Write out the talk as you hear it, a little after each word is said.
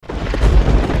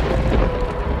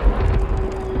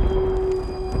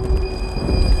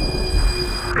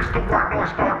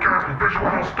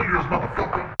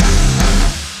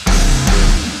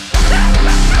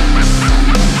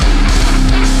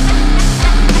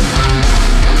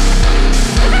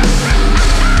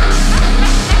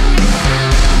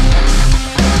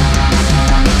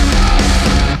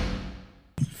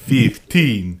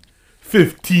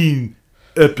15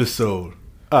 episode.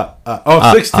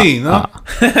 16, huh?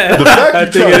 The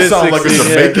fact you try to sound like a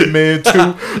Jamaican man too.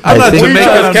 I'm not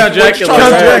Jamaican. Count Dracula.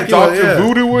 Count Dr.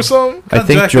 Voodoo or something. I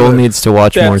think Joel needs to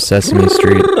watch more Sesame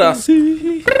Street.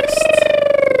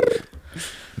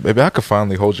 Baby, I could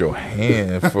finally hold your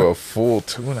hand for a full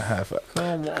 2.5 hours.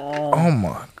 Come on. Oh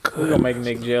my god. We're gonna make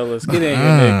Nick jealous. Get in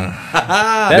here, Nick.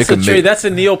 That's a tree. That's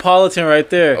a Neapolitan right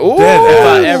there. Ooh. If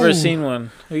I ever seen one.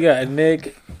 We got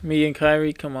Nick, me, and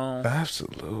Kyrie. Come on.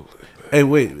 Absolutely. Hey,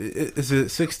 wait. Is it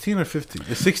 16 or 15?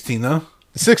 It's 16, huh?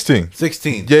 16.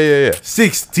 16. Yeah.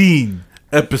 16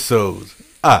 episodes.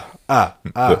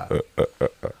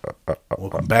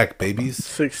 Welcome back, babies.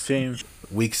 16.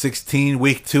 Week 16,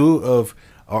 week 2 of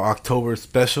our October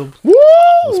special. Woo!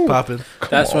 What's popping?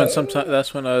 That's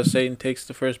when Satan takes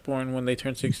the firstborn when they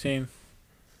turn 16.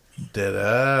 Dead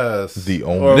ass. The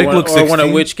Or, Omen. Nick when, looks or when a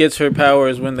 16. witch gets her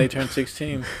powers when they turn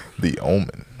 16. The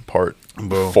Omen. Part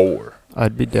Bro. 4.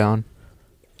 I'd be down.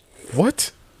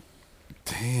 What?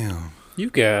 Damn. You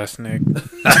gas, Nick. Man,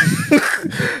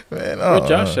 Where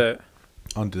Josh at?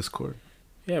 On Discord.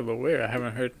 Yeah, but where? I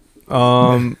haven't heard.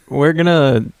 We're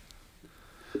gonna.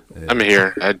 I'm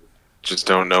here. I just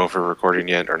don't know if we're recording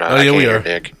yet or not. Oh, I yeah, can't we hear are.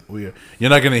 Nick. We are. You're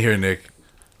not going to hear Nick.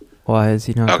 Why is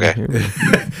he not Okay. gonna hear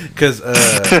me? Because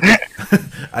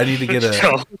I need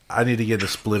to get a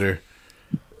splitter.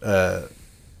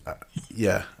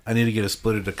 Yeah, I need to get a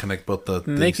splitter to connect both the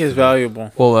Nick things is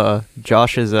valuable. Well,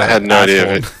 Josh is. I had no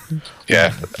idea of it. Yeah.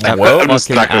 That I'm just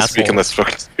fucking not going to speak asshole. unless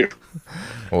fucking to.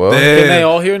 Well, Can they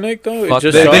all hear Nick though? Fuck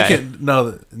Just that They Josh? guy. can,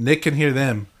 no, Nick can hear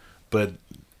them, but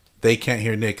they can't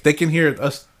hear Nick. They can hear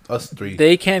us three.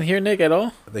 They can't hear Nick at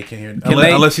all. They can't hear Can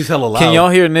they- unless he's hella loud. Can y'all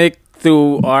hear Nick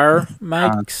through our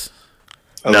mics?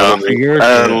 No, a little bit. Yeah, Why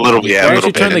a don't little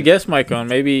you turn the bit. guest mic on?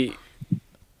 Maybe.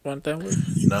 Want that word?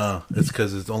 No, it's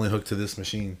because it's only hooked to this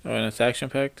machine. Oh, and it's action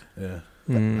packed. Yeah,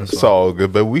 Mm, it's all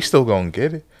good, but we still gonna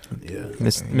get it. yeah.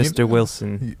 Mr.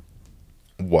 Wilson,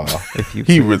 Wow. if you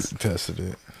He please. really tested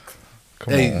it.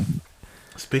 Come Hey, on.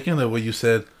 speaking of what you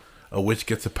said, a witch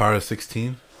gets a power of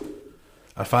 16.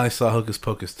 I finally saw Hocus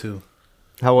Pocus 2.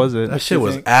 How was it? That shit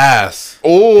was think? ass.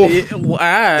 Oh,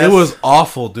 It was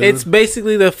awful, dude. It's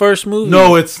basically the first movie.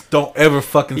 No, it's don't ever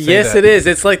fucking say Yes, that. it is.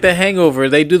 It's like The Hangover.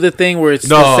 They do the thing where it's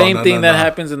No, the same no, thing no, that no.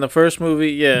 happens in the first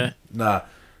movie. Yeah, Nah.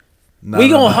 we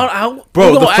gonna how Bro,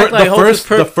 we gonna the act like first-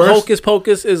 Hocus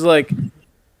Pocus is like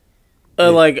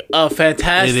a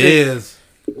fantastic. It is.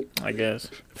 I guess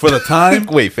For the time,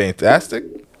 wait, fantastic.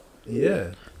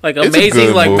 yeah. like It's a amazing,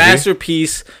 good like movie.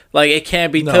 masterpiece. Like it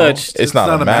can't be No. touched. It's not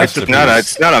a masterpiece.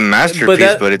 It's not a masterpiece,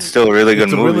 that- but it's still a really good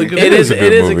It's a movie. really good It is. a good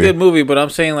It is a movie. good movie, but I'm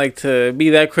saying like to be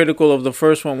that critical of the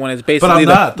first one when it's basically I'm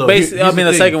not, though. Here's I mean the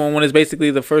the thing. second one when it's basically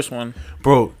the first one.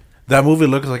 Bro, that movie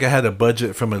looks like I had a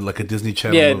budget from a Disney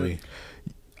Channel Yeah. movie.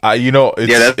 You know, it's,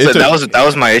 Yeah, it's that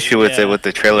was my issue with Yeah. it with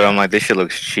the trailer. I'm like, this shit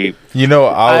looks cheap. You know,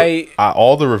 I-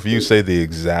 all the reviews say the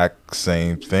exact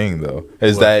same thing though.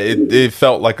 Is What? that it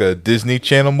felt like a Disney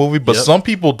Channel movie, but Yep. some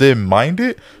people didn't mind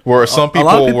it. Where some a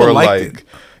lot of people people were liked like, it.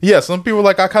 yeah, some people were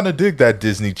like, I kind of dig that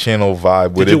Disney Channel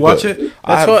vibe with Did it. you watch but it?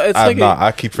 That's what- it's I've like not.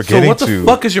 I keep forgetting So what the to.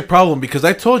 fuck is your problem? Because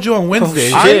I told you on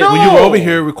Wednesday Oh, shit. when you were I know. over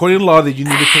here recording law that you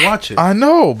needed to watch it. I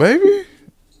know, baby.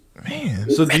 Man,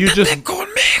 So do you just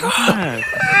I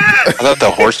thought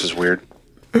the horse was weird.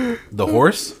 the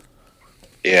horse?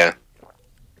 Yeah.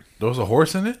 There was a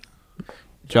horse in it?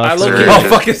 Josh. I look Sir, at- Oh, just-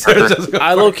 fucking Sarah Jessica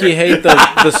I low key hate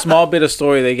the small bit of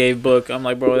story they gave Book. I'm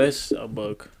like, bro, this a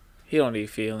book. He don't need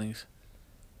feelings.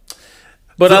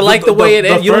 But The- I like the, the- way the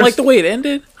it ended. You don't like first- the way it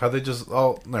ended? How they just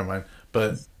never mind.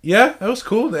 But yeah, that was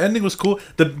cool. The ending was cool.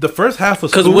 The first half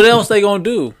was Because cool. what else they gonna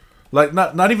do? Like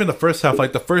not even the first half.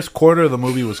 Like the first quarter of the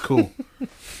movie was cool.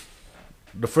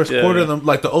 The first Yeah. quarter of the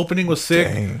like the opening was sick.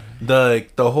 Dang.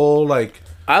 The whole like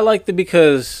I liked it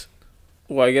because,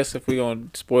 well, I guess if we gonna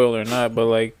spoil or not, but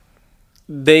like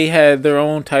they had their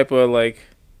own type of like,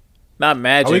 not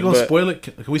magic. are we gonna but, spoil it?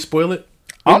 Can we spoil it?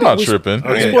 I'm not we- tripping.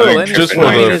 we spoil anything. Just I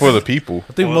mean, for it's- the people.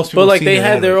 I think most people. But like seen they the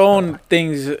had their anime. own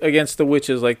things against the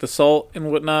witches, like the salt and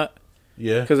whatnot,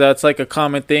 Yeah. because that's like a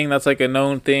common thing. That's like a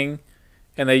known thing.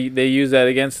 And they use that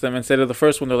against them instead of the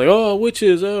first one. They're like, "Oh,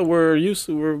 witches! Oh, we're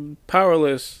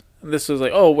powerless." And this was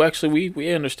like, "Oh, well, actually,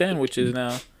 we understand witches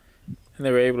now," and they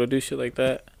were able to do shit like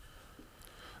that.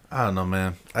 I don't know,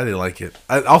 man. I didn't like it.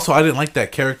 I didn't like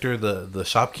that character, the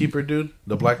shopkeeper dude,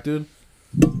 the black dude.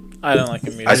 I don't like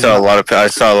him either. I saw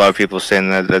a lot of people saying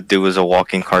that dude was a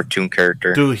walking cartoon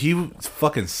character. Dude, he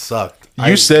fucking sucked.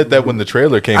 You said that when the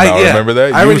trailer came out. yeah, Remember that? I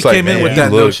You already was like, came in "Man, with he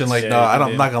that looked-" notion, like, Yeah, no, you I'm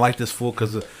did. not gonna like this fool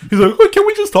because he's like, "Wait, can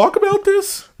we just talk about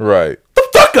this? Right. The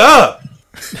fuck up!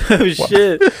 Oh,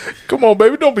 shit. Come on,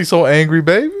 baby. Don't be so angry,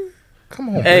 baby. Come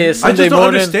on. Hey, Baby. it's I Sunday just don't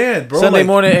morning. understand, bro. Sunday like,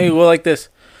 morning, hey, we're like this.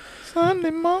 Sunday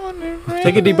morning.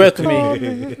 Take a deep breath with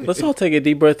me. Let's all take a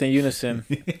deep breath in unison.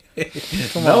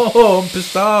 Come on. No, I'm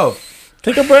pissed off.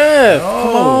 Take a breath. No.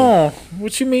 Come on.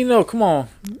 What you mean, no? Come on.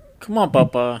 Come on,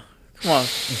 Papa. Come on.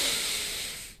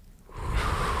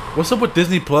 What's up with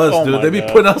Disney Plus, Oh dude? my They be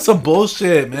God. putting out some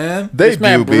bullshit, man. They This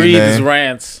man do be, breathes man.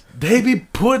 rants. They be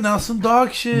putting out some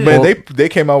dog shit. Man, they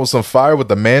came out with some fire with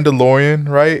the Mandalorian,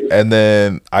 right? And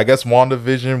then I guess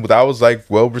WandaVision, that was like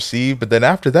well received. But then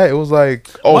after that, it was like,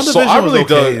 oh, so I WandaVision was really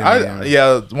okay done. to me.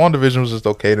 Yeah, WandaVision was just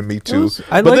okay to me too.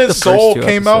 I but liked then the first Soul two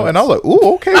came out, and I was like,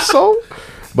 ooh, okay, Soul.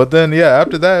 But then yeah,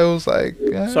 after that, it was like,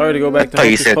 Sorry to go back to I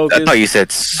Hocus thought Pocus. you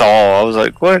said Saul. I was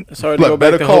like, what? Sorry to Look, go back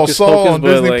Better to Call Hocus Saul Pocus, on but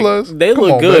Disney like, Plus. they Come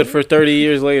look on, good baby. for 30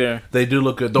 years later. They do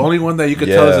look good. The only one that you could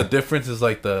tell is Yeah. a difference is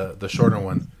like the shorter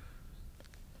one.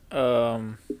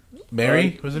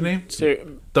 Mary, what's her name? The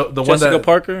one Jessica that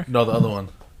Parker, No, the other one.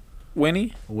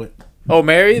 Winnie. Wi- Oh,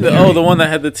 Mary. The one that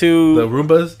had the two. The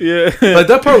Roombas. yeah. Like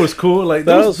that part was cool. Like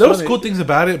That there was was funny. cool things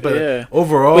about it, but Yeah.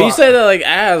 overall, But you say that like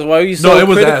ass. Why are you so No, it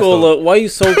was ass, critical? though. Why are you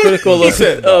so critical of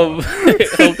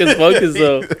Hocus Pocus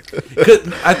though?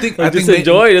 'cause I think Just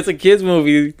enjoy it. It's a kids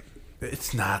movie.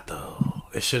 It's not though.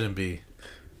 It shouldn't be.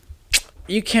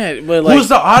 You can't. But like, Who's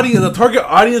the audience? The target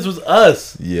audience was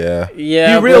us. yeah,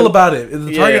 yeah, Be real but- about it.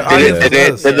 The target Yeah. audience Did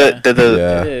it, was did us. it, did the,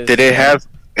 Yeah. It is. did it have?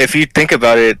 If you think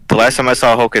about it, the last time I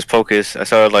saw Hocus Pocus, I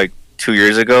saw it like 2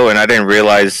 years ago, and I didn't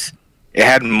realize it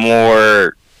had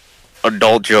more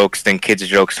adult jokes than kids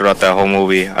jokes throughout that whole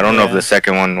movie. I don't know if Yeah. the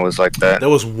second one was like that. There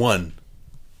was one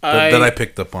that I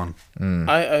picked up on.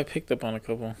 I picked up on a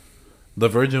couple. The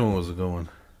Virgin one was a good one.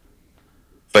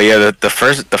 But yeah, the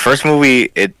first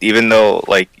movie, it even though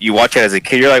like you watch it as a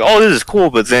kid, you're like, oh, this is cool,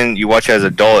 but then you watch it as an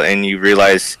adult and you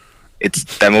realize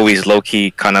that movie's low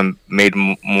key kind of made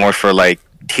more for like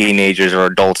teenagers or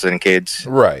adults than kids.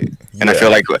 right. And I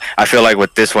feel like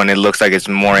with this one, it looks like it's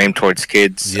more aimed towards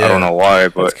kids. I don't know why,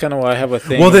 That's but kind of why I have a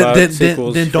thing. Well, about then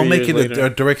sequels don't 3 make it years later. a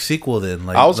direct sequel. Then,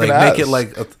 like, I was like gonna make it ask.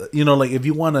 like like if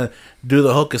you want to do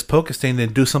the Hocus Pocus thing,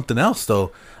 then do something else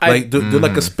though. Like do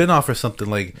like a spin-off or something.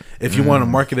 Like if you want to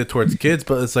market it towards kids,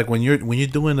 but it's like when you're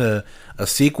doing a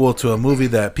sequel to a movie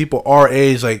that people our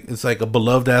age, like it's like a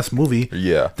beloved ass movie.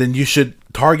 Yeah. Then you should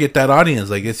target that audience.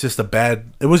 Like it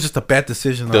was just a bad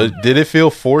decision. Did it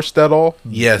feel forced at all?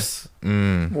 Yes,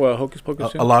 Well, Hocus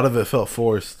Pocus. a lot of it felt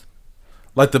forced.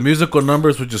 Like the musical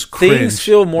numbers were just cringe. Things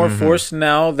feel more forced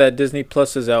now that Disney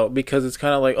Plus is out because it's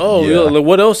kind of like, oh, Yeah. like,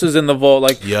 what else is in the vault?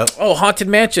 Like, Yep. oh, Haunted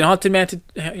Mansion,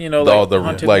 you know, like All the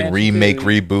Haunted like Mansion remake, 2.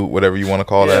 reboot, whatever you want to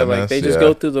call Yeah, that. like mess. they just yeah.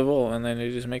 go through the vault and then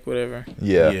they just make whatever.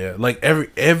 Yeah. Yeah, like every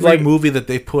Like- movie that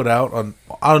they put out on,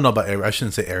 I don't know about every. I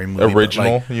shouldn't say every movie. but,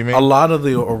 Original, like, you mean? a lot of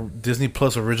the Disney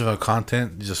Plus original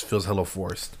content just feels hella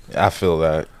forced. I feel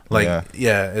that. Like, yeah.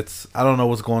 yeah, it's I don't know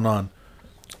what's going on,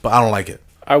 but I don't like it.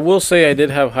 I will say I did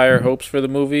have higher hopes for the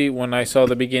movie when I saw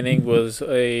the beginning was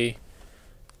a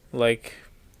like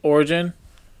origin,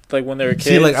 like when they were kids.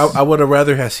 See, like I would have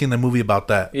rather have seen a movie about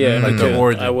that. yeah, like me the too.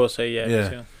 origin. I will say yeah, Yeah. me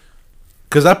too.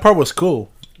 Because that part was cool.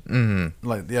 Mm-hmm.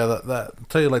 Like yeah, that I'll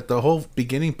tell you, like the whole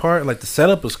beginning part, like the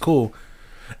setup was cool,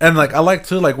 and like I like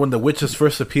too, like when the witches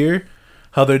first appear,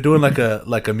 how they're doing like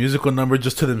a musical number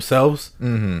just to themselves,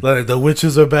 like the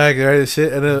witches are back, right? And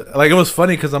shit, and then, like it was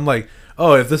funny because I'm like,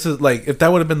 oh, if this is like if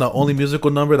that would have been the only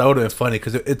musical number, that would have been funny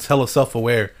because it's hella self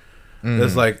aware.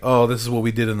 It's like, oh, this is what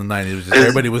we did in the '90s. It was just,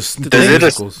 everybody was doing it a-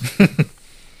 musicals.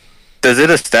 does it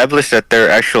establish that they're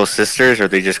actual sisters or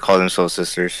they just call themselves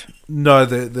sisters? No,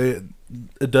 they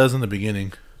it does in the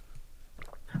beginning.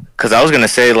 Because I was gonna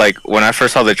say, like, when I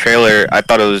first saw the trailer, I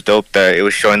thought it was dope that it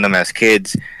was showing them as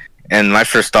kids, and my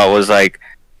first thought was like,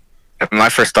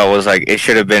 it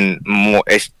should have been more.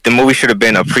 The movie should have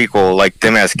been a prequel, like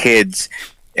them as kids.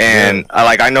 And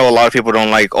I know a lot of people don't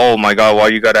like, oh my god, why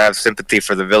you gotta have sympathy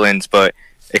for the villains, but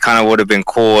it kind of would have been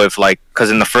cool if, like,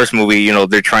 because in the first movie, you know,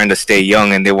 they're trying to stay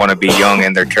young and they want to be young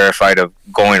and they're terrified of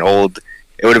going old.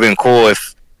 It would have been cool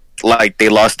if, like, they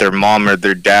lost their mom or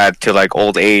their dad to like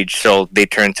old age, so they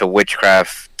turned to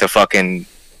witchcraft to fucking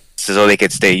so they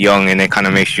could stay young, and it kind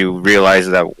of makes you realize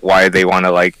that why they want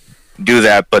to like do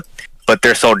that, but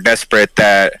they're so desperate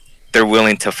that they're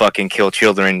willing to fucking kill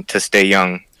children to stay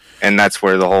young, and that's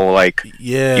where the whole like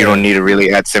Yeah, you don't need to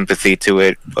really add sympathy to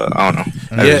it, but I don't know.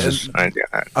 That Yeah, was just an idea.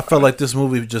 I felt like this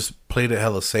movie just played it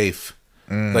hella safe.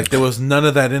 Like there was none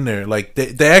of that in there. Like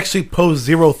they actually posed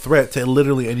zero threat to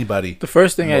literally anybody. The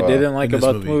first thing I Wow. didn't like In this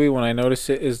about movie. the movie when I noticed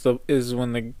it is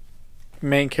when the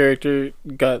main character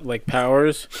got like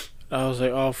powers. I was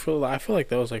like, oh, I feel like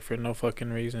that was like for no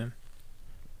fucking reason.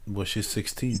 Well, she's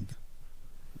 16.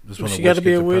 Just when She a gotta witch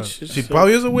be gets a her witch, powers. She so-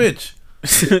 probably is a witch.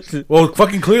 Well,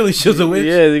 fucking clearly she's a witch.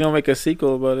 Yeah, they're gonna make a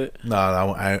sequel about it.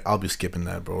 Nah, I'll be skipping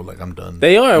that, bro. Like, I'm done.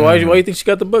 They are. Why do you think she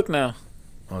got the book now?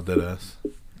 Oh, dead ass.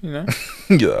 You know.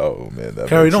 Yeah, oh man, that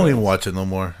Carrie, makes don't sense. even watch it no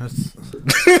more. That's,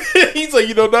 He's like,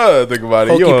 you don't know. Think about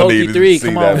it. Hokey You don't Pokey need to 3, see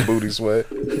come that on. booty sweat.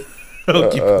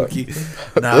 hokey pokey.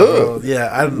 Nah, bro. Yeah,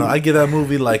 I don't know. I get that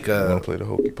movie like I want to play the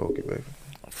hokey pokey, baby.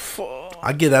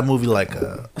 I get that movie like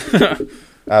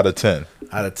Out of 10.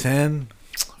 out of 10.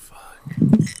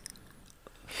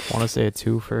 Want to say a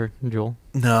 2 for Joel?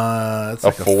 Nah, it's A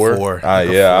like 4? a 4. Ah, Like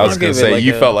a yeah, I 4. was I'll gonna give it say like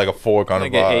you a- felt like a 4 kind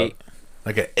Like of an vibe. 8.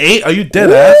 Like an 8? Are you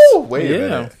dead ass? Woo! Wait a Yeah.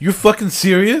 minute. You fucking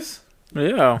serious?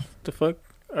 Yeah. The fuck?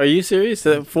 Are you serious?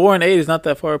 4 and 8 is not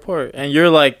that far apart, and you're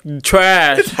like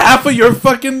trash. It's half of your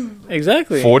fucking.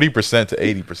 Exactly. 40% to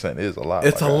 80% is a lot.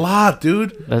 It's my a guy. lot,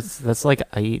 dude. That's like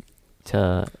 8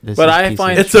 to this. But is I piece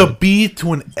find- of It's a B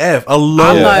to an F, a low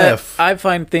I'm not. F. I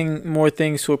find more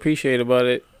things to appreciate about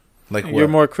it. Like what? You're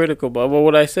more critical about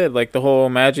what I said, like the whole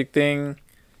magic thing.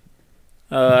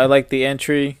 I like the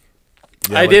entry.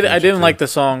 Yeah, I like did. that I shit didn't too. like the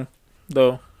song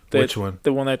though. Which one?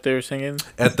 The one that they were singing.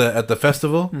 At the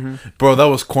festival, bro, that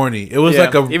was corny. It was Yeah.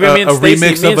 like a Even me and Stacey-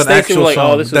 remix me of and an Stacey actual were like, oh,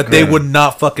 song this is that they great. would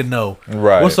not fucking know.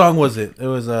 Right. What song was it? It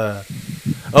was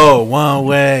oh, one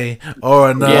way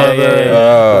or another.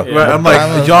 yeah. Right, I'm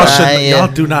like, y'all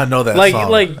do not know that Like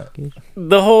song.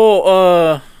 the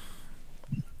whole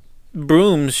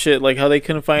brooms shit. Like how they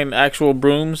couldn't find actual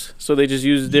brooms, so they just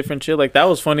used different shit. Like that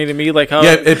was funny to me. Like how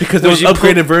because there when was she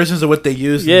upgraded pulled- versions of what they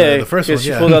used. Yeah, in the first one. she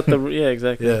Yeah, pulled out the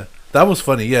exactly. yeah, that was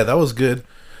funny. Yeah, that was good.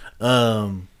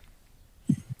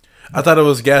 I thought it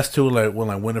was gas too. Like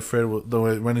when Winifred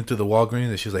was running through the Walgreens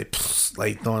and she was like, psst,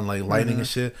 like throwing like lightning and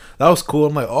shit. That was cool.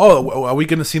 I'm like, oh, are we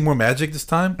gonna see more magic this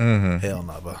time? Hell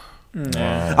no, bro.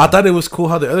 I thought it was cool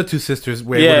how the other two sisters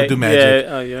were able to do magic.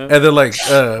 Yeah. And then like,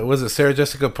 was it Sarah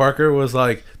Jessica Parker was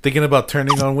like thinking about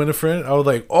turning on Winifred? I was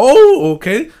like, oh,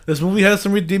 okay, this movie has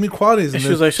some redeeming qualities. And she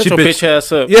then was like, "Shut your bitch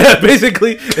ass up." Yeah,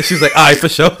 basically. And she's like, alright, for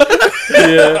sure.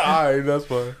 Yeah. Alright, that's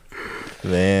fine.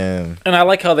 Man. And I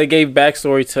like how they gave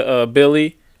backstory to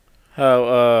Billy.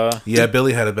 How Yeah,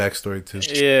 Billy had a backstory too.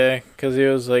 yeah, because he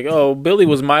was like, "Oh, Billy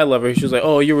was my lover." She was like,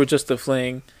 "Oh, you were just a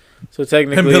fling." So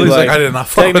technically, And Billy's like, I did not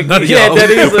fuck with none of yeah, y'all. that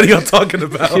is What are y'all talking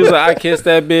about? She was like, "I kissed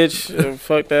that bitch.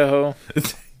 Fuck that hoe."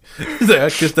 He's like, I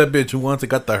kissed that bitch who once it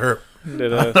got the herp.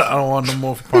 Did, I don't want no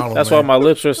more problems. that's why my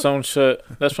lips are sewn shut.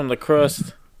 That's from the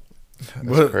crust.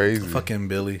 That's crazy. Fucking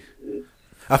Billy.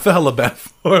 I felt hella bad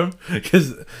for him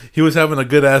because he was having a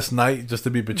good ass night just to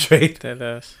be betrayed. That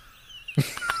ass.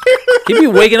 He be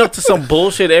waking up to some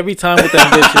bullshit every time with them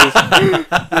bitches.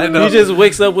 I know. He just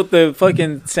wakes up with the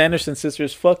fucking Sanderson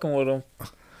sisters fucking with him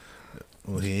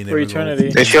Well, he ain't for never eternity.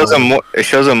 It shows him more. It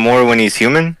shows him more when he's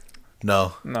human.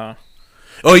 No. No.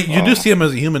 Oh, you do see him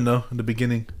as a human though in the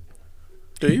beginning.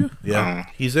 Do you? Yeah,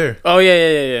 he's there Oh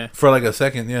yeah. for like a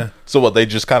second. Yeah. So what, they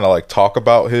just kind of like talk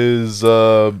about his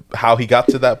how he got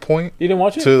to that point You didn't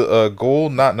watch it? to goal,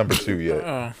 not number 2 yet.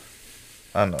 Oh.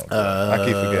 I know. I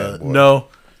keep forgetting. Boy. No.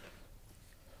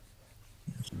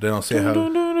 They don't say how.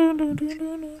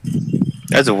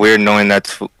 That's weird knowing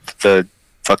that's the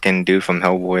fucking dude from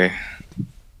Hellboy.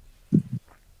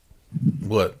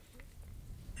 What?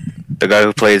 The guy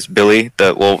who plays Billy,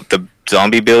 the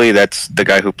zombie Billy, that's the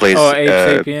guy who plays Oh, Abe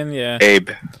Sapien, yeah. Abe.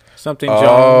 Something Jones.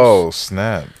 Oh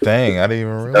snap! Dang, I didn't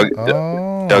even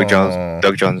realize. Doug Jones.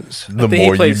 Doug Jones. The I think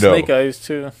more he plays you know. Snake Eyes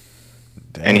too.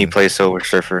 And he plays Silver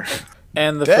Surfer.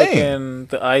 And the Dang. fucking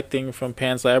the eye thing from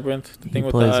Pan's Labyrinth. The He thing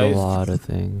with the plays a eyes. lot of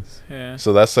things. Yeah.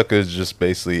 So that sucker is just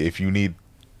basically if you need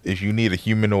a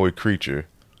humanoid creature,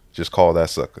 just call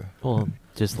that sucker. Well,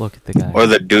 just look at the guy. Or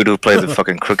the dude who plays the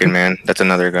fucking Crooked Man. That's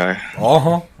another guy. Uh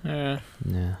huh. Yeah.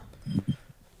 Yeah.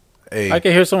 Hey, I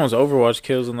can hear someone's Overwatch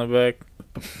kills in the back.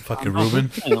 fucking Ruben.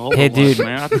 Hey, dude.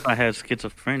 Man, I thought I had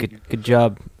schizophrenia. Good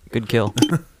job. Good kill.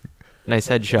 Nice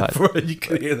headshot. Bro, you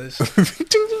could hear this.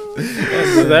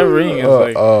 That ring is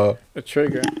like a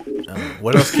trigger.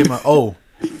 What else came out? Oh,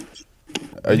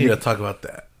 Are I need you? to talk about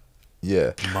that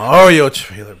Yeah. Mario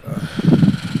trailer, bro.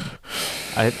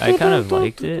 I kind of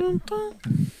liked it.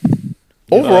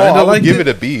 Overall, I I would liked give it.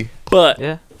 it a B. But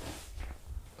Yeah.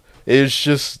 It's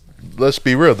just, let's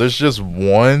be real. There's just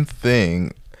one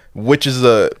thing, which is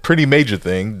a pretty major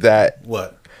thing, that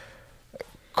What?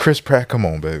 Chris Pratt. Come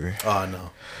on, baby. Oh no.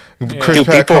 Chris Dude,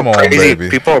 Pratt, come on, baby.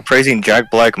 people are praising Jack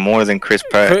Black more than Chris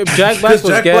Pratt. Jack Black was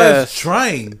Jack Black's gas.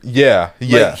 trying. Yeah.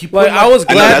 He put, Like I was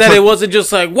glad that's that what- it wasn't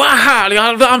just like wow,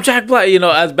 I'm Jack Black. You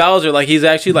know, as Bowser, like he's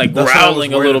actually like that's what I was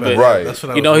growling a worried little about. bit. Right. That's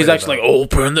what I You was know, he's worried actually about.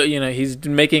 like open the. You know, he's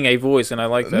making a voice, and I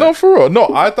like that. No, for real. No,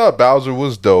 I thought Bowser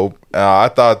was dope. I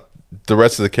thought the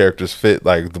rest of the characters fit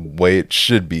like the way it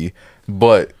should be.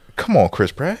 But come on,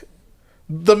 Chris Pratt,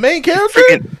 the main character.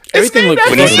 Everything looked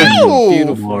When he said-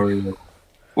 beautiful. Mario.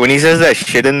 When he says that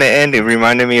shit in the end, it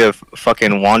reminded me of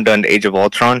fucking Wanda in Age of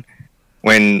Ultron.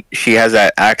 When she has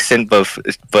that accent, but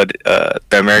the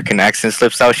American accent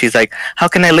slips out. She's like, "How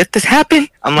can I let this happen?"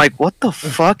 I'm like, "What the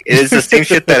fuck?" It is the same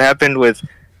shit that happened with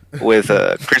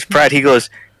Chris Pratt. He goes,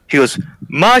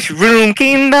 "Mushroom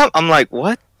Kingdom." I'm like,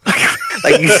 "What?"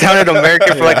 Like you sounded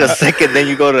American for like a second, then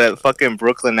you go to that fucking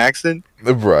Brooklyn accent.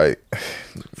 Right.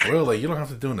 For real, like you don't have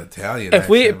to do an Italian. If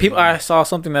we accent, people, man. I saw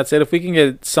something that said if we can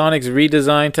get Sonic's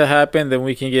redesign to happen, then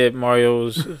we can get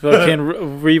Mario's fucking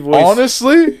revoice.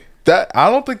 Honestly, that I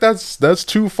don't think that's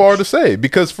too far to say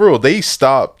because for real, they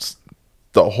stopped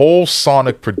the whole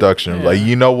Sonic production. Yeah. Like,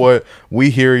 you know what? We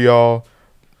hear y'all.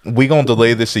 We gonna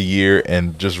delay this a year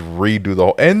and just redo the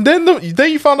whole. And then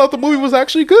then you found out the movie was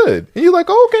actually good. And you're like,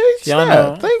 okay, Yeah, I snap,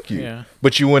 know. thank you. Yeah.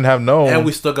 But you wouldn't have known. and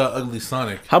we still got Ugly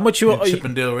Sonic. How much you? and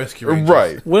Chippendale Rescue Rangers.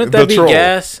 Right. Wouldn't that The be troll.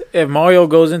 gas if Mario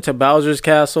goes into Bowser's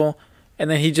castle and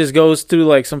then he just goes through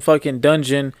like some fucking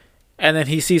dungeon and then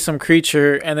he sees some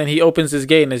creature and then he opens his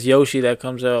gate and it's Yoshi that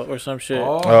comes out or some shit?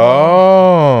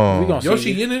 Oh. We gonna see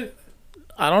Yoshi in it.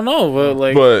 I don't know, but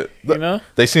like But you know,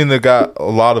 they seem to got a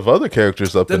lot of other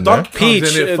characters up The in there. Donkey Kong's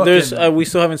Peach. in it, There's fucking- we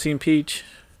still haven't seen Peach.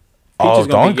 Oh, is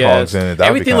gonna be Donkey Kong's gas. in it. That'd be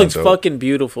Everything kinda looks dope. fucking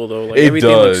beautiful though. Like It everything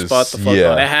looks does, spot the fuck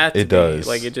yeah, on. It had to it be. does.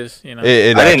 Like it just you know.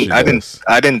 It I actually didn't does.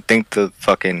 I didn't think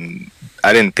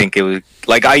it was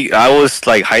like I was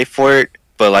like hyped for it,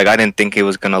 but like I didn't think it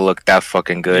was gonna look that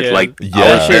fucking good. Yeah. Like I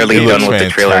Yeah, was barely it done looks with the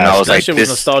trailer and I was That like, shit was this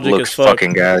nostalgic looks as fuck.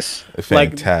 fucking gas.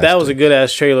 Like that was a good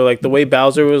ass trailer. Like the way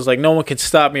Bowser was like, no one can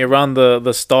stop me around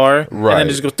the star, and Right. then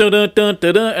just goes dun dun dun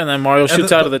dun dun, and then Mario And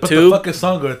shoots out of the but tube. The fucking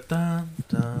song goes dun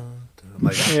dun dun.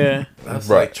 Like Yeah, that's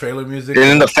Right. like trailer music. And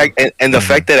then the fact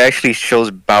that it actually shows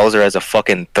Bowser as a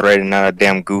fucking threat and not a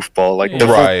damn goofball. Like the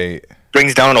Right.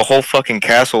 brings down a whole fucking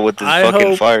castle with this I fucking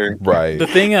hope- fire. Right. the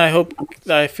thing I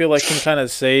feel like can kind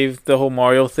of save the whole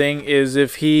Mario thing is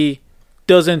if he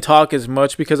doesn't talk as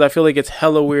much, because I feel like it's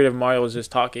hella weird if Mario is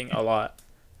just talking a lot.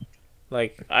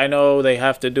 Like I know they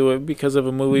have to do it because of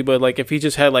a movie, but like if he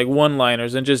just had like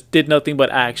one-liners and just did nothing but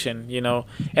action, you know,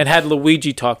 and had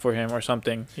Luigi talk for him or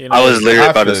something, you know. I was literally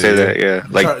I about to feel say you. that, yeah.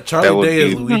 Like Charlie that would Day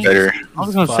is be Luigi. better. I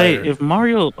was gonna Fire. say, if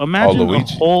Mario, imagine a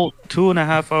Luigi. whole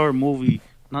 2.5 hour movie.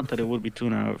 Not that it would be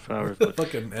 2.5 hours, but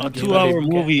fucking a Endgame. 2 hour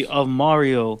movie of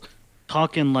Mario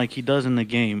talking like he does in the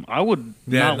game. I would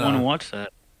Yeah, not want to no. watch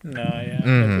that. No, yeah, that'd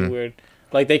Mhm. be weird.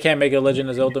 Like they can't make a Legend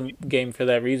of Zelda game for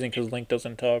that reason because Link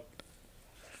doesn't talk.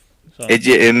 So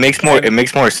It makes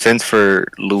more sense for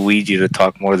Luigi to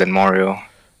talk more than Mario.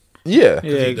 Yeah.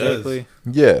 yeah, he does. exactly.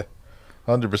 Yeah. Yeah,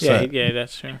 100%. yeah,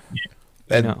 that's true.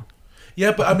 And No.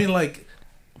 Yeah, but I mean, like,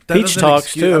 that Peach doesn't talks,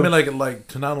 excuse- too. I mean, like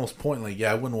to Nano's point, like,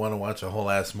 yeah, I wouldn't want to watch a whole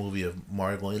ass movie of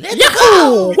Mario going, "Let's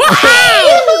Yahoo!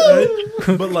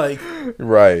 go!" But like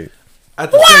right.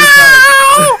 at the same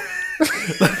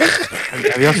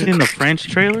Have y'all seen the French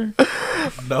trailer? time,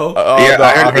 no. Yeah,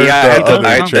 I heard the the-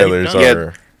 other trailers yeah.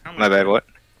 are. My bad. What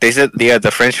they said? Yeah,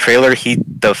 the French trailer.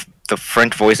 The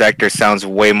French voice actor sounds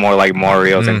way more like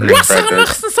Mario than Chris Pratt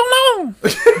does. so long?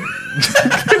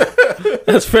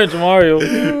 That's French Mario.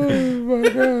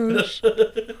 That's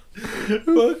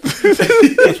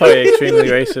probably extremely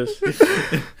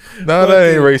racist. No, that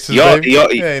ain't racist, Y'all- baby. y'all-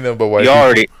 That ain't nothing but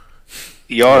white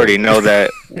You already know that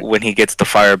when he gets the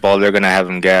fireball, they're gonna have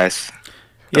him gas.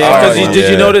 Yeah, because Oh, did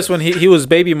yeah. you notice when he was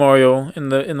Baby Mario in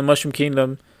the Mushroom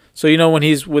Kingdom? So you know when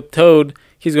he's with Toad,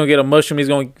 he's gonna get a mushroom. He's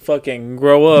gonna fucking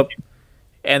grow up,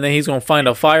 and then he's gonna find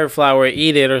a fire flower,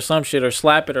 eat it or some shit, or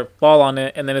slap it or fall on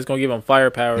it, and then it's gonna give him fire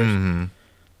powers. Mm-hmm.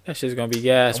 That shit's gonna be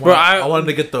gas, I bro. wanted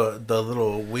to get the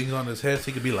little wings on his head so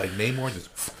he could be like Namor. Just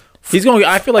He's gonna.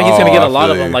 I feel like he's Oh, gonna get I a lot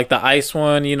feel of them, you. like the ice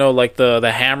one, you know, like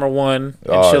the hammer one and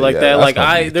Oh, shit like yeah, that. that's Like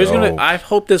gonna be there's dope. gonna. I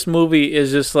hope this movie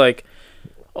is just like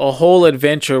a whole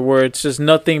adventure where it's just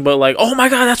nothing but like, oh my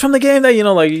god, that's from the game, that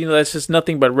that's just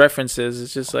nothing but references.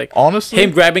 It's just like Honestly,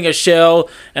 him grabbing a shell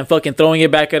and fucking throwing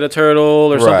it back at a turtle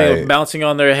or something, Right. bouncing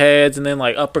on their heads and then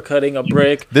like uppercutting a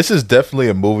brick. this is definitely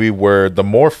a movie where the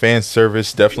more fan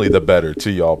service, definitely the better.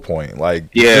 To y'all point, like,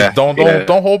 Yeah, just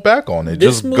don't hold back on it.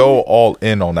 This Just go all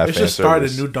in on that They fan should start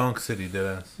service. a new Donk City,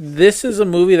 deadass. This is a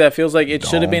movie that feels like it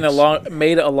should have been Donks.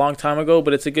 made a long time ago,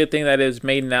 but it's a good thing that it's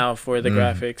made now for the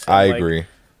graphics. I And, like, agree.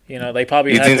 They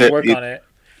probably You had think to that- work you- on it.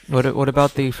 What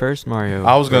about the first Mario?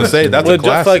 I was gonna say that's a With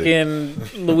just classic.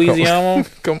 fucking Louisiana.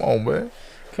 Come on, man.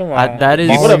 Come on. that is-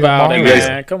 What about it, Mario.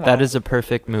 man? Come on. That is a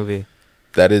perfect movie.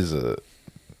 That is a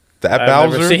that I've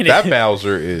never Bowser. seen it. That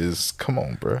Bowser is come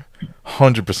on, bro.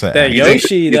 100%. that You think-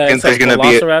 Yoshi, you that's think like there's gonna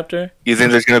be a- Velociraptor. You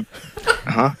think there's gonna?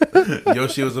 Huh?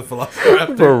 Yoshi was a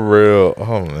Velociraptor. For real.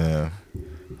 Oh man.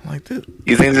 Like this.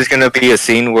 You think there's gonna be a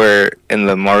scene where in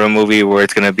the Mario movie where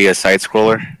it's gonna be a side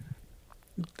scroller?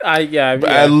 Yeah,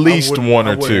 At least wouldn't- one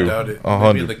I or wouldn't two. doubt it.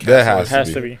 100. Maybe the That castle has, has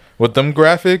to, to be. be. With them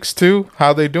graphics too,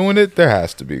 how they doing it, there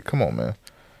has to be. Come on, man.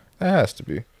 That has to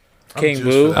be. I'm King juiced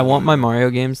Boo. for that I want my movie. Mario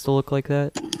games to look like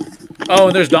that. Oh,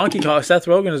 and there's Donkey Kong. Seth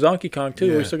Rogen is Donkey Kong too.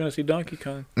 Yeah. We're still gonna see Donkey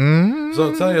Kong. Mm-hmm. So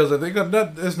I'm telling you, I was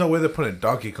like, there's no way they're putting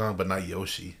Donkey Kong, but not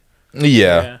Yoshi.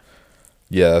 Yeah.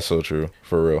 Yeah, that's so true.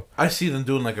 For real. I see them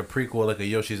doing like a prequel, like a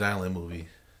Yoshi's Island movie.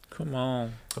 Come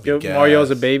on. That'd be gas.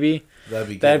 Mario's a baby. That'd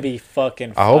be good. That'd be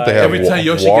fucking. I hope they fire. have Every time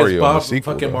Yoshi Wario in gets the bobbed,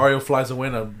 sequel, fucking though. Mario flies away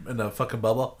in a fucking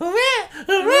bubble.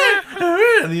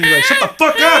 And he's like, shut the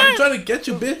fuck up! I'm trying to get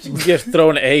you, bitch. Just throw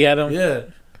an egg at him. Yeah.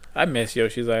 I miss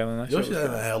Yoshi's Island. That shit Yoshi's was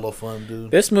having good. a hell of fun, dude.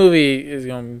 This movie is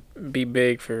gonna be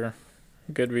big for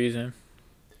good reason.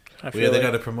 I Well, feel yeah, they like.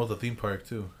 got to promote the theme park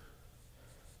too.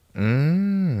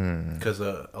 Mm. Because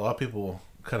a lot of people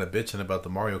kind of bitching about the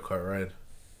Mario Kart ride.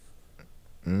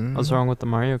 What's wrong with the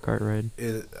Mario Kart ride?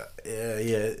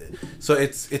 Yeah. So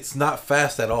it's not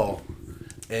fast at all.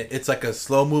 It's like a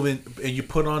slow moving, and you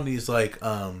put on these like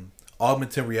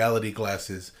augmented reality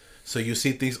glasses, so you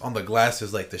see things on the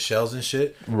glasses like the shells and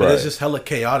shit. But Right. it's just hella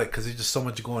chaotic because there's just so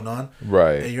much going on,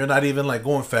 Right. and you're not even like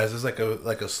going fast. It's like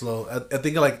a slow. I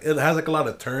think like it has like a lot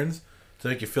of turns to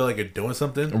make you feel like you're doing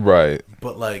something. Right.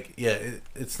 But like, yeah,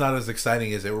 it's not as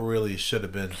exciting as it really should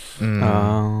have been.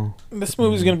 Oh, This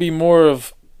movie's gonna be more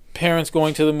of parents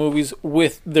going to the movies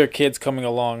with their kids coming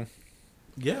along.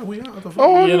 Yeah, we are. What the fuck?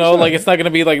 Oh, You know, 100%. like it's not gonna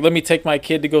be like, let me take my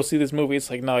kid to go see this movie. It's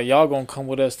like, no, y'all gonna come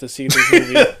with us to see this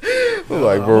movie.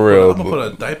 Like I'm for real. gonna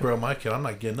put a diaper on my kid. I'm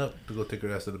not getting up to go take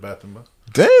her ass to the bathroom, bro. Oh,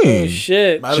 Dang.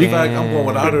 shit. Matter of fact, I'm going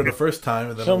without her the first time,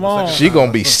 and then Come the second on. She time,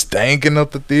 gonna be stanking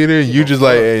up the theater. You just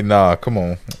like, hey, nah, come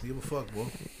on. Give a fuck, bro.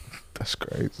 That's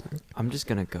crazy. I'm just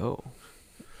gonna go.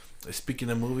 Speaking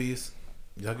of movies,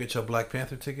 y'all get your Black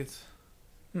Panther tickets?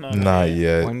 No, Not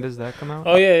yet. When does that come out?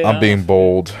 Oh yeah, yeah. I'm being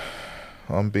bold.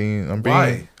 I'm being.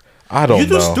 Why? I don't You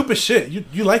do know. stupid shit.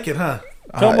 You like it, huh?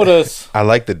 Come with us. I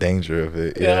like the danger of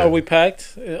it. Yeah, Yeah. are we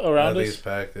packed I around think us? it's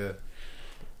packed. Yeah.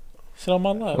 Sit on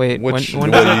my lap. Wait, Which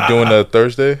when what are you doing a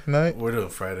Thursday night? We're doing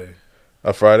Friday.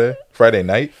 A Friday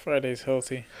night? Friday's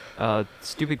healthy.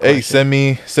 stupid question. Hey,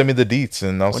 send me the deets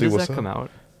and I'll when see does what's that up. come out?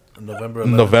 November 11th.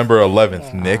 November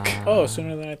 11th, Nick. Oh,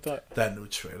 sooner than I thought. That new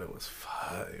trailer was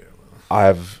fire.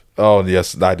 Oh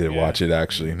yes, I did Yeah. watch it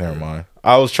actually. Never mind.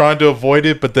 I was trying to avoid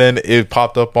it, but then it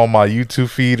popped up on my YouTube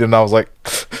feed, and I was like,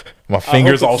 my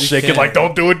fingers all you shaking, can. like,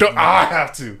 don't do it. Don't, I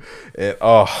have to. And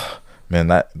oh man,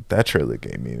 that trailer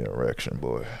gave me an erection,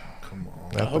 boy. Come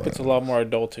on. I hope it's a lot more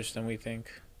adultish than we think.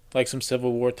 Like some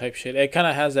Civil War type shit. It kind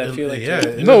of has that feeling. yeah,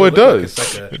 to it. No, it doesn't look does. like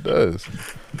it's like a- It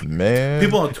does. Man,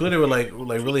 People on Twitter were like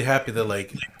really happy that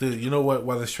like, dude, you know what?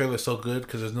 Why this trailer is so good?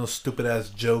 Because there's no stupid ass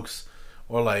jokes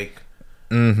or like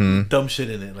dumb shit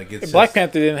in it. Like it's Black just-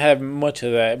 Panther didn't have much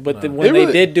of that, but when It they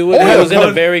really- did do it, only it a was in a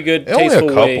couple- very good, only a tasteful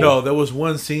way. couple. No, there was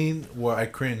one scene where I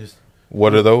cringed.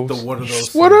 what are those? What are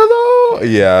those? What are those?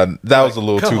 Yeah, that was a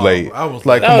little come too on, late. I was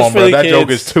like, like- come That was on, for bro. the That joke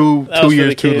kids. is two That was for years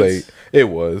the too kids. late. It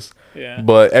was. Yeah.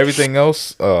 But everything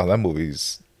else, that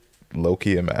movie's low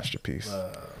key a masterpiece.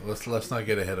 Let's not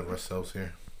get ahead of ourselves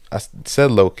here. I said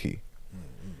low key.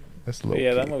 That's low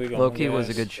Yeah, key. that movie. gonna Loki was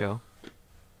a gas. good show.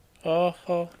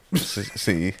 Oh,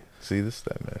 See, this is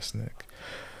that mess, Nick.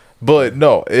 But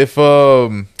no, if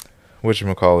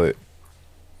whatchamacallit,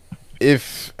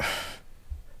 if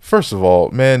first of all,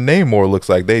 man, Namor looks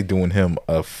like they doing him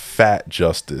a fat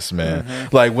justice, man.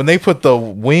 Like when they put the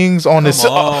wings on his,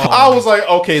 Come on. I was like,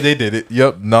 okay, they did it.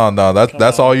 Yep, no,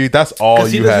 that's all you. That's all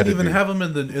Because he you had doesn't to even do. have him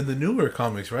in the newer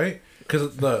comics, right?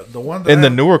 Because the one that In I the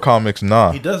have- newer comics,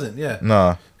 nah, he doesn't. Yeah.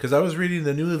 nah. Because I was reading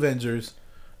the new Avengers,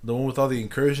 the one with all the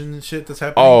incursion and shit that's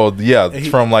happening. Oh yeah, And he-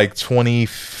 from like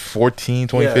 2014,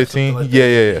 something 2015. like that. Yeah.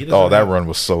 He doesn't Oh, that have- run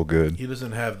was so good. He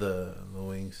doesn't have the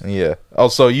wings. Yeah. Oh,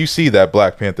 so you see that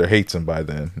Black Panther hates him by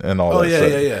then and all Oh, that yeah,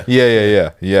 stuff. yeah.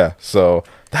 Yeah. So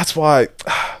that's why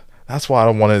I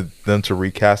wanted them to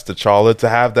recast T'Challa to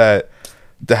have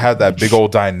that big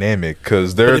old dynamic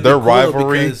because But their it'd be cool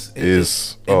rivalry because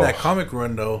is in that comic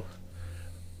run though.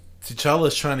 T'Challa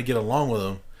is trying to get along with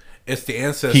him. It's the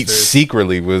ancestors. he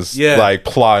secretly was Yeah. like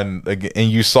plotting again,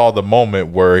 and you saw the moment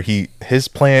where his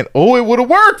plan. Oh, it would have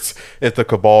worked if the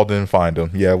Cabal didn't find him.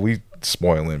 Yeah, we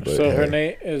spoiling, but So her hey.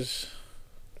 name is.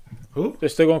 Who? They're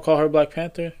still gonna call her Black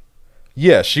Panther.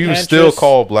 Yeah, she was Pantress. still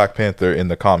called Black Panther in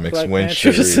the comics Black when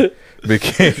Pantress. she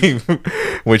became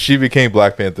when she became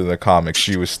Black Panther in the comics.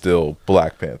 She was still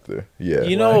Black Panther. Yeah,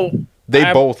 You know, they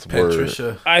I- both were.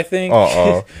 Patricia. I think.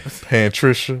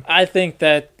 Patricia. I think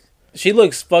that she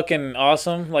looks fucking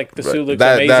awesome. Like the suit looks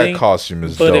that amazing. that costume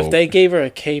is But dope. if they gave her a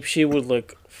cape, she would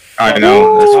look. I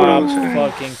know. That's what I top was saying.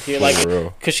 fucking tier. For Like,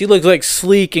 real. cause she looks like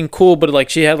sleek and cool, but like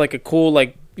she had like a cool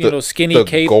like skinny the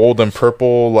cape. gold and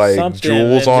purple like Something,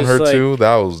 jewels and on just, her like, too.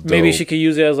 That was dope. Maybe she could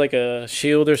use it as like a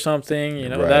shield or something. You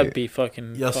know, Right. that'd be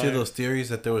fucking. Y'all see fire. those theories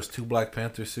that there was 2 Black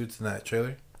Panther suits in that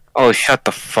trailer? Oh, shut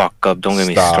the fuck up! Don't get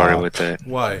me Stop. started with that.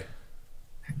 Why?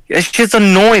 It's just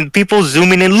annoying. People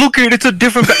zooming in. Look at it. It's a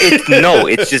different guy.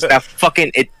 It's just that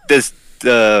fucking.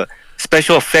 The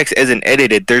special effects isn't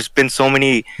edited. There's been so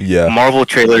many Yeah. Marvel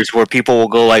trailers where people will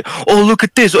go like, "Oh, look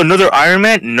at this, another Iron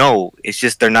Man." No, it's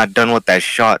just they're not done with that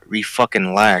shot.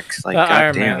 Fucking lags. Like, That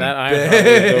Iron goddamn. Man. That Iron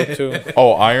Man was dope too.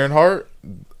 Oh, Ironheart.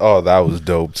 Oh, that was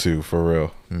dope too, for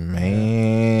real,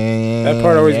 man. That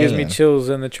part always gives me chills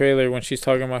in the trailer when she's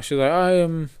talking about. She's like, "I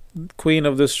am queen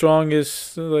of the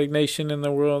strongest like nation in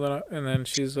the world," and then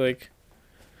she's like,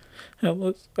 "That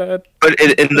looks bad." But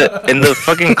in the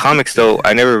fucking comics though,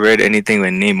 I never read anything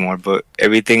with Namor, but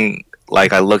everything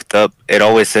like I looked up, it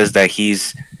always says that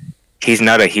he's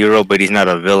not a hero, but he's not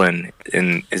a villain.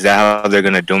 And is that how they're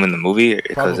gonna do him in the movie?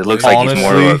 Because it looks like Honestly, he's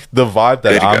more of a the vibe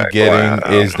that good I'm guy.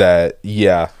 getting Wow. is that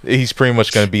he's pretty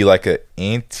much gonna be like an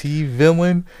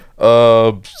anti-villain.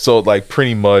 So like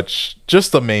pretty much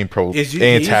just the main Is he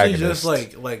usually antagonist just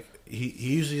like he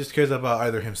usually just cares about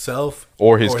either himself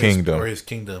or his kingdom. or his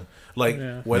kingdom. Like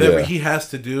Yeah. whatever Yeah. he has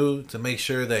to do to make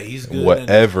sure that he's good.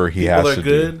 Whatever and he people has are to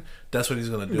good, do. That's what he's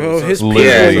gonna do. Bro, So his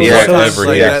Literally, people yeah, are so whatever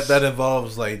like he has. that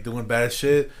involves like doing bad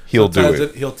shit. He'll do Sometimes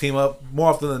it. He'll team up more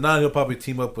often than not. He'll probably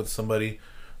team up with somebody,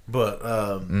 but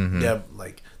Mm-hmm. yeah,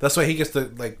 like that's why he gets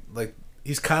to like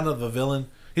he's kind of a villain.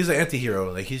 He's an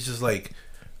anti-hero. Like he's just like,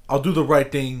 I'll do the right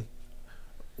thing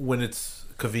when it's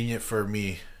convenient for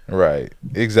me. Right,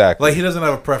 exactly. Like he doesn't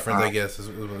have a preference, I guess. Is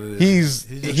what it is. He's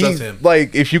He just does him.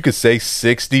 like, if you could say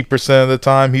 60% of the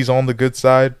time he's on the good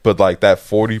side, but like that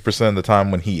 40% of the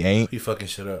time when he ain't. He fucking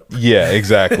shit up. Yeah,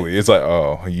 exactly. It's like,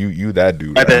 oh, you that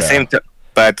dude. But right at the now.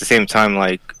 but at the same time,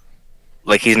 like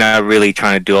he's not really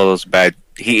trying to do all those bad.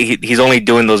 He's only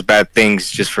doing those bad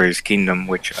things just for his kingdom,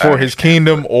 which for his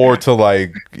kingdom or to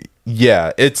like,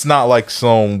 yeah, it's not like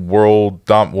some well,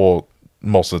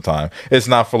 most of the time it's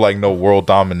not for like no world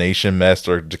domination mess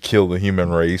or to kill the human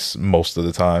race. Most of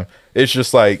the time it's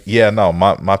just like, yeah, no,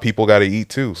 my people got to eat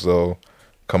too, so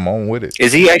come on with it.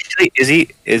 Is he actually?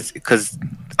 Is because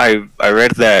I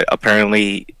read that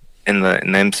apparently in the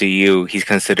MCU he's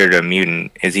considered a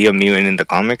mutant. Is he a mutant in the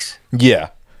comics?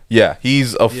 Yeah,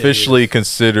 he's officially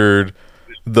considered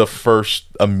the first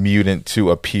mutant to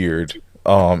appeared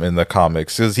in the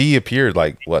comics, because he appeared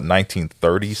like what,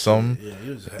 1930 something. Yeah, he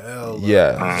was hell.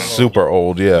 Yeah, super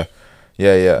old. Yeah.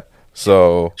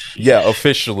 So yeah,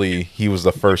 officially he was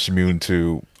the first mutant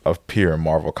to appear in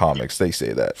Marvel Comics. They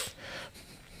say that.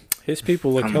 His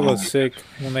people look hella sick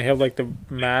when they have like the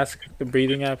mask, the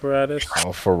breathing apparatus.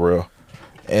 Oh, for real.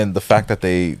 And the fact that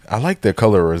I like their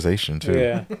colorization too.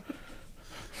 Yeah. Damn.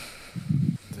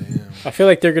 I feel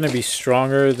like they're gonna be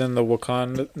stronger than the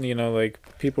Wakanda, like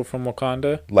people from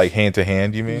Wakanda. Like hand to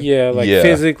hand, you mean? Yeah, like Yeah,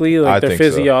 physically, I like their think so.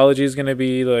 physiology is gonna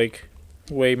be like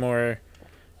way more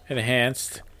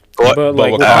enhanced. What? But But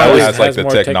like Wakanda Wakanda has like the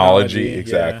more technology. yeah.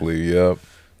 Exactly. Yep.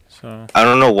 So I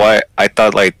don't know why. I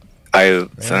thought like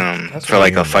that's for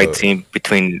like what a you fight know. scene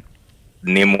between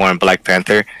Namor and Black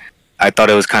Panther, I thought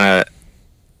it was kind of.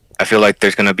 I feel like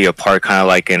there's gonna be a part kind of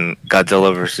like in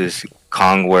Godzilla versus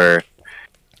Kong where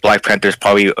Black Panther's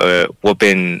probably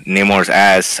whooping Namor's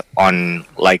ass on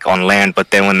land,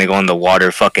 but then when they go in the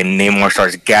water, fucking Namor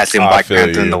starts gassing I Black feel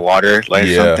Panther in you. the water, like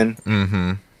Yeah. something.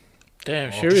 Mm-hmm.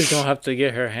 damn, Shuri's gonna have to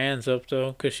get her hands up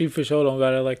though, cause she for sure don't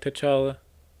got it like T'Challa.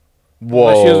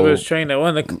 Whoa. She was trained that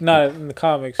one, not in the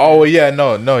comics. Oh yeah,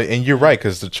 no, and you're right,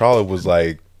 because T'Challa was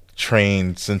like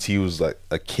trained since he was like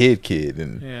a kid,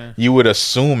 and Yeah. you would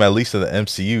assume at least in the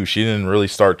MCU she didn't really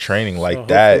start training like So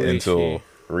that hopefully until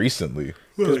recently.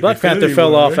 Because Black Panther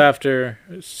fell off after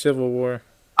Civil War.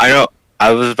 I know.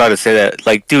 I was about to say that.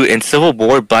 Like, dude, in Civil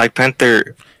War, Black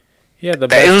Panther. Yeah, the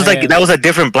It was like best that was a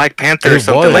different Black Panther or It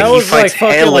something. was. Like that he was like fights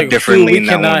fucking hella like, differently dude, in we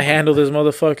that cannot one. handle this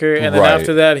motherfucker. And then Right.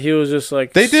 after that, he was just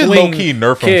like They did swing, low key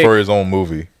nerf him kick. for his own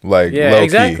movie, like Yeah, low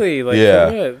exactly. key. Like, yeah,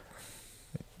 for what?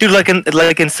 Dude,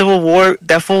 like in Civil War,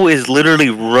 that fool is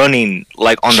literally running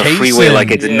like on the Chasing, freeway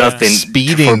like it's yeah. nothing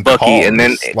speeding for Bucky, cars, and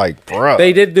then like, bruh.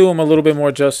 They did do him a little bit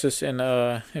more justice in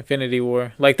Infinity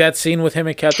War. Like that scene with him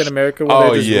and Captain America where Oh,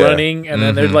 they're just yeah. running and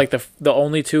then they're Mhm. like the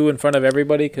only two in front of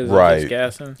everybody because Right. they're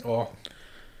just gassing. Oh,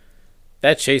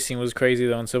 That chase scene was crazy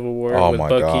though in Civil War Oh with my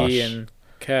Bucky gosh. and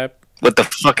Cap. with the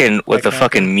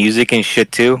fucking music and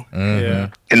shit too. Mhm.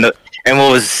 Yeah. And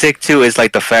what was sick too is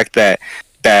like the fact that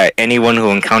anyone who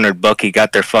encountered Bucky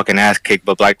got their fucking ass kicked,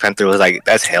 but Black Panther was like,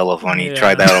 "That's hella funny. Yeah.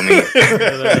 Try that on me."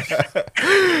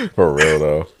 For real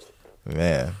though,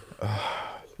 man.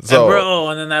 So, and bro,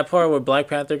 and then that part where Black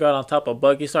Panther got on top of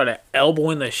Bucky, started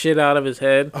elbowing the shit out of his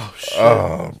head. oh shit!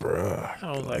 Oh, bruh.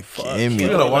 I was like, fuck. give me we you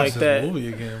gotta know, watch like this that. movie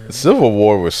again. Man. Civil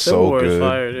War was Civil so War is good.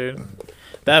 fire, dude.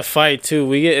 That fight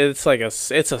too,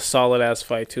 it's a solid ass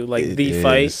fight too. Like It the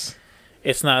fight, is.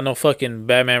 it's not no fucking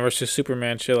Batman versus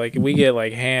Superman shit. Like we get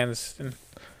like hands. And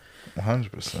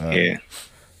 100%. Yeah.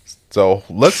 So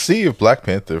let's see if Black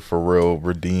Panther for real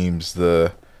redeems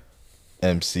the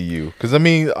MCU. Because I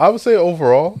mean, I would say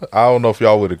overall, I don't know if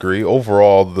y'all would agree.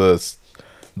 Overall,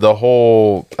 the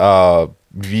whole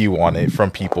view on it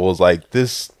from people is like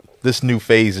this new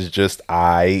phase is just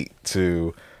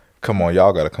to come on,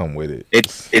 y'all got to come with it.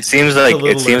 It seems like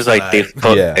Yeah. it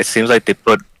seems like they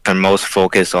put the most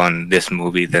focus on this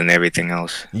movie than everything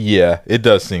else. Yeah, it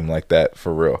does seem like that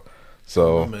for real.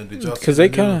 So Oh, man, did y'all 'Cause see they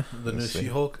the new- kinda- the new Let's see.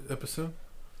 She-Hulk episode?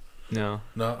 No.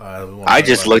 No, I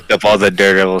just looked up all the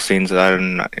Daredevil scenes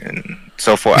and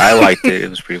so far. I liked it. It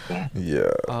was pretty cool. yeah,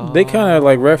 they kind of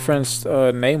like referenced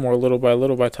Namor little by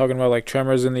little by talking about like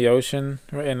tremors in the ocean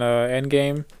in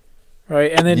Endgame,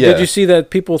 right? And then Yeah. did you see that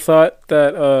people thought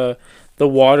that the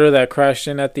water that crashed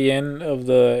in at the end of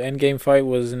the Endgame fight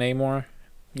was Namor?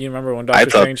 You remember when I Doctor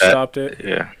thought Strange that. stopped it?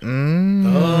 Yeah.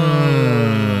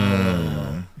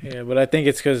 Yeah, but I think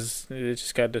it's because it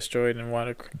just got destroyed and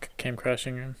water came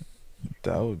crashing in.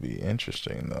 that would be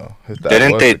interesting though. If that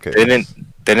Didn't was they? the case.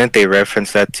 Didn't they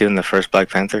reference that too in the first Black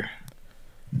Panther?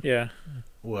 Yeah.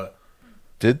 What?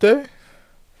 Did they?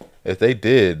 If they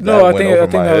did, No, that I went think over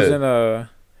that my was head.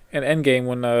 in Endgame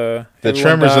when The everyone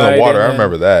tremors in died, the water. and I then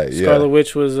remember that. Yeah. Scarlet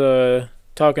Witch was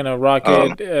talking to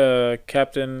Rocket,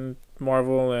 Captain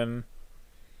Marvel, and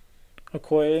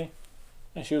Okoye,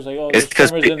 and she was like, "Oh, It's there's 'cause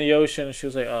tremors in the ocean." And she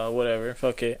was like, "Whatever,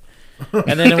 fuck it."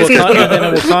 And then in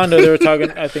Wakanda, they were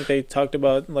talking. I think they talked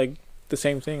about like the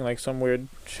same thing, like some weird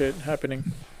shit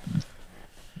happening.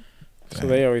 So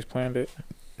they always planned it.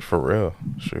 For real.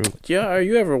 Shoot. Yeah, are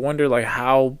you ever wonder like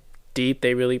how deep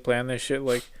they really plan this shit?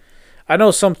 Like, I know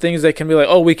some things they can be like,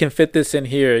 oh, we can fit this in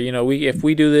here. You know, if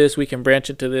we do this, we can branch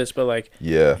into this. But like,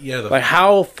 Yeah. Yeah, like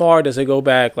how far does it go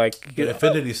back? Like, the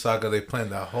Infinity Saga, they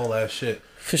planned that whole ass shit.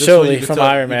 for This surely one you can from tell-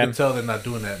 Iron You Man. can tell they're not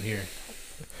doing that here.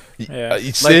 Yeah.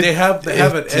 Like they have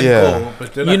an end goal,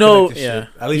 but they're not You know, connecting yeah.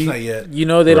 shit. At least not yet. You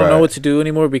know, they don't know Right. what to do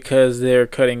anymore because they're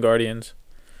cutting Guardians.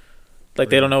 Like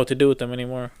they don't know what to do with them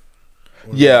anymore.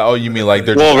 Yeah. Oh, you mean like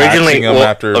they're Well, just originally- axing them well,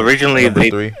 after originally number they-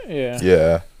 3? Yeah.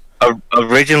 Yeah.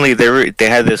 Originally, they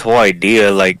had this whole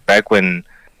idea like back when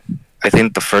I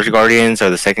think the first Guardians or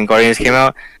the second Guardians came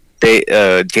out. They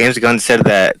James Gunn said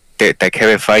that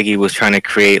Kevin Feige was trying to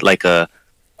create like a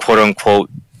quote unquote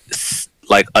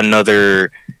like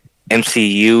another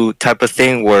MCU type of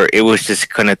thing where it was just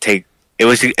gonna take it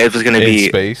was gonna In be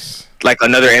space. like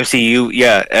another MCU,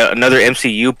 another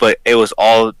MCU, but it was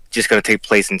all just gonna take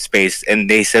place in space. And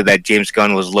they said that James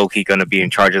Gunn was low key gonna be in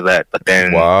charge of that, but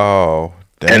then Wow.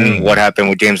 then Dang. what happened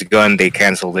with James Gunn? They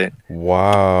canceled it.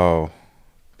 Wow.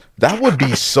 That would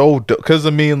be so dope. Because,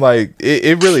 I mean, like,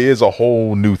 it really is a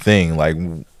whole new thing. Like,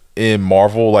 in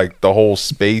Marvel, like, the whole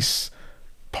space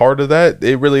part of that,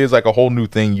 it really is like a whole new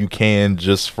thing. You can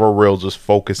just, for real, just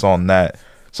focus on that.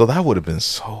 So that would have been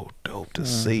so dope to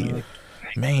see.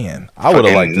 Man, I would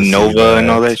have liked to see Nova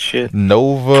and all that shit.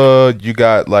 Nova, you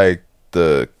got, like,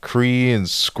 the Kree and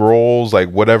Skrulls, like,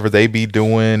 whatever they be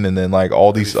doing. And then, like,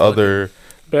 all these other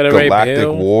Better Ray Galactic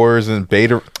Bill. Wars and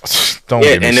Beta. Don't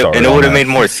Yeah, get me and started it on would have that. made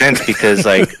more sense because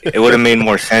like it would have made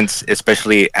more sense,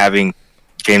 especially having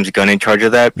James Gunn in charge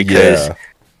of that because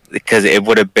it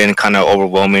would have been kind of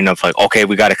overwhelming of like, okay,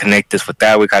 we got to connect this with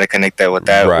that, we got to connect that with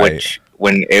that, Right. which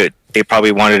when it they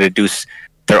probably wanted to do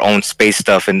their own space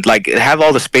stuff and like have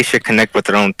all the space shit connect with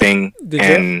their own thing,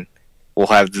 and we'll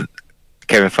have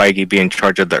Kevin Feige be in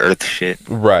charge of the Earth shit.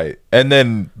 Right. And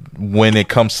then when it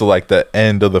comes to like the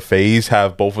end of the phase,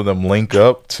 have both of them link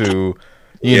up to,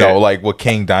 you know, like what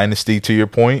Kang Dynasty, to your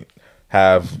point,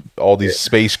 have all these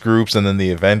space groups, and then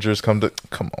the Avengers come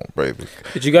on, baby.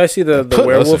 Did you guys see the Put us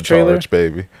werewolf in trailer? charge,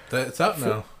 baby. It's out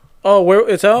now. Oh, where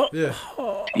it's out? Yeah.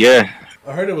 Yeah.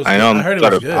 I heard it was. I know, I heard it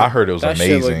was good. I heard it was That shit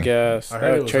looked amazing. gas. I heard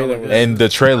it That was trailer really was. good. And the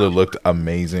trailer looked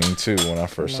amazing too when I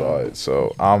first saw it.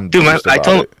 So I'm Dude, just I about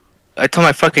told it. I told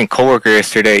my fucking coworker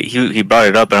yesterday. He brought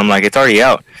it up, and I'm like, it's already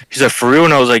out. He's like, for real?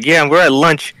 And I was like, yeah. And we're at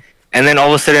lunch, and then all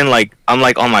of a sudden, like, I'm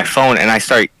like on my phone, and I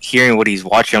start hearing what he's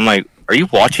watching. I'm like, are you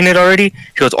watching it already?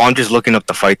 He goes, oh, I'm just looking up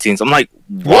the fight scenes. I'm like,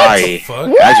 why?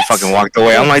 Fuck? I just fucking walked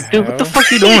away. I'm like, dude, what the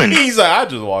fuck you doing? He's like, I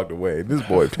just walked away. This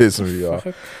boy pissing me off,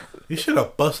 You should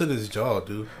have busted his jaw,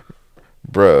 dude.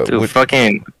 bro. Dude,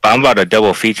 fucking, I'm about to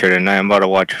double feature tonight. I'm about to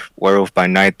watch Werewolf by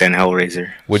Night, then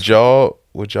Hellraiser. Would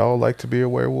y'all like to be a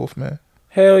werewolf, man?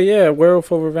 Hell yeah,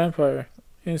 werewolf over vampire,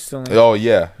 instantly. Oh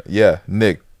yeah.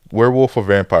 Nick, werewolf or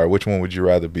vampire? Which one would you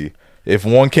rather be? If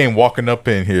one came walking up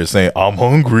in here saying I'm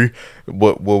hungry,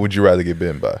 what would you rather get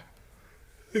bitten by? I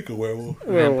think a werewolf.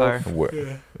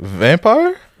 Vampire.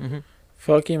 Vampire?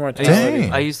 Fuck I immortality.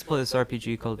 Dang. I used to play this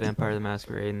RPG called Vampire the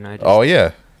Masquerade, and I just Oh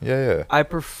yeah. I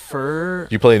prefer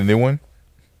You played a new one?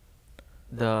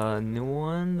 the new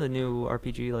one, the new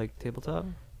RPG like tabletop.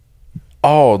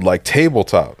 Oh, like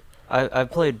tabletop. I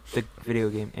played the video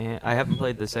game, and I haven't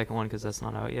played the second one because that's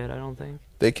not out yet. I don't think.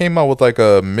 They came out with like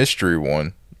a mystery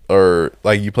one, or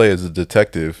like you play as a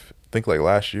detective. I think like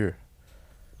last year.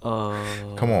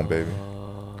 Come on, baby.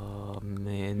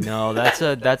 Man, no, that's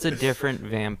a different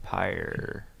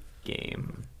vampire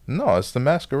game. No, it's the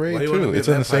Masquerade Why you wanna too. be a It's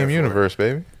in the vampire same for? universe,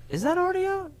 baby. Is that already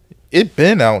out? It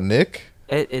been out, Nick.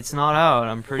 It's not out.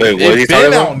 I'm pretty. Wait, what are you It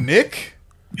talking been about? out, Nick.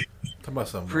 Talk about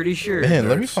something. Pretty sure. Man,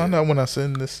 let me Nerd find shit. out when I sit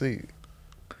in this seat.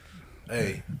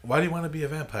 Hey, why do you want to be a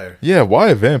vampire? Yeah, why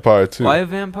a vampire too? Why a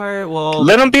vampire? Well,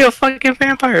 Let him be a fucking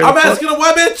vampire. I'm The fuck? asking him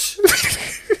why,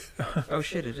 bitch. oh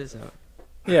shit, it is out.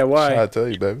 Yeah, why? I tell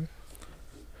you, baby.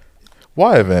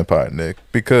 Why a vampire, Nick?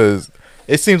 Because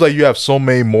it seems like you have so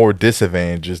many more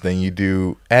disadvantages than you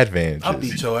do advantages. I'll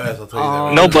beat your ass. I'll tell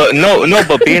you that. No,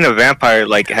 but being a vampire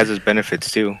like has its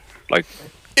benefits too. Like,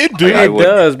 It do. I It would-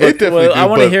 does, but definitely well, I do,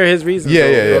 want to but- hear his reasons. Yeah,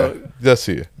 though. yeah. Let's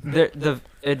see it. The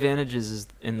advantages is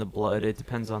in the blood. It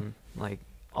depends on like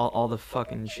all the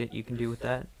fucking shit you can do with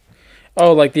that.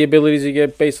 Oh, like the abilities you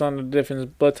get based on the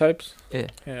different blood types. Yeah,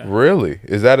 Yeah. Really?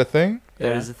 Is that a thing? that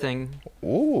Yeah. is a thing.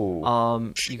 Ooh.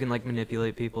 You can like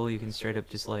manipulate people. You can straight up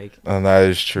just like And that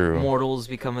is true. mortals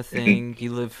become a thing.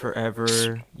 You live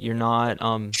forever. You're not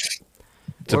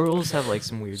werewolves have like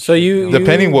some weird. So shit you- going.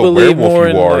 Depending what believe werewolf more you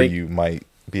in, are, like- you might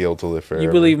be able to live forever.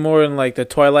 You believe more in like the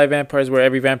Twilight vampires, where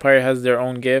every vampire has their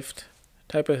own gift,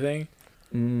 type of thing.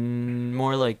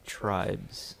 More like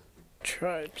tribes.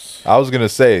 Tribes. I was gonna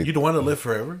say You don't want to live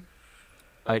forever?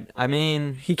 I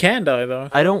mean, He can die though.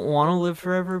 I don't want to live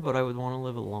forever, but I would want to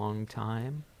live a long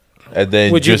time. and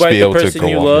then Would you just bite be the able to person go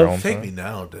you on love? your own Take time. me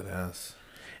now, dead ass.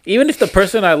 Even if the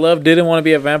person I love didn't want to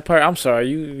be a vampire, I'm sorry.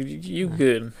 You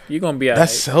good. You gonna be alright.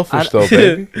 That's selfish I- though,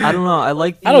 baby. I don't know. I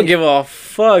like. I don't give a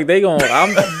fuck. They gon'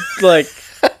 I'm like,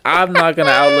 I'm not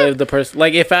gonna outlive the person.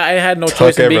 Like, if I had no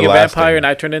choice in being a everlasting. vampire and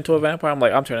I turned into a vampire, I'm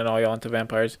like, I'm turning all y'all into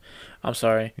vampires. I'm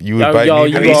sorry. You would bite me?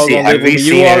 y'all, Have you you all seen- gonna have live with you me.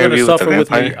 seen You all gonna Interview with the suffer with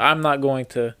me. Vampire? I'm not going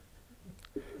to.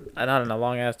 Not in a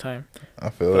long ass time. I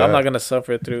feel But that. I'm not gonna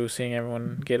suffer through seeing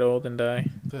everyone get old and die.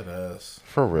 Dead ass.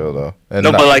 For real though. And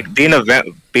no, not- but like being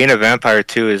a vampire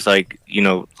too is like, you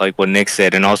know, like what Nick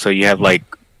said, and also you have like,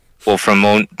 well, from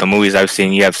the movies I've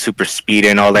seen, you have super speed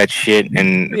and all that shit,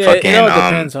 and Yeah, fucking it all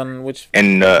depends on which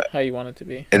and how you want it to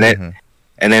be. and then Mhm.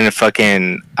 and then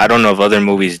fucking, I don't know if other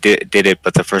movies did it,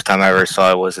 but the first time I ever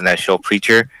saw it was in that show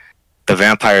Preacher. The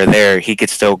vampire there, he could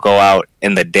still go out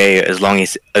in the day as long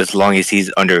as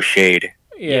he's under shade.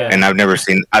 Yeah. And I've never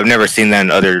seen that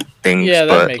in other things. Yeah, that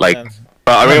but makes like, sense.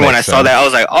 but I That mean, when I makes saw sense. that, I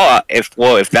was like, oh, if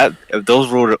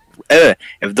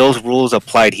those rules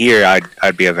applied here,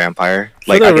 I'd be a vampire.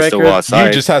 Like, the I could still go record, outside.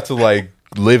 you just have to like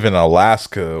live in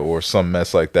Alaska or some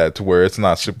mess like that to where it's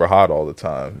not super hot all the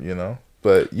time, you know?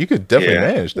 But you could definitely Yeah.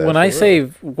 manage that. When for I real. say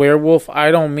werewolf,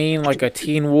 I don't mean like a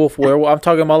teen wolf werewolf. I'm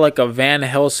talking about like a Van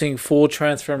Helsing full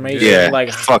transformation, yeah,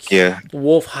 like fuck yeah.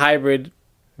 wolf hybrid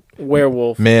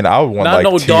werewolf. man, I would want Not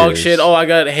like no dog tears. shit. Oh, I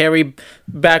got hairy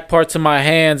back parts of my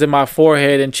hands and my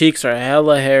forehead and cheeks are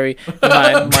hella hairy.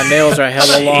 And my nails are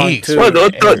hella long Jeez. too.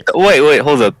 Well, wait,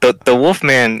 hold up. The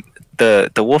Wolfman,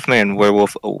 the Wolfman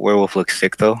werewolf looks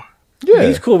sick though. Yeah.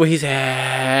 He's cool, but he's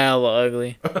hella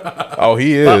ugly. Oh,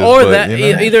 he is. Or but, that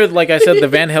you know. either like I said, the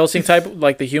Van Helsing type,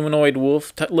 like the humanoid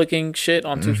wolf looking shit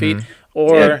on 2 feet,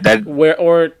 or Yeah, that-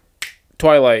 or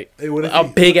Twilight, Hey, what if a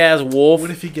he- big ass wolf. What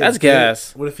if he get That's bit?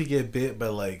 gas. What if he get bit by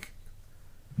like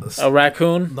A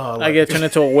raccoon. No, I like- get turned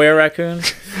into a were raccoon.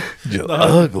 You're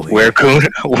ugly. Werecoon.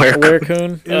 A Werecoon.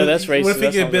 raccoon. Oh, that's racist. What if he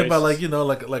That get sounds bit by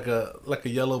racist. like like a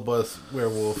yellow bus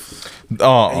werewolf, and you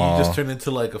Uh-uh. just turn into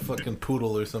like a fucking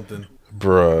poodle or something?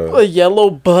 Bruh. a yellow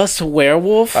bus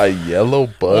werewolf? A yellow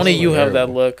bus. Only you have that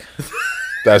look.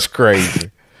 That's crazy.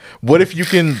 What if you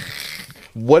can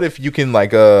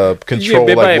like control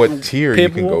bit by like a what tier you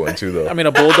pit can bull? go into though? I mean,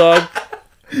 a bulldog.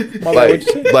 My bad, what'd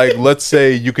you say? like let's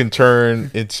say you can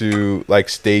turn into like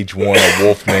stage 1 a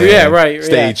wolfman. Yeah, right,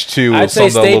 Stage 2 I'd or say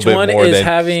something a little stage bit 1 more is than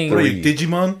having. 3.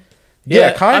 Digimon?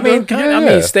 Yeah, kind I of. mean, I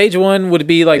mean, stage 1 would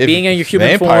be like If being in your human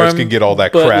vampires form. can get all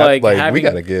that but, crap. like, Like, we having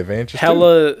gotta give advantage.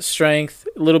 hella strength,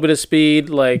 a little bit of speed,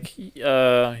 like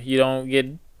you don't get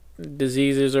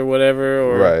diseases or whatever,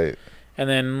 or Right. and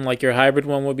then like your hybrid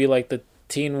one would be like the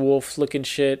Teen Wolf looking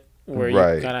shit, where you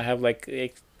Right. kind of have like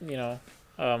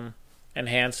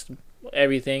enhanced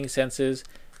everything senses,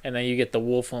 and then you get the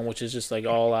wolf one, which is just like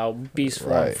all out beast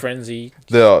form Right. frenzy.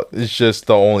 It's just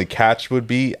the only catch would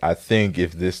be, I think,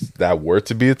 if that were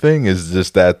to be a thing, is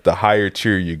just that the higher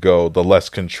tier you go, the less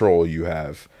control you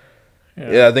have.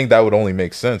 Yeah, I think that would only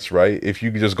make sense, right? If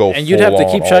you could just go And you'd have to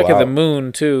full keep on, track all of the out.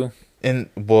 moon too, And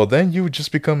well, then you would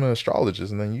just become an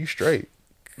astrologist, and then you straight.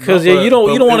 because No, you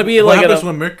don't but want to be what like happens a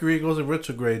when Mercury goes in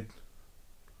retrograde?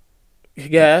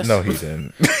 gas. No, he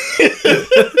didn't.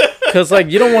 Because like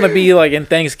you don't want to be like in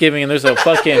Thanksgiving and there's a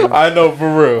fucking I know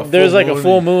for real. there's like a moon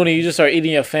full and- moon and you just start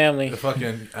eating your family. The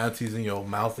fucking aunties in your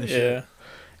mouth and Yeah. shit.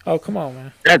 Oh come on,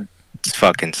 man. That's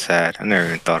fucking sad. I never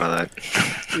even thought of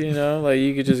that. You know, like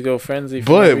you could just go frenzy. For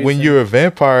But no when reason. you're a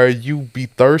vampire, you be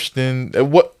thirsting.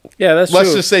 What? yeah, that's Let's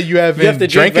true. just say you haven't have to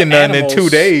drink drinking none in animals. 2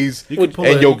 days, You could pull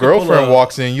and a- your you could pull girlfriend a-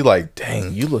 walks in. You like,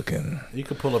 dang, you looking. You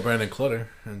could pull a Brandon Clutter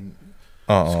and.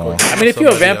 Uh-uh. I mean, if you're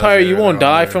a somebody vampire, out you there won't around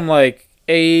die there. from like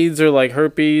AIDS or like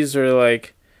herpes or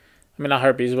like, I mean not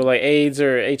herpes, but like AIDS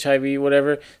or HIV,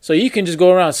 whatever. So you can just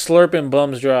go around slurping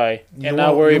bums dry and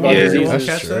not worry about Yeah, You won't diseases.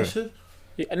 catch That's that true. shit?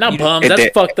 Yeah, not You bums. don't- That's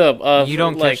It- fucked up. You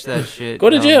don't like, catch that shit. Go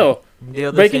to no. jail. The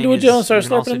other Break thing into a is jail and start you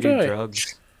can also slurping do dry.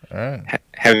 drugs. All right.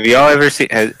 Have y'all ever seen?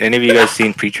 Has any of you guys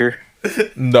seen Preacher?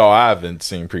 No, I haven't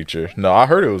seen Preacher. No, I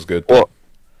heard it was good. Well,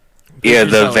 yeah, Preacher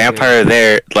the sounds vampire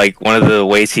there, like one of the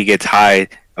ways he gets high.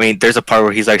 I mean, there's a part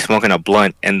where he's like smoking a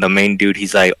blunt, and the main dude,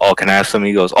 he's like, "Oh, can I have some?"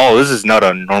 He goes, "Oh, this is not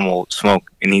a normal smoke,"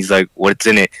 and he's like, "What's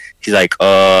in it?" He's like,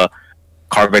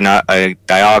 carbon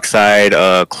dioxide,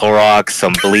 Clorox,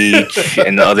 some bleach,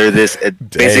 and the other this,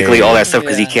 basically all that stuff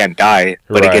because he Yeah. can't die,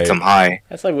 but it gets Right. him high.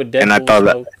 That's like what Deadpool And I thought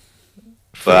that- smoke.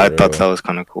 But I For thought real. that was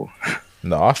kind of cool.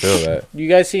 No, I feel that. You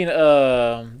guys seen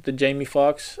the Jamie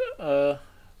Foxx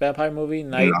vampire movie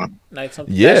No. Night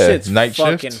something? Yeah, that shit's Night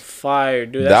fucking Shift. fire,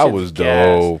 dude. That shit's was gas.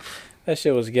 dope. That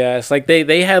shit was gas. Like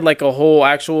they had like a whole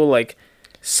actual like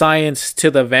science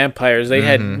to the vampires. They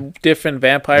had different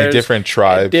vampires, And different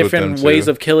tribes, different ways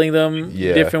of killing them,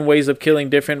 Yeah. different ways of killing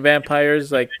different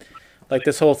vampires. Like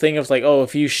this whole thing of like, oh,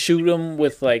 if you shoot them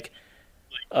with like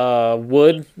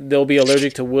wood, they'll be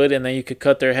allergic to wood, and then you could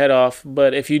cut their head off.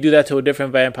 But if you do that to a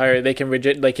different vampire, they can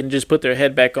reject. They can just put their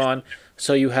head back on.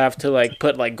 So you have to like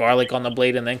put like garlic on the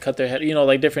blade and then cut their head. You know,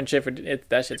 like different shit.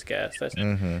 That shit's gas. That's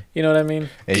you know what I mean.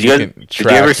 And Did you can did you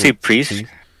track ever with see Priest? teeth.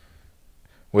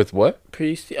 With what?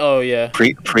 Priest. Oh yeah.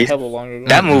 Priest. Hella long ago.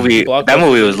 That movie. Blockbuster. That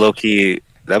movie was low key.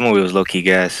 That movie was low key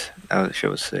gas. That shit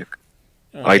was sick.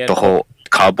 Oh, Like yeah, the whole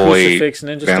cowboy Crucifix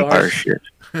Ninja vampire Stars. shit.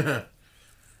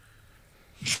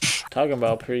 Talking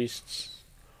about priests.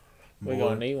 We Boy.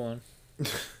 gonna need one.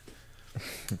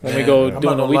 When we Man, go I'm not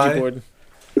doing a gonna Ouija lie. board.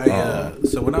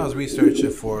 So when I was researching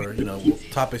for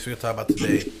topics we're gonna talk about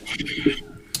today,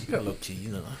 I got low key,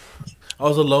 I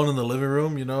was alone in the living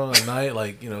room, at night,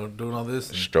 like doing all this.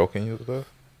 And Stroking you though?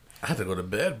 I had to go to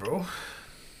bed, bro.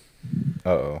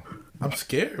 Uh-oh. I'm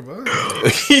scared, bro.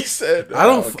 He said I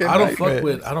don't good I don't night, fuck man.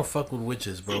 with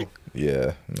witches, bro.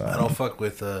 Yeah, no. I don't fuck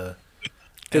with 'Cause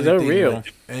they're anything real.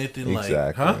 like- anything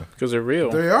Exactly. like Because they're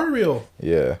real. They are real.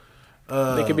 Yeah.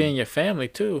 They could be in your family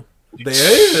too. They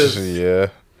is. Yeah.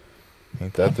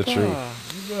 Ain't that the truth?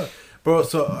 Ah, Bro,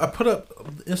 so I put up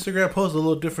Instagram post a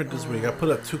little different this week. I put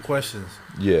up 2 questions.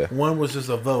 Yeah. One was just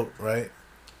a vote, right?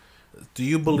 Do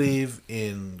you believe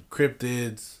in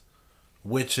cryptids,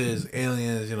 witches,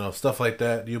 aliens, stuff like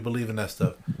that? Do you believe in that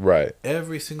stuff? Right.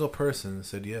 Every single person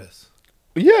said yes.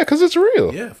 Yeah, because it's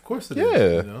real. Yeah, of course it Yeah.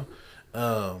 is.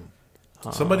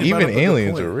 Somebody brought Even up a good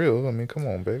aliens point. are real. I mean, come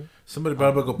on, baby. Somebody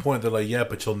brought up a good point. They're like, yeah,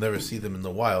 but you'll never see them in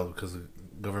the wild because the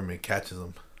government catches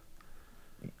them.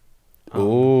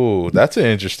 Ooh, that's an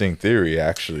interesting theory,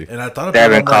 actually. And I thought They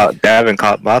about haven't caught. They haven't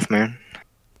caught Mothman.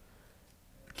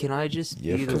 Can I just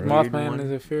Yeah, be the for weird Mothman one?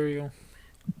 is ethereal.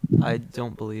 I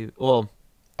don't believe. Well,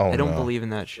 Oh, I don't no. believe in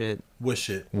that shit. wish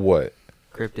it. What?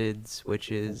 Cryptids,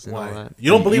 witches, and all Why? that.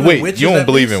 You don't believe Wait, in witches? you don't at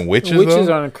believe least? in witches, Witches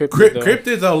though? aren't encrypted. though.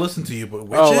 Cryptids, I'll listen to you, but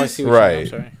witches? Oh, I see. What Right. I'm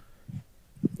sorry.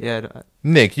 Yeah,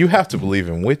 Nick, you have to believe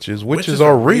in witches. Witches, Witches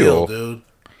are real. dude.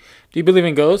 Do you believe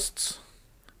in ghosts?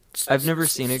 I've never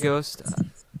seen a ghost,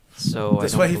 so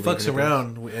That's I why don't he believe fucks in a ghost.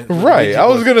 around. With Right. Ouija I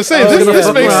was board. going to say, Oh, this, yeah. this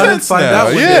Fuck makes around and sense find now. out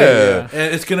one Yeah. day.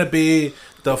 And it's gonna be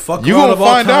the fuck. You around gonna of all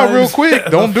find out real times. quick.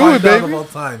 Don't The do it, find out of baby. all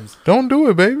times. Don't do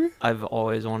it, baby. I've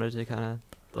always wanted to kind of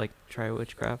like try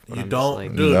witchcraft. But You I'm don't, Just,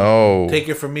 like, dude. No. Take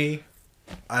it from me.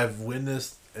 I've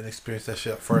witnessed and experienced that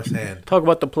shit firsthand, Talk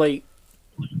about the plate.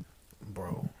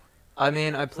 bro. I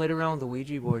mean, I played around with the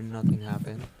Ouija board and nothing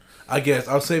happened. I guess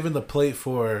I'm saving the plate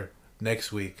for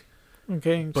next week.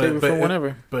 Okay, But- save it but for it-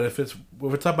 whenever. But if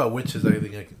we're talking about witches, I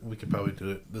think we could probably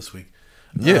do it this week.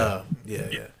 Yeah. Yeah.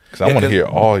 Because I want to hear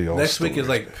all y'all Next week is stories.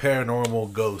 like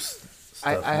paranormal ghost.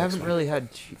 I Stuff haven't next week. really had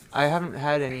I haven't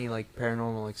had any like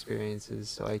paranormal experiences,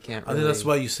 so I can't. I Really, think that's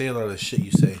why you say a lot of the shit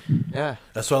you say. Yeah,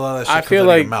 That's why a lot of that shit I comes feel out of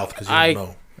like your mouth because you I- don't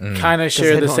know. Kind of I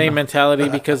share the don't same know. mentality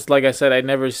because, like I said, I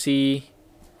never see,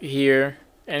 hear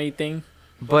anything.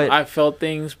 but I felt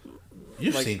things.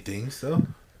 You've like- seen things though.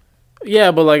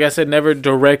 Yeah, but like I said, never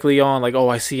directly on like, oh,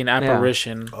 I see an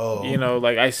apparition. Oh. You know,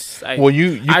 like I Well,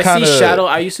 you I kind see of shadow.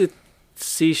 I used to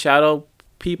see shadow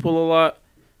people a lot,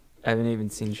 I haven't even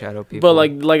seen shadow people. but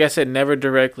like I said, never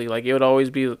directly. Like it would always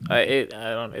be. I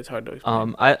don't. It's hard to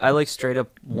explain. I like straight up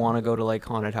want to go to like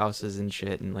haunted houses and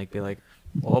shit and like be like,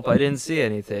 well, I didn't see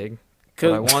anything,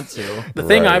 but I 'Cause want to. the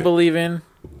thing I Right. believe in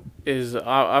is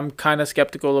I'm kind of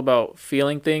skeptical about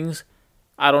feeling things.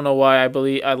 I don't know why I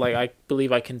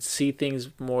believe I can see things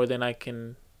more than I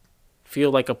can feel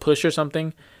like a push or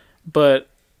something, but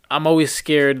I'm always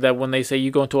scared that when they say you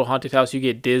go into a haunted house, you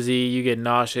get dizzy, you get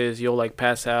nauseous, you'll like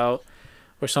pass out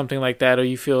or something like that, or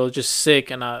you feel just sick,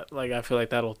 and I feel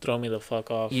like that'll throw me the fuck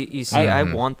off. You see, I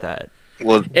want that.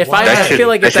 Well, If Wow. I That feel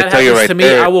like if should that tell you happens right to me,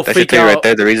 there- I will that should freak tell you right out.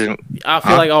 there the reason. I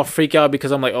feel like I'll freak out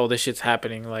because I'm like, oh, this shit's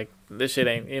happening. Like this shit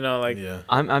ain't, like Yeah.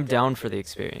 I'm down for the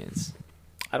experience.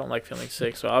 I don't like feeling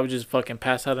sick, so I would just fucking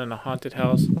pass out in a haunted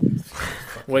house,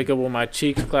 wake up with my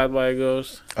cheeks clapped by a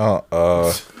ghost.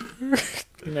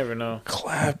 You never know.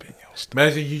 clapping.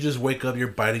 Imagine you just wake up, you're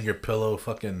biting your pillow,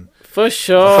 fucking For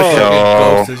sure. For sure.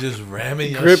 ghost is just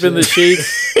ramming your Gripping the shit.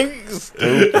 sheets.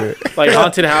 Like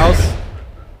haunted house.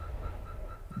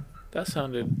 That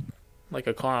sounded like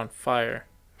a car on fire.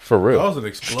 For That real. was an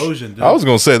explosion, dude. I was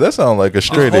gonna say that sounded like a This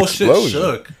straight whole shit explosion.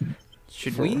 shook.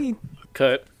 Should we?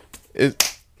 Cut.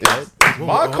 It's Whoa,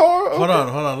 my whoa, car. Hold Okay.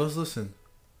 on. Let's listen.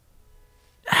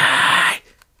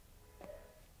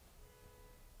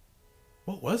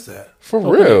 What was that? For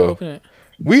Open real. It, open it.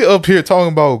 We up here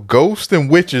talking about ghosts and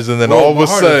witches, and then Bro, all of my a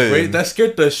heart is sudden, racing. That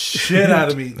scared the shit out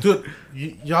of me, dude.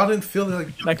 Y'all didn't feel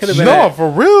like That could have been. no, for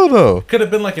real though. could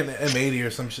have been like an M80 or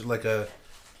some shit, like a.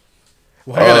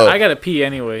 I gotta pee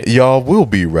anyway. Y'all will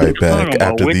be right Talking back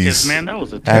about after witches, these man, that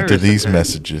was a after terrorist these attack.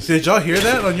 messages. Did y'all hear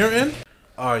that on your end?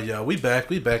 Oh yeah, we back.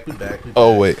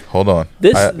 Oh wait, hold on.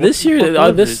 This year,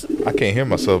 what this I can't hear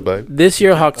myself, babe.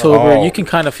 October, Oh. you can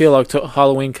kind of feel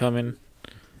Halloween coming.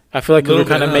 I feel like we're Little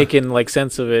kind of bit, making like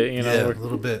sense of it. You know, Yeah, a we're-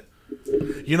 little bit.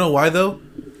 You know why though?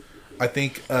 I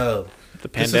think the this is the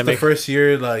pandemic. first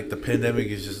year like the pandemic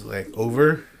is just like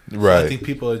over. So I Right. think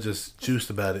people are just juiced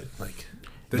about it. Like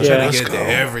they're Yeah. trying to Let's get into go.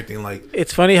 everything. Like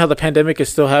It's funny how the pandemic is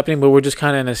still happening, but we're just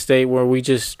kind of in a state where we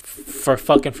just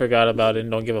fucking forgot about it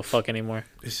and don't give a fuck anymore.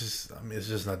 it's just, I mean, it's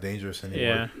just not dangerous anymore.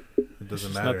 Yeah, It doesn't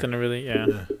it's matter. nothing to really. Yeah,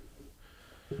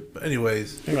 But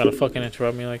anyways, you gotta fucking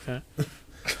interrupt me like that.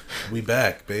 we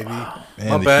back, baby. Man,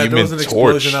 My the bad. There was Human an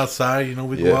explosion Torch. outside. You know,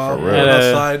 we Yeah, go out, for we real. went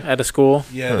At outside. a school.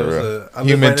 Yeah, there was For a I live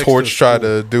Human right next to Torch a tried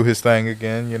school. to do his thing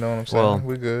again. You know what I'm saying? Well,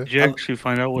 we good. Did you actually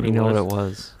find out what You it know was? what it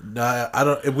was? Nah, I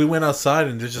don't. We went outside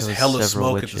and there's just There was hella several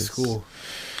smoke at the witches. school.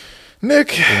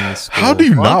 Nick, In the how do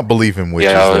you What? not believe in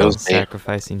witches? Yeah, it though? was-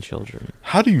 Sacrificing children.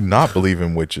 How do you not believe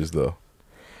in witches though?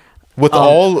 With Um,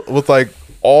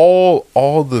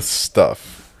 all the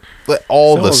stuff. Like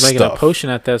all Someone the was making stuff. a potion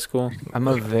at that school. I'm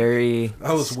a very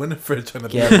I was Winifred trying to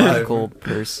be alive. skeptical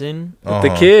person. The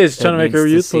Uh-huh. kids that trying to make her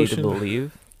needs youth see to potion.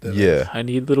 believe, Yeah. I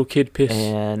need little kid piss.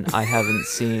 and I haven't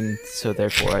seen, so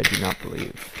therefore I do not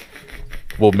believe.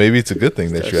 Well, maybe it's a good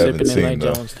thing that Start you haven't sipping in seen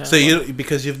like though. Jonestown. So you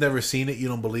because you've never seen it, you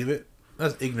don't believe it?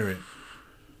 That's ignorant.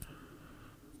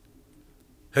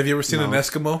 Have you ever seen an No.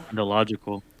 Eskimo?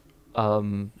 Illogical.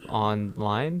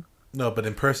 Online. No, but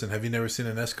in person. Have you never seen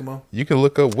an Eskimo? You can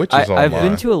look up witches I've online.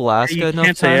 been to Alaska You enough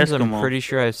can't say times. I'm Eskimo. pretty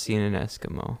sure I've seen an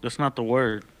Eskimo. That's not the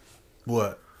word.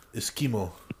 What?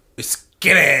 Eskimo.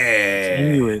 Eskimo.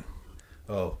 Inuit.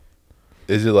 Oh.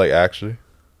 Is it like actually?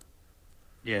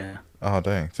 Yeah. Oh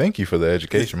dang! Thank you for the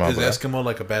education, my Is boy. Eskimo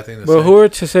like a bad thing to But say? who are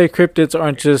to say cryptids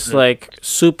aren't just like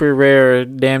super rare,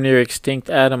 damn near extinct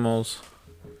animals?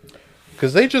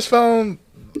 Because they just found.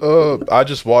 I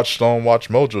just watched on Watch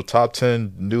Mojo top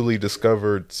 10 newly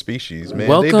discovered species. Man, they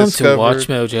Welcome to discovered, Watch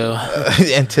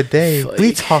Mojo. and today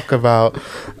we talk about.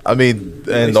 I mean,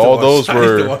 I and used to all watch- those I used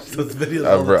to were. watch those videos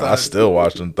all the I time. still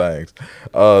watch them things.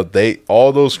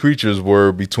 All those creatures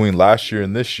were between last year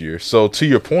and this year. So to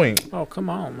your point, Oh, come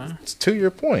on, man. to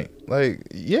your point, like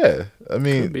yeah, I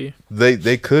mean Could be.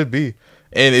 they could be.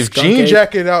 And if Skunk Jean ape.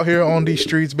 Jacket out here on these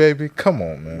streets, baby, come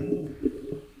on, man.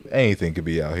 Anything could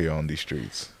be out here on these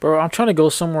streets. Bro, I'm trying to go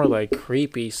somewhere like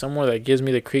creepy, somewhere that gives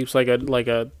me the creeps, like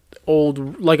a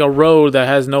road that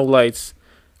has no lights.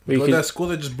 Where you Go can- to that school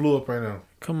that just blew up right now.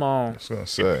 come on, I was gonna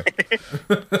say.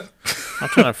 I'm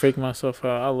trying to freak myself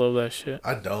out. I love that shit.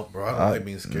 I don't, bro. I don't like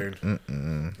being scared.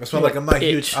 Mm-mm. That's why, like, I'm not Itch.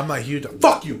 huge. I'm not huge.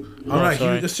 Fuck you. I'm Oh, not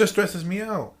sorry. huge. This just stresses me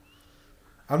out.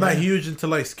 I'm not huge into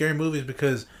like scary movies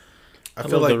because I I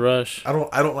feel love like the rush. I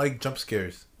don't like jump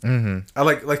scares. Mm-hmm. I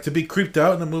like to be creeped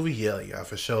out in a movie. Yeah,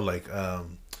 for sure. Like,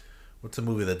 what's a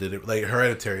movie that did it? Like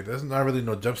Hereditary. There's not really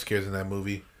no jump scares in that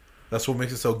movie. That's what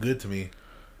makes it so good to me.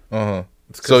 Uh-huh.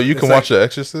 It's 'cause So you it's can like- watch The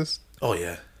Exorcist? Oh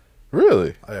yeah,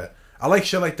 Really? oh yeah. I like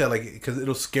shit like that, like because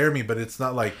it'll scare me, but it's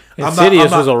not like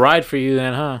Insidious I'm was not, a ride for you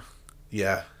then, huh?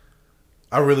 yeah.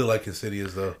 I really like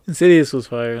Insidious though. Insidious was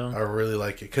fire. Huh? I really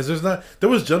like it because there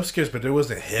was jump scares, but there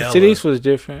wasn't hella. Insidious was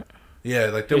different. Yeah,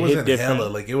 like there It hit wasn't different. hella.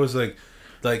 Like it was like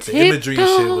the imagery and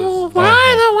shit was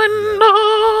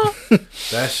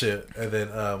that shit. And then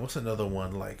what's another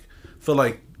one like? So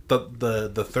like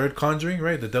the third Conjuring,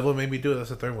 right? The Devil Made Me Do It. That's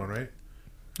the third one, right?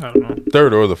 I don't know.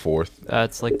 Third or the fourth?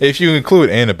 That's like If you include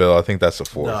Annabelle, I think that's the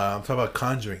fourth. No, I'm talking about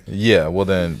Conjuring. Yeah, well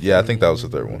then, yeah, I think that was the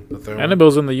third one. The third one.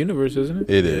 Annabelle's in the universe, isn't it?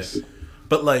 It Yeah. is.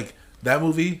 But like that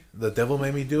movie, The Devil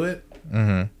Made Me Do It.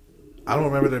 Mm-hmm. I don't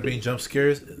remember there being jump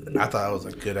scares. I thought it was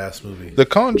a good ass movie. The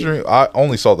Conjuring, I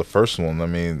only saw the first one. I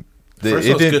mean, First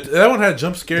it one's didn't. good. That one had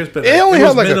jump scares, but It only was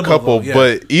had like a minimal, couple, though. Yeah.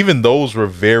 but even those were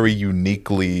very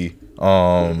uniquely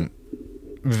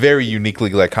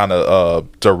like kind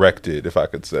of directed, if I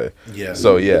could say. yeah.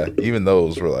 So yeah, even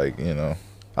those were like,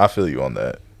 I feel you on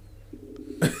that.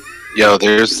 Yo,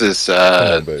 there's this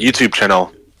on, baby. YouTube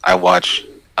channel I watch,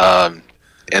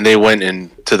 and they went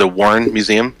into the Warren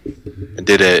Museum and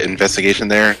did an investigation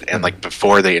there. And like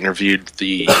before, they interviewed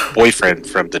the boyfriend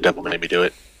from The Devil Made Me Do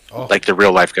It, Oh. like the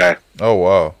real life guy. Oh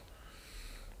wow.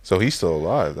 So he's still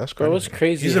alive. That's Bro, crazy. it's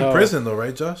crazy. He's in how- prison though,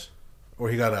 right, Josh? Or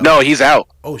he got out? No, he's out.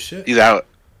 Oh shit. He's out.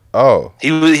 Oh,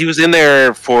 He was in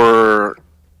there for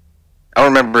I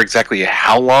don't remember exactly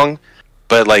how long,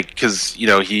 but like because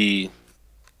he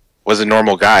was a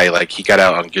normal guy. Like he got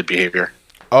out on good behavior.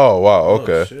 oh wow. Oh,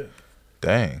 Okay. shit.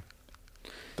 Dang.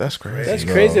 That's crazy. That's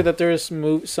No. crazy that there's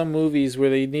some movies where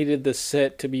they needed the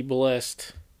set to be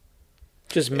blessed.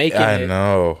 Just making I it.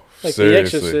 know. Like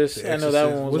Seriously. The Exorcist. I know that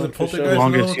Exorcist. one Was was it one for Poltergeist? sure.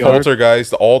 Longest Another yard.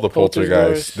 Poltergeist, all the Poltergeist.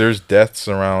 poltergeists. There's deaths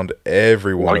around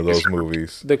every one of those Longest-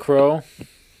 movies. The Crow.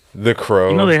 The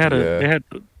Crow. You know they had yeah.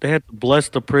 they had to bless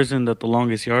the prison that The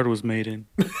Longest Yard was made in.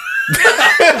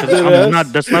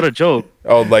 That's not a joke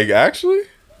Oh, like actually?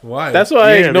 Why? That's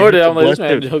why I Yeah, ignored they it. had I'm to like, this bless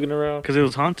man it. joking around. because it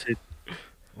was haunted.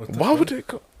 What the Why fuck? would they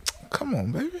go? Come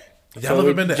on, baby. Y'all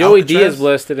ever been to Joey Alcatraz? Diaz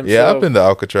blessed it himself. Yeah, I've been to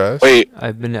Alcatraz. Wait,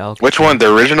 I've been to Alcatraz. which one?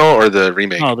 The original or the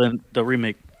remake? No, then the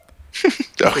remake.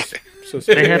 Okay. So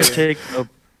They had to scary. take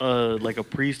like a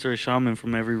priest or a shaman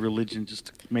from every religion just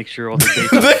to make sure all the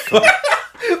bases were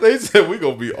covered. They said we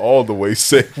gonna be all the way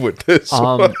safe with this.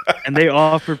 And they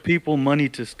offered people money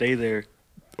to stay there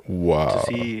Wow. to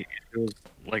see if it was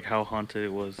like how haunted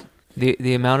it was.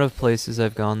 The amount of places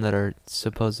I've gone that are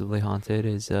supposedly haunted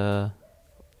is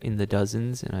in the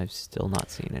dozens, and I've still not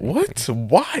seen anything. What?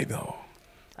 Why though?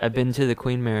 I've been to the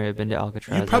Queen Mary. I've been to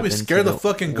Alcatraz. You probably I've been to scared the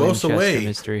fucking ghosts Winchester away.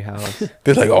 Mystery House.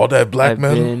 They're like all that black I've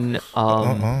metal. been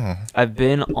Uh-uh. I've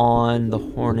been on the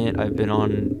Hornet. I've been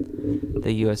on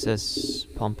the USS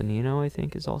Pompanino. I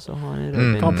think is also haunted.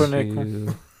 Mm.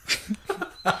 Pumpernickel.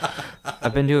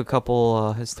 I've been to a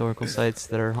couple historical sites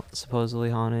that are supposedly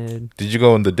haunted. Did you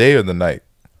go in the day or the night?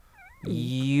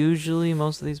 Usually,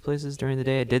 most of these places during the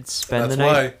day. I did spend That's the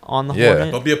night on the Yeah.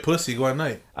 Hornet. Don't be a pussy. Go at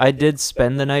night. I did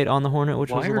spend the night on the Hornet, which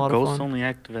Why was a are lot of ghosts fun. only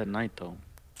active at night though?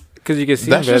 Because you can see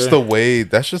That's them just better. the way.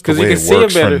 That's just the 'Cause you way can it see 'em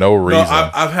works for better. no No, reason.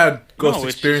 I've had ghost No,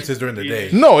 it's experiences just- during the day.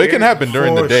 No, it can happen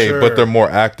during the For day, sure. but they're more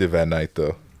active at night,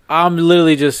 though. I'm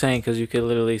literally just saying because you could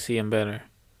literally see them better.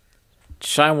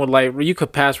 Shine with light. You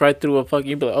could pass right through a fucking.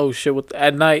 You'd be like, oh shit!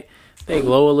 At night, they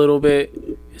glow a little bit.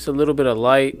 It's a little bit of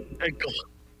light.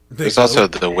 There's also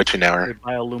the witching hour.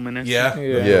 Bioluminescent. yeah,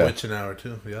 Yeah. yeah, witching hour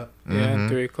too. Yeah, Yeah, Mhm.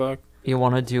 3 o'clock. You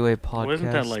want to do a podcast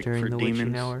Wasn't that, like, during for the witching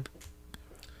demons? hour?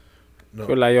 no.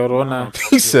 For La Llorona.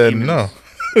 He said no.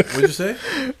 What'd you say?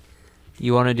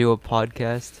 You want to do a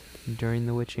podcast during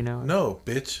the witching hour? No,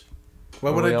 bitch. Why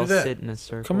Where would we I all do that? sit in a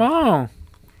circle. Come on,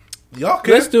 Y'all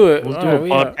can. let's do it. We'll All do right, a we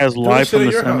podcast do live this shit from at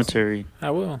the your house. cemetery. I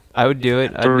will. I would do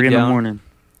it. I'd 3 be in the down. morning.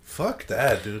 Fuck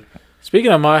that, dude.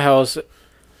 Speaking of my house,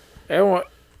 everyone,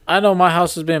 I know my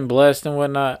house has been blessed and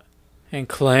whatnot, and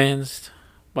cleansed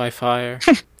by fire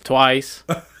twice.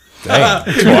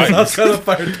 Dang. I set on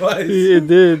fire twice. It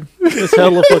did. It's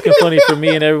hella fucking funny for me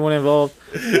and everyone involved.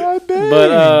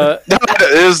 But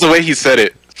It was the way he said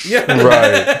it. Yeah,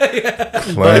 Right.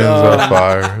 Flames of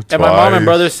fire. and my mom and twice.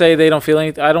 brother say they don't feel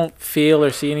anything. I don't feel or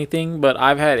see anything, but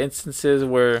I've had instances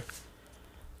where,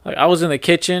 like, I was in the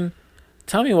kitchen.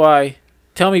 Tell me why.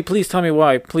 Tell me, please tell me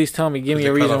why. Please tell me. Give me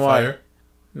a reason why.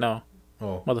 No,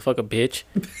 Oh, motherfucker, bitch.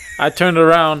 I turned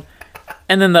around,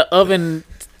 and then the oven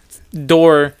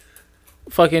door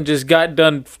fucking just got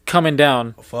done coming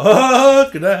down.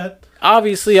 fuck that.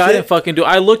 Obviously, I Shit. didn't fucking do.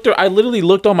 I literally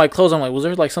looked on my clothes. I'm like, was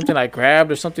there like something I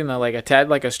grabbed or something that like attached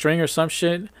like a string or some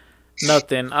shit?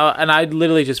 Nothing. And I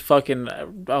literally just fucking.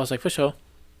 I was like, for sure.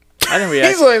 I didn't react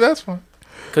He's like, that's fine.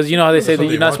 because you know how they say that Something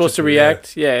you're not they want supposed to you to, yeah.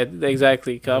 react. Yeah,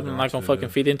 exactly. 'Cause I'm They not want gonna you to, fucking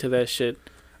yeah. feed into that shit.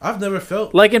 I've never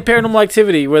felt. Like in Paranormal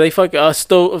Activity, where they fuck a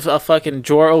fucking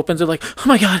drawer opens. They're like, oh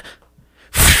my god.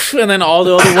 And then all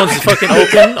the other ones fucking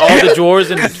open, all the drawers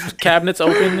and cabinets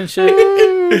open and shit.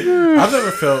 I've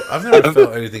never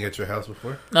felt anything at your house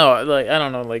before. No, like I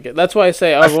don't know, like that's why I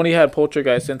say I've only had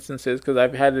poltergeist instances because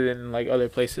I've had it in like other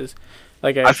places.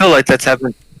 Like I feel like that's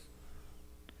happened.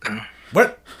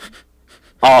 What?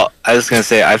 Oh, I was gonna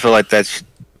say I feel like that shit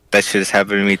has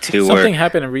happened to me too. something Where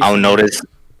happened in I'll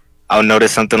recent.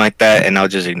 notice something like that and I'll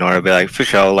just ignore it. Be like, for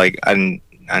sure, like I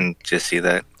just see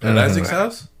that. At Isaac's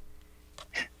house?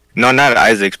 No, not at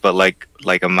Isaac's, but like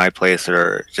at my place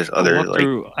or just I other walked like.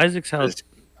 through Isaac's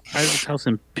house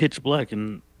in pitch black,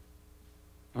 and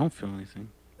I don't feel anything.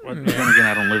 Well, then again,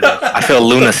 I don't live there. I feel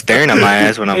Luna staring at my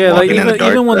ass when I'm Yeah, like, walking in the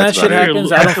dark. even when That's that shit about it.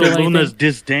 happens, I don't feel anything. Luna's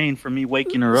disdain for me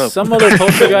waking her up. Some other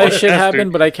poltergeist shit Bastard.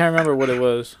 happened, but I can't remember what it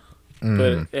was.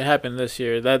 Mm. But it happened this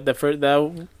year. That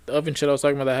oven shit I was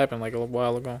talking about that happened like a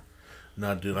while ago.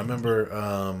 No, dude. I remember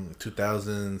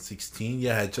 2016.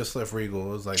 Yeah, I had just left Regal. It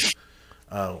was like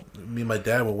me and my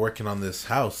dad were working on this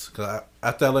house. Cause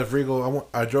after I left Regal,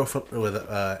 I drove with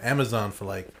Amazon for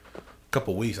like a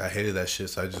couple weeks. I hated that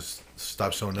shit, so I just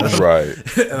stopped showing up. Right.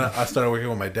 And I started working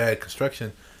with my dad,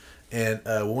 construction. And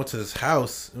we went to this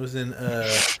house. It was in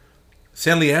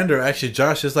San Leandro. Actually,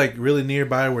 Josh is like really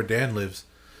nearby where Dan lives.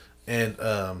 And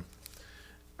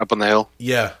Up on the hill.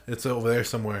 yeah, it's over there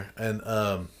somewhere. And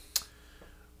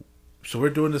so we're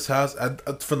doing this house.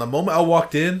 From the moment I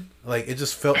walked in, like it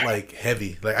just felt like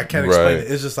heavy. Like I can't explain Right.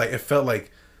 it. It's just like it felt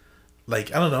like I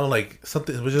don't know, like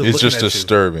something was just. It's looking just at you.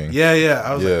 disturbing. Yeah, yeah.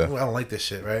 I was Yeah. like, well, I don't like this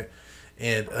shit, right?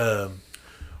 And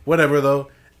whatever though.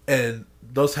 And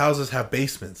those houses have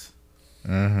basements,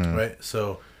 Mm-hmm. right?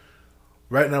 So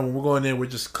right now when we're going in, we're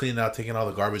just cleaning out, taking all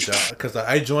the garbage out. Because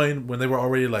I joined when they were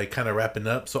already like kind of wrapping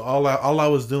up. So all I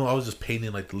was doing, I was just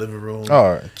painting like the living room.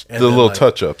 All right. And The then, little like-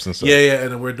 touch ups and stuff. Yeah, yeah,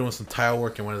 and then we're doing some tile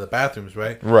work in one of the bathrooms,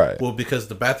 right? Right. Well, because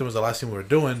the bathroom was the last thing we were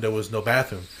doing, there was no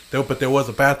bathroom. But there was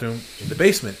a bathroom in the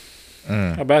basement.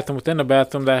 A bathroom within the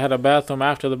bathroom that had a bathroom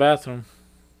after the bathroom.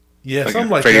 Yeah, Like something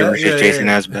like Freddy that. versus Yeah, Jason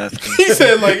yeah. has bathroom. He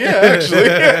said, like, yeah,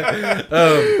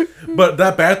 actually. But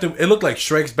that bathroom, it looked like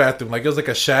Shrek's bathroom. Like it was like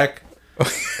a shack.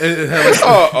 It had like,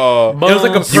 Uh-uh. it was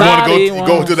like a You want Body to go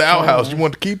to wants the outhouse? You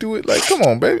want the key to it? Like, come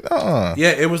on, baby. yeah,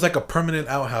 it was like a permanent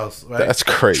outhouse. Right? That's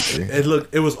crazy.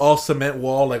 It was all cement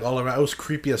wall, like all around. It was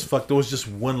creepy as fuck. There was just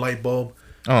one light bulb.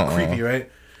 Creepy, right?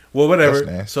 Well, whatever. That's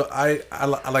nasty. So I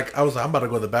was like, I'm about to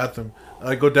go to the bathroom.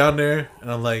 I go down there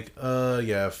and I'm like,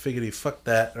 yeah, figgity, fuck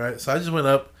that, right? So I just went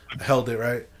up, held it,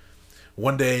 right.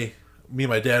 One day, me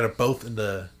and my dad are both in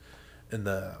the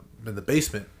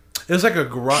basement. It was like a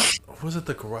garage. Was it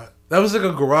the garage? That was like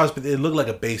a garage, but it looked like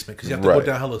a basement because you have to go Right.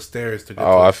 down hella stairs to go.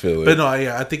 Oh, to it. I feel it. But no,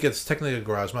 yeah, I think it's technically a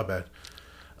garage. My bad.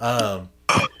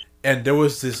 And there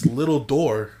was this little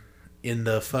door in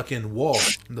the fucking wall,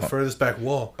 in the furthest back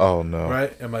wall. Oh, no.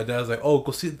 Right? And my dad's like, oh,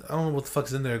 go see. I don't know what the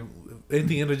fuck's in there.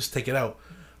 Anything in there, just take it out.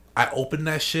 I opened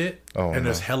that shit, Oh, and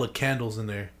there's no. hella candles in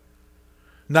there.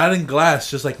 not in glass,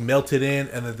 just like melted in,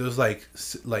 and then there's like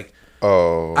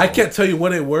Oh, I can't tell you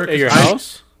what it worked. At your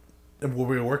house? Where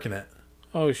we were working at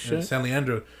Oh in shit! San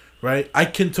Leandro, right? I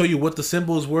can tell you what the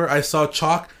symbols were. I saw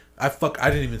chalk. I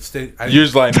didn't even stay. You're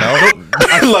just like, no,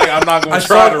 like I'm not gonna I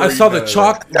try saw to. I saw the read that.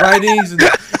 chalk writings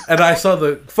and I saw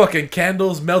the fucking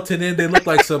candles melting in. They looked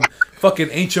like some fucking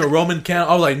ancient Roman candle.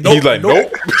 I was like, nope. He's like,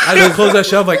 nope. I just closed that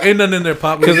shelf. Like, ain't nothing in there,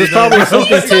 Pop. Because there's probably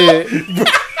something to.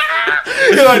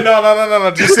 You're like,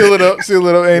 no, just seal it up,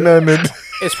 ain't nothing. In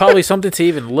It's probably something to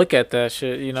even look at that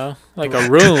shit. You know, like a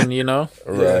rune. You know.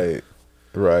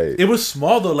 Right. It was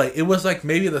small though. Like it was like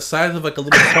maybe the size of like a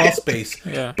little crawl space.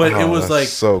 Yeah. But it Oh, was that's like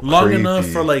so long enough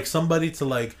creepy. for like somebody to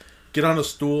like get on a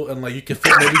stool and like you can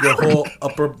fit maybe your whole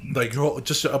upper like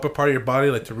just your upper part of your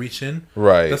body like to reach in.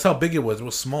 Right. That's how big it was. It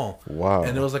was small. Wow.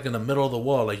 And it was like in the middle of the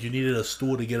wall. Like you needed a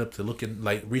stool to get up to look in,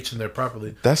 like reach in there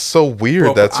properly. That's so weird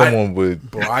Bro, that but someone would.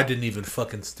 Bro, I didn't even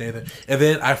fucking stand there. And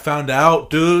then I found out,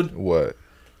 dude, What?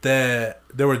 that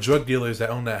there were drug dealers that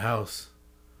owned that house.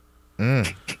 They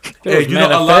Hey, was you know, a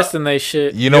lot- manifesting they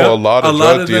shit. You know, a lot of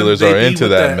drug them, dealers they are be into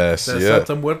with that mess. That's Yeah.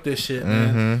 some muerte shit,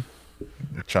 man.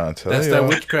 I'm trying to tell That's you. that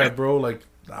witchcraft, bro. Like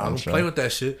I don't sure. play with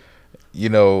that shit. You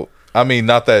know, I mean,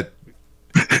 not that,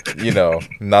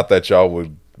 not that y'all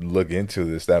would look into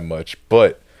this that much,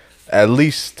 but at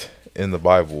least in the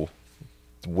Bible,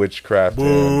 witchcraft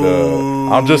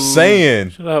and I'm just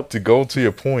saying, Shut up. to go to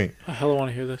your point, I hella want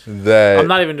to hear this. that I'm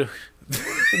not even doing.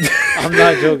 I'm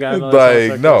not joking. I know that sounds like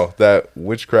like no, that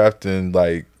witchcraft and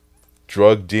like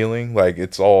drug dealing, like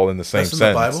it's all in the same That's in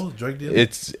sense. the Bible, drug dealing.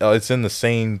 It's in the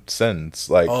same sentence.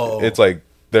 Like Oh. it's like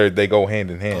they go hand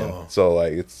in hand. Oh. So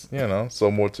like it's so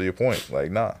more to your point.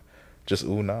 Like nah, just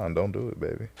don't do it,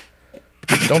 baby.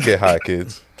 Don't get high,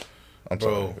 kids. I'm Bro.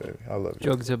 sorry, baby. I love you.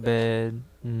 Drugs are bad.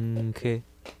 Okay.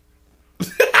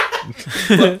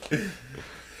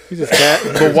 He's just cat.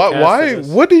 But why?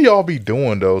 What do y'all be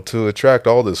doing though to attract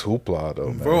all this hoopla though,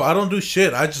 man? Bro, I don't do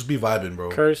shit. I just be vibing, bro.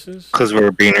 Curses. Because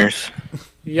we're beaners.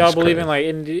 Y'all That's believe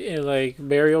crazy. in like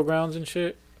burial grounds and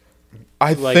shit?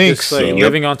 I Like think just so. like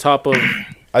living on top of.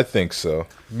 I think so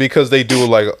because they do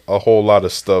like a whole lot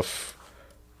of stuff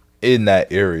in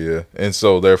that area, and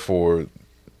so therefore,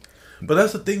 But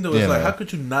that's the thing, though. Is You like, know. how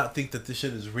could you not think that this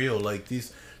shit is real? Like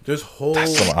there's whole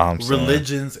That's what I'm saying.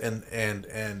 religions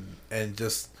and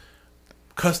just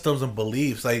customs and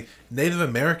beliefs. Like Native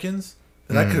Americans,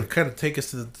 and Mm-hmm. I could kind of take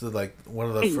us to like one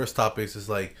of the first topics is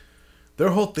like their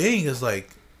whole thing is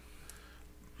like,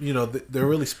 they're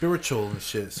really spiritual and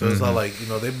shit. So it's Mm-hmm. not like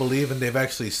they believe and they've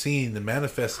actually seen and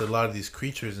manifested a lot of these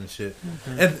creatures and shit.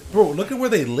 And bro, look at where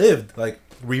they lived, like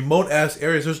remote ass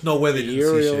areas. There's no way they didn't see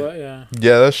Uriel, shit. yeah.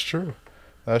 yeah, that's true.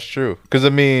 That's true. Because I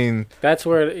mean, That's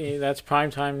where that's prime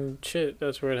time shit.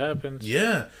 That's where it happens.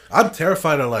 Yeah, I'm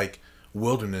terrified of like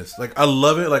wilderness. Like I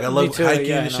love it. Like I Me love too, hiking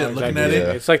yeah, and no, shit, looking exactly. at Yeah.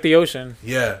 it. It's like the ocean.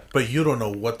 Yeah, but you don't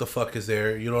know what the fuck is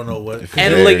there. You don't know what. And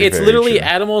Very, like it's very literally true.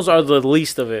 animals are the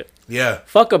least of it. Yeah,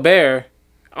 Fuck a bear.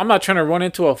 I'm not trying to run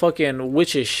into a fucking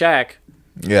witch's shack.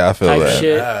 yeah, I feel Type that.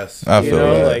 shit. ass. I You feel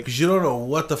know, that. like Because you don't know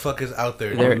what the fuck is out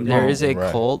there. There, dude. there is a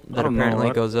right. cult I that don't know apparently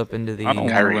what- goes up into the. I don't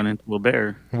want to run into a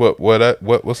bear.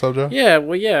 What's up, Joe? yeah,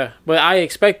 well, yeah, but I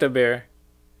expect a bear.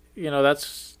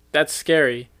 That's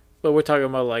scary. But we're talking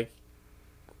about like,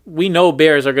 we know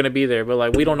bears are gonna be there, but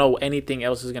like we don't know anything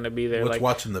else is gonna be there. What's like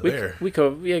watching the we, bear? we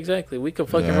could, yeah, exactly. We could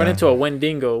fucking Yeah. run into a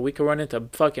Wendigo. We could run into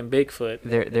fucking Bigfoot.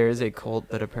 There is a cult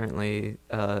that apparently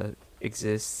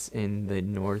exists in the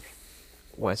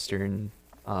northwestern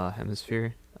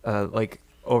hemisphere, like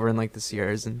over in like the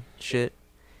Sierras and shit.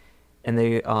 And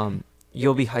they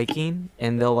you'll be hiking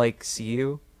and they'll like see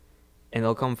you, and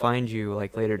they'll come find you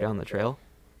like later down the trail.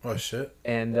 Oh shit!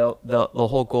 And the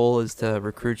whole goal is to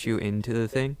recruit you into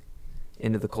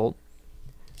the cult.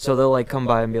 So they'll like come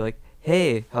by and be like,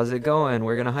 "Hey, how's it going?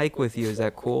 We're gonna hike with you. Is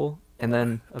that cool?" And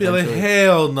then Be like, eventually-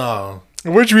 hell no.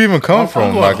 Where'd you even come I'm from,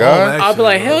 going my home, guy? I'll be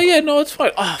like, bro. hell yeah, no, it's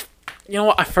fine. Oh, you know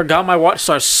what? I forgot my watch.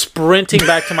 Start sprinting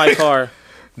back to my car.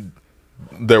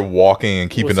 They're walking and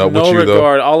keeping with up no with you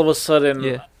regard. All of a sudden,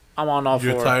 Yeah. I'm on all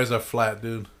Your four. tires are flat,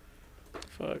 dude.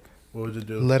 Fuck. What would you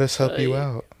do? though. Let us help you Hey.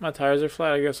 out. My tires are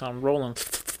flat. I guess I'm rolling.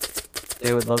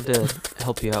 they would love to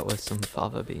help you out with some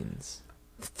fava beans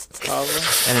Probably.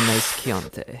 and a nice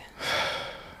Chianti.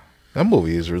 That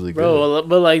movie is really good. Bro,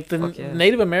 but like the Fuck yeah.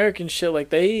 Native American shit, like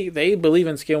they believe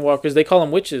in skinwalkers. They call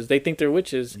them witches. They think they're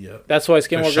witches. Yep. That's why They're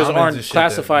skinwalkers shamans aren't and shit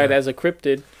classified that- yeah. as a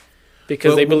cryptid because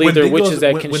Well, they believe they're Wendigos- witches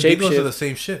that can Wendigos are the shapeshift.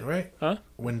 same shit, right? Huh?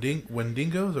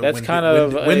 Wendigos? Or That's kind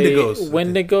of Wendigos.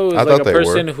 Wendigo is I like thought a they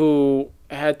person were. who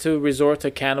had to resort to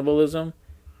cannibalism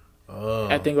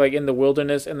I think like in the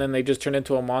wilderness, and then they just turn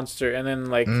into a monster, and then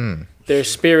like Mm. their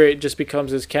spirit just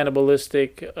becomes this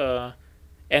cannibalistic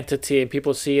entity, and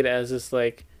people see it as this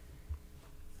like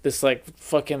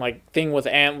fucking like thing with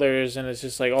antlers, and it's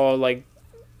just like all like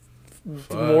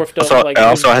morphed up. Also, Like it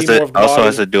also has to demorphed also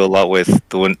has body. to do a lot with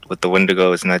the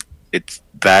Wendigos, and that it's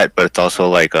that, but it's also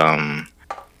like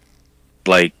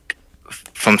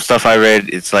from stuff I read,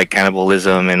 it's like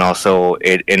cannibalism, and also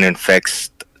it infects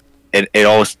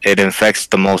it infects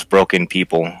the most broken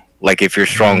people. Like if you're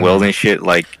strong-willed and shit,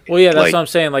 like Well, yeah, that's like, what I'm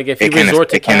saying. Like if you it can resort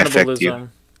to it can affect you.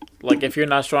 cannibalism, like if you're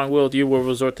not strong-willed, you will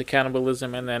resort to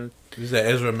cannibalism, and then Is that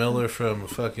Ezra Miller from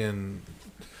fucking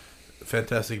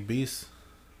Fantastic Beasts?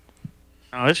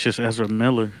 Oh, it's just Ezra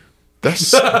Miller.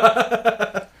 That's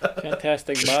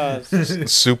Fantastic Boz.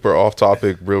 super off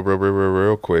topic.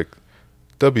 Real quick.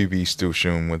 WB Stu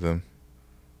Shum with him.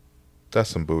 That's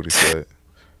some booty shit.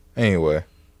 Anyway,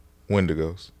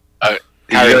 Wendigos.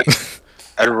 Harry,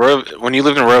 when you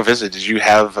lived in Royal Visit, did you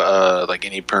have like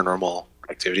any paranormal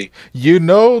activity? You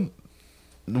know,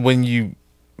 when you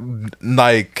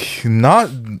like not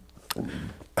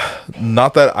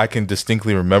that I can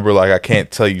distinctly remember, like I can't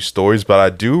tell you stories, but I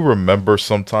do remember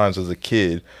sometimes as a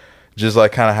kid just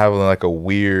like kind of having like a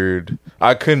weird,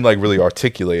 I couldn't like really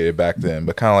articulate it back then,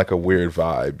 but kind of like a weird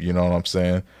vibe, you know what I'm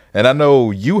saying? And I know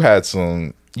you had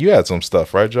some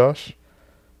stuff, right, Josh?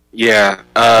 Yeah.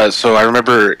 So I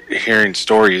remember hearing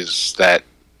stories that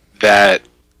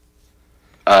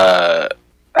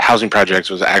housing projects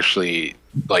was actually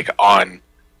like on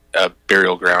a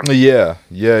burial ground. Yeah.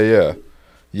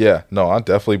 No, I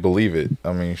definitely believe it.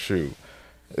 I mean, shoot.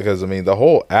 Because, I mean, the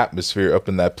whole atmosphere up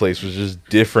in that place was just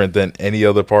different than any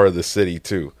other part of the city,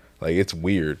 too. Like, it's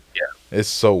weird. Yeah. It's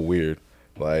so weird.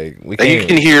 Like, we Like can't you even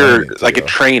can hear explain it to like a y'all.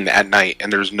 train at night,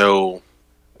 and there's no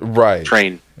Right.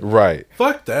 train. Right.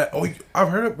 Fuck that. Oh, I've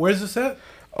heard it. Where's this at?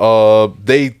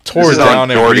 They tore This it is on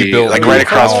down and Doherty, rebuilt like new right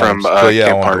across homes. from, But yeah,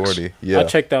 Camp on Parks. Doherty. I Yeah.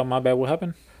 checked out. My bad. What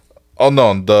happened? Oh no,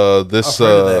 I've this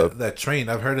heard of that train.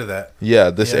 I've heard of that.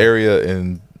 this Yeah. area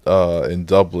in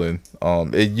Dublin,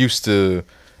 it used to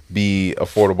be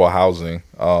affordable housing,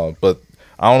 but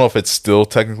I don't know if it's still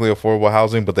technically affordable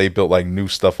housing, but they built like new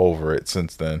stuff over it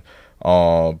since then.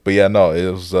 But yeah, no,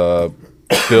 it was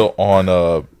built on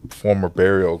a former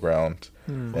burial ground,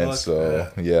 and Fuck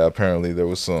so that. yeah, apparently there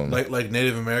was some Like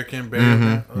Native American burial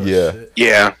ground? Oh, Yeah. shit.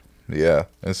 Yeah. yeah,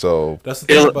 and so That's the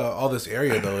thing about all this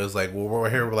area, though, is like we're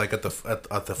here like at the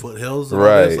foothills, and all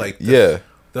right, this, like yeah,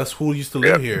 that's who used to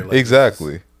live here. Like,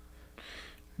 exactly.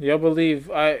 Y'all believe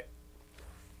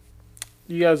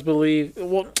you guys believe?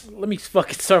 Well, let me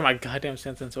fucking start my goddamn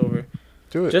sentence over.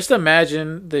 Do it. Just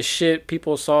imagine the shit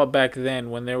people saw back then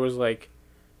when there was like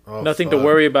oh, nothing to fuck.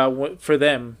 worry about for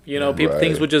them. You know, Yeah.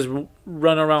 things Right. would just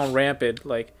run around rampant.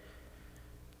 Like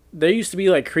there used to be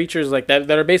like creatures like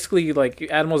that are basically like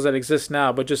animals that exist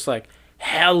now, but just like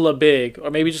hella big,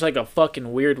 or maybe just like a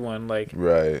fucking weird one. Like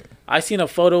Right. I seen a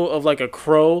photo of like a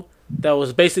crow that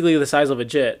was basically the size of a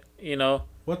jet. You know.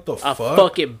 What the A fuck?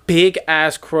 fucking big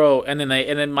ass crow, and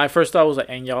then my first thought was like,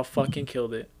 and y'all fucking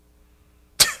killed it.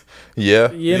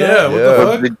 Yeah. You Yeah, know, what Yeah.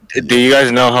 the fuck? Do you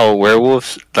guys know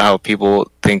how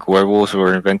people think werewolves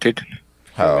were invented?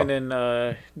 How? human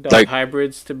and dog Like-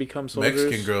 hybrids to become soldiers.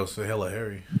 Mexican girls are hella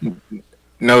hairy.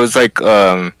 No, it's like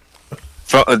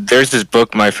there's this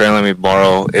book my friend let me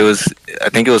borrow. I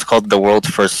think it was called The World's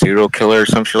First Serial Killer or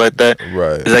some shit like that.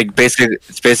 Right. It's like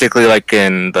basically like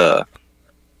in the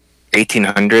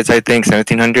 1800s, I think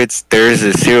 1700s. There's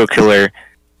a serial killer,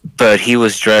 but he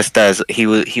was dressed as he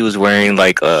was wearing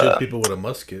like Shoot people with a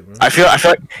musket, man. I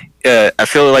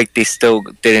feel like they still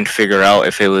didn't figure out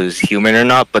if it was human or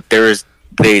not, but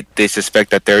they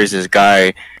suspect that there is this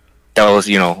guy that was,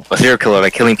 you know, a serial killer,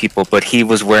 like killing people, but he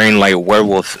was wearing like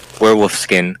werewolf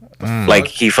skin. Like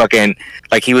he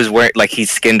was wearing, like he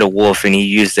skinned a wolf and he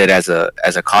used it as a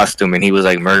costume, and he was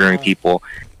like murdering people.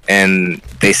 And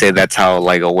they say that's how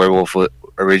like a werewolf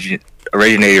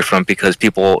originated from, because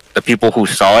the people who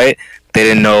saw it, they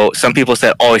didn't know. Some people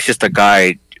said, "Oh, it's just a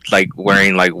guy like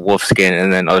wearing like wolf skin,"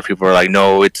 and then other people were like,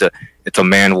 "No, it's a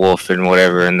man wolf and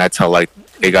whatever," and that's how like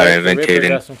they got The Ripper invented,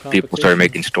 got and some people started competition.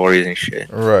 making stories and shit.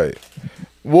 Right.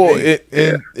 Well, it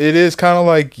is kind of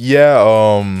like,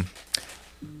 yeah,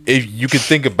 if you could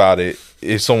think about it,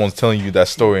 if someone's telling you that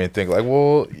story and think like,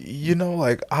 well, you know,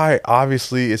 like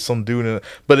obviously it's some dude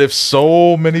but if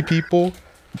so many people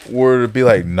were to be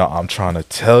like, no, I'm trying to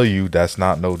tell you that's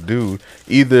not no dude.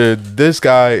 Either this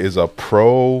guy is a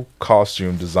pro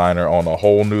costume designer on a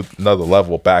whole new another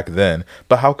level back then,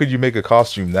 but how could you make a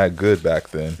costume that good back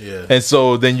then? Yeah. And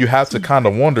so then you have to kind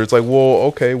of wonder. It's like, well,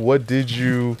 okay, what did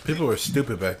you? People were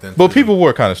stupid back then. Well, too. people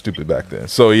were kind of stupid back then.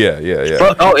 So yeah.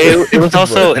 Well, it was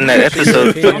also in that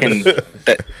episode.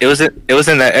 It was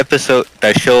in that episode,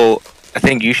 that show. I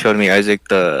think you showed me, Isaac,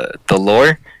 the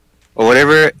lore or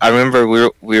whatever. I remember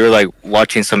we were like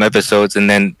watching some episodes, and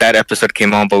then that episode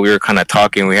came on, but we were kind of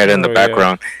talking. We had it in the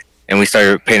background, and we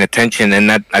started paying attention. And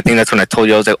that, I think that's when I told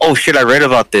you, I was like, "Oh shit, I read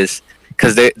about this,"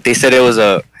 because they said it was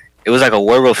like a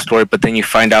werewolf story, but then you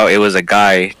find out it was a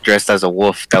guy dressed as a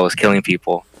wolf that was killing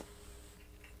people.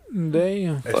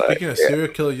 Damn. Hey, speaking of serial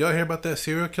killer, y'all hear about that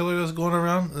serial killer that's going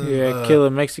around?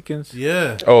 Killing Mexicans.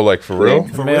 Yeah. Oh, like for real?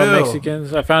 For Male real.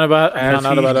 Mexicans. I found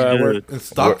out about it at work. In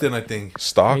Stockton, I think.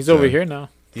 Stockton. He's over here now.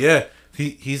 Yeah.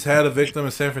 He's had a victim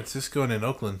in San Francisco and in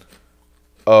Oakland.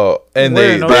 Oh, and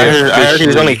Where? they. No, I heard he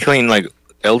was only killing like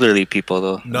elderly people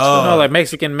though. No, like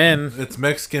Mexican men. It's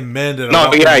Mexican men that are No,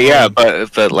 walking yeah, around.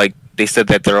 but like they said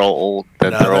that they're all old.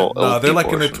 They're like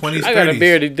in their 20s, 30s. I got a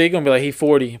beard. They gonna be like, he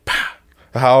 40.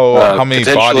 How many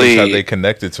bodies potentially- have they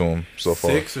connected to him so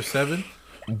far? 6 or 7.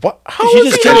 What? How He is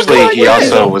just he killed killing Potentially, he like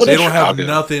also that? was They in don't have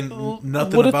Chicago.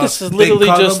 nothing What if about. this is they literally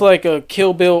caught just him- like a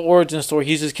Kill Bill origin story?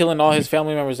 He's just killing all his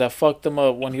family members that fucked him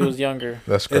up when he was younger.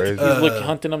 That's crazy. He's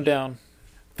hunting them down.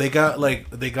 They got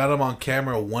him on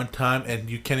camera one time, and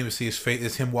you can't even see his face.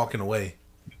 It's him walking away.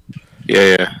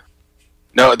 Yeah.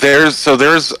 No, there's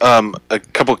a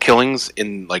couple killings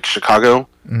in like Chicago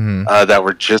that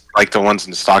were just like the ones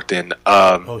in Stockton.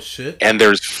 Oh shit! And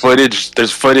there's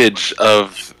footage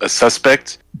of a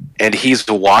suspect, and he's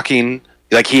walking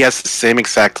like he has the same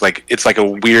exact, like it's like a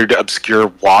weird obscure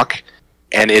walk,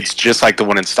 and it's just like the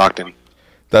one in Stockton.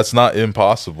 That's not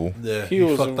impossible. Yeah, He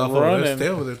was fucked off over there. running. Stay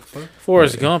over there. Fuck.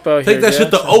 Forrest Gump out here. Take that shit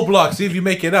to Jackson. O Block. See if you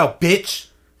make it out, bitch.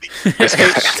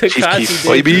 Tekashi did.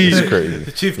 Baby, he's crazy.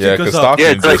 The chief Yeah, kick because us out. Stockton's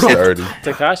Yeah, it's like- just dirty.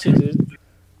 Tekashi did.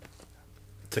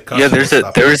 Tekashi Yeah, will stop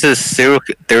it.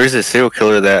 there is a serial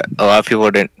killer that a lot of people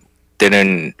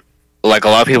didn't like. A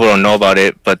lot of people don't know about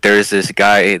it, but there is this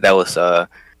guy that was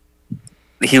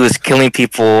he was killing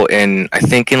people in, I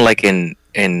think,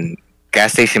 in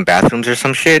gas station bathrooms or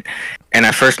some shit. And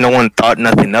at first, no one thought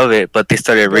nothing of it, but they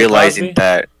started Bill realizing Cosby?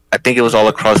 that, I think it was all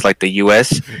across like the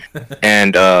U.S.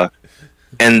 and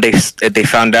they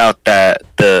found out that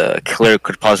the killer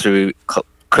could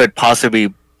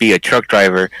possibly be a truck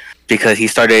driver because he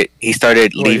started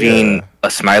leaving yeah.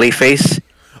 a smiley face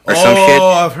or some shit,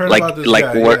 I've heard about this like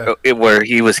guy, yeah. where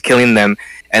he was killing them,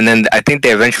 and then I think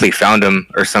they eventually found him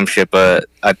or some shit. But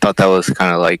I thought that was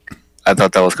kind of like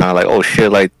oh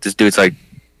shit, like this dude's like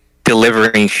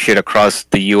delivering shit across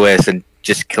the U.S. and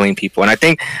just killing people. And I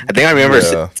think I remember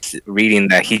Yeah. reading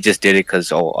that he just did it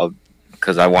because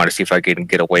I wanted to see if I could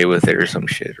get away with it or some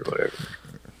shit or whatever.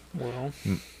 Well,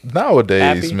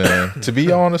 Nowadays, Happy? man, to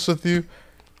be honest with you,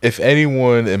 if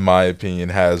anyone, in my opinion,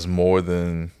 has more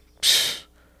than,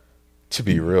 to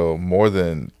be real, more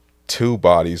than 2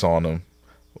 bodies on them,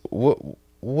 what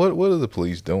are the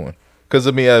police doing? Because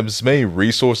I mean, as many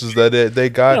resources that they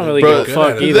got, I don't really bro, give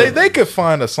a fuck either. they could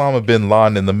find Osama bin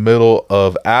Laden in the middle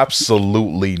of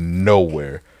absolutely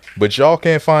nowhere, but y'all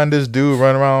can't find this dude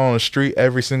running around on the street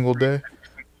every single day.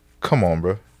 Come on,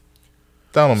 bro.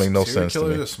 That don't make no Serial sense to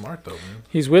killers me. are smart though, man.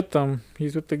 he's with them.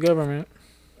 He's with the government.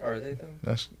 Are they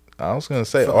though? I was gonna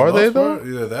say, For the are they most though? part,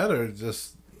 either that or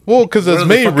just Well, because what as are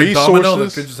many they, fucking Domino, like,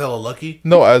 resources, they're just hella lucky.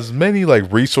 no, as many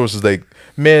like resources, they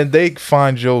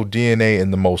find your DNA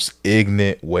in the most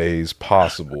ignorant ways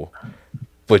possible,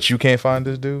 but you can't find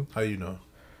this dude. How you know?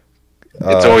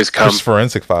 It's always come. It's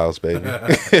Forensic Files, baby.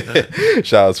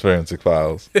 Shout out to Forensic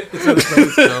Files.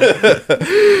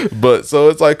 But so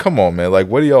it's like, come on, man. Like,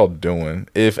 what are y'all doing?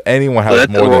 If anyone has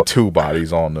that's more than cool. 2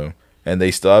 bodies on them and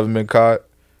they still haven't been caught,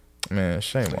 man,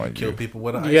 shame on Kill you. people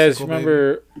with an You guys icicle, baby.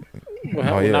 remember?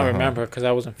 Well, Oh, yeah, not huh? remember because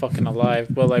I wasn't fucking alive.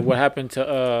 But like, what happened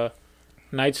to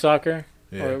Night Stalker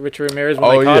Yeah. or Richard Ramirez when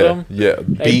Oh they caught yeah, him? yeah.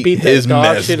 They Beat the his dog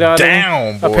mess shit out down,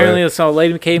 of him. boy. Apparently, some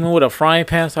lady came in with a frying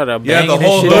pan, started Yeah, banging the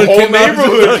whole his hood shit. came out.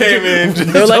 neighborhood came in.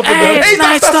 They were like, "Hey, it's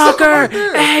Night Stalker!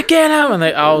 Hey, get him!" And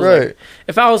I was Right. like,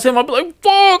 if I was him, I'd be like,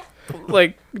 "Fuck!"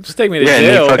 Like, just take me to Yeah, and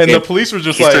he jail. fucking- And the police were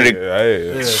just He like, started-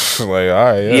 hey. Like, all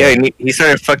right, Yeah, and he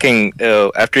started fucking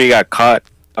after he got caught.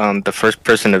 The first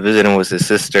person to visit him was his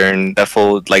sister, and that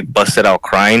fool like busted out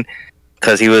crying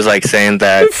because he was like saying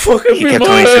that Fucking he beat kept my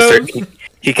telling his ass. sister.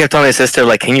 he kept telling his sister,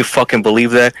 like, can you fucking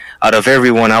believe that? Out of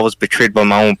everyone, I was betrayed by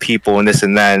my own people and this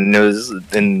and that.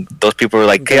 And those people were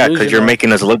like, yeah, because you're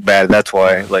making us look bad. That's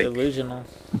why. Like, Delusional.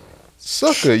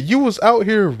 Sucker, you was out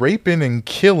here raping and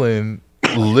killing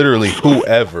literally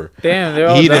whoever. Damn, they're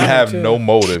all He didn't dying, have too. no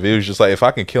motive. It was just like, if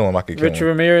I can kill him, I can kill Richard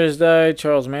him. Ramirez died.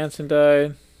 Charles Manson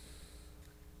died.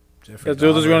 Jeffrey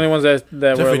Those are the only ones that were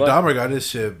Jeffrey alive. Dahmer got his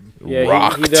shit. Yeah, he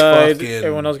rocked. died. Fucking-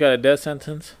 Everyone else got a death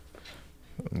sentence.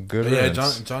 Good Yeah,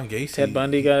 riddance. John Gacy. Ted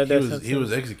Bundy got a death sentence. He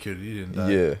was executed. He didn't die.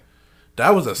 Yeah,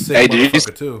 That was a sick Hey, did you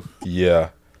motherfucker too. yeah.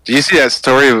 Do you see that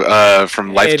story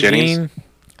from Life Ed Jennings? Gein.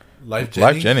 Life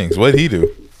Life Jennings, what did he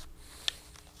do?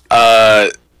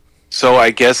 So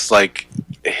I guess like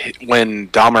when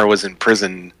Dahmer was in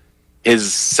prison,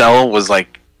 his cell was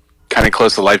like kind of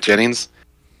close to Life Jennings,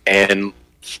 and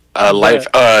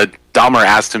Dahmer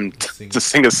asked him to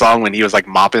sing a song when he was like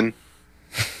mopping.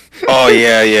 oh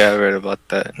yeah, I read about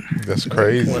that. That's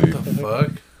crazy. What the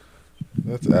fuck?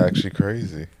 That's actually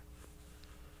crazy.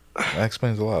 That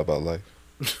explains a lot about life.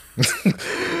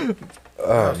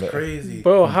 Oh, That's man. crazy.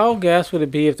 Bro, how gas would it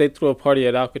be if they threw a party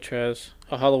at Alcatraz?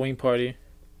 A Halloween party?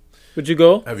 Would you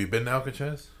go? Have you been to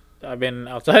Alcatraz? I've been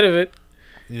outside of it.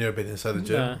 You never been inside the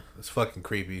gym? Nah. It's fucking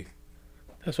creepy.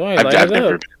 That's why I I've light it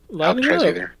never up. been Light it Alcatraz up.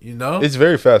 either. You know? It's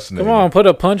very fascinating. Come on, put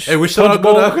a punch. Hey, we should all punch go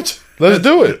to bowl. Alcatraz. Let's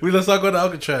do it. Let's all go to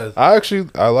Alcatraz. I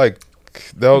like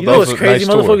that. You know what's crazy?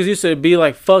 Motherfuckers used to be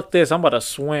like, fuck this, I'm about to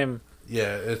swim.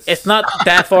 Yeah, It's not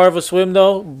that far of a swim,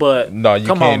 though, but No, you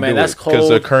come can't on, man. do That's it because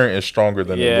the cold. current is stronger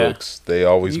than Yeah. it looks. They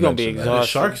always You're going to be mention that.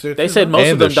 exhausted. sharks there They too, said though. most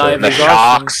And of them the die of The exhaustion.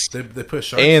 sharks. They put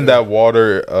sharks And there. that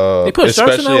water, They put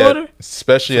sharks in that water?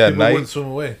 especially at People wouldn't night. swim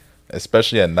away.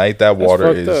 Especially at night, that water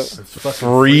fucked is up. It's fucking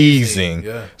freezing.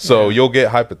 Yeah. So you'll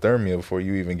get hypothermia before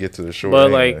you even get to the shore. But,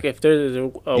 anyway. like, if there's a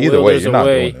Either will, way, there's you're a not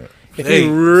way. doing it. If Hey, you're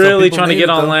some really people trying to made get it,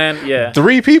 on though. land, yeah.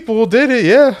 3 people did it,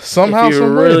 yeah. Somehow, you're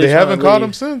some way. really They trying haven't to caught leave.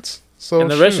 him since. So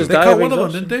And the rest shoot. is They die caught of one of them,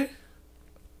 exhaustion. didn't they?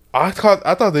 I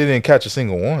thought they didn't catch a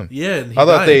single one. Yeah, and he I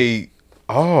thought died. they.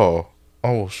 Oh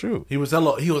shoot. He was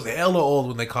hella old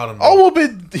when they caught him. Oh well,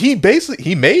 but he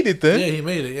made it then. yeah, he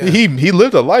made it. Yeah. He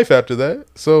lived a life after that.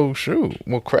 So shoot.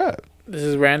 Well, crap. This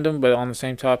is random, but on the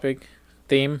same topic,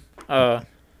 theme.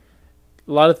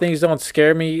 A lot of things don't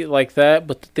scare me like that,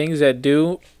 but the things that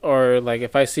do are like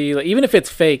if I see, like, even if it's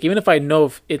fake, even if I know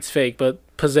if it's fake, but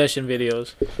possession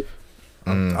videos.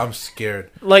 I'm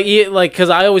scared. Like, because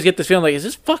I always get this feeling like, is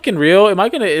this fucking real?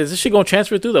 Is this shit gonna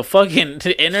transfer through the fucking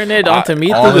internet onto me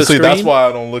through the Honestly, screen? that's why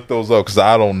I don't look those up because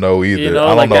I don't know either. You know, I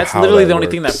don't like know that's how literally that the only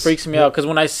thing that works. freaks me out. Because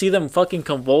when I see them fucking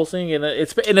convulsing, and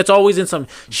it's always in some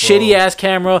shitty ass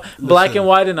camera, black and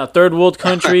white in a third world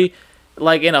country,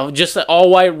 like in a just an all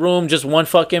white room, just one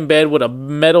fucking bed with a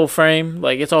metal frame.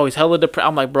 Like it's always hella depressed.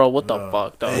 I'm like, bro, what the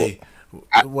fuck, dog? Hey,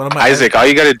 one of my Isaac, all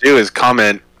you got to do is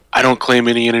comment. I don't claim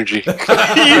any energy. Yeah,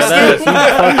 that is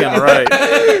fucking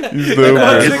right. You stupid.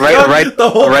 Isaac Write- got write- the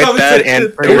whole write that conversation.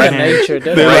 and- Freedom Right. of nature,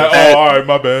 They're dead like, Write that- all right,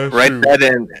 my bad.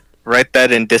 Shoot. Write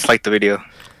that and dislike the video.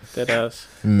 ass.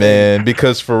 Man,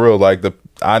 because for real, like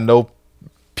I know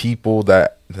people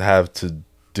that have to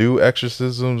do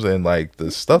exorcisms and like the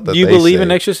stuff that You they believe say,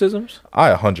 in exorcisms?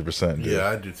 I 100% do. Yeah,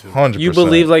 I do too. 100%. You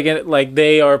believe like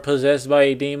they are possessed by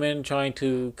a demon trying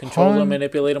to control them,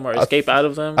 manipulate them, or escape out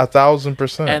of them,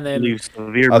 1,000%. and then Leave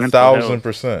severe A mental health.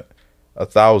 1,000%.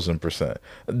 1,000%.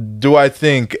 Do I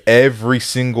think every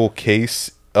single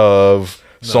case of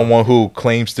someone who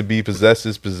claims to be possessed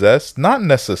is possessed? Not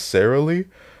necessarily.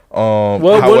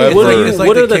 what however, It's like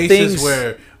what the are the cases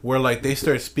things- where like they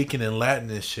start speaking in Latin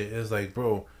and shit. It's like,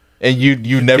 bro, and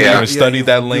you never Yeah. even studied you-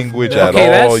 that you- language Okay, at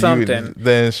that's all. something.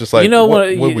 Then it's just like, you know what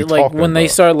when are we like talking when they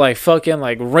about? start like fucking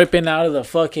like ripping out of the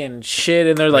fucking shit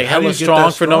and they're like How do hella you get strong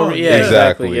that for no strong? reason. Yeah. Yeah,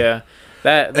 exactly. Exactly. Yeah,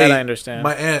 that Hey, I understand.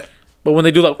 my aunt. But when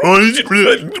they do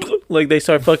like they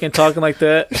start fucking talking like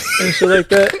that and shit like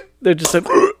that, they're just like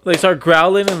they start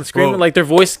growling and screaming, Bro. like their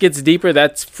voice gets deeper.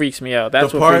 That freaks me out.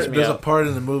 That's The what part freaks me there's a out. part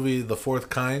in the movie The Fourth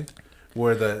Kind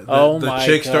where the Oh the my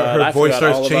chick God, her I voice forgot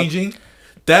all starts about- changing.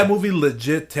 That movie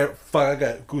legit fuck, I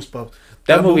got goosebumps.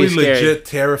 That movie is scary. legit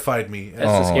terrified me.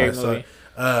 That's a scary So,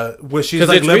 movie. where she's 'Cause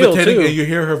like it's real, levitating too. and you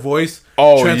hear her voice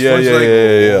Oh, transforms yeah, like,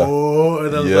 yeah. oh,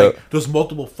 and then Yep. like there's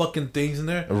multiple fucking things in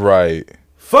there. Right.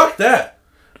 Fuck that.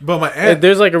 But my aunt,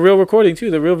 There's like a real recording too,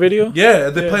 the real video.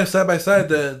 yeah, they're playing side by side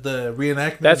the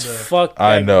reenactment. That's the, fucked.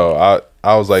 I know.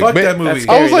 I was like, Fuck man, that movie. That's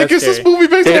I was like, That's is this scary. movie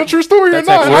based on a true story or That's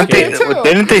not? actually I Weren't they? can't tell.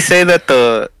 Didn't they say that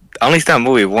I only saw that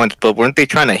movie once, but weren't they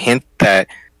trying to hint that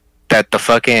the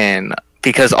fucking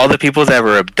because all the people that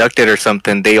were abducted or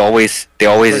something, they always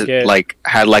Forget. like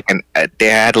had like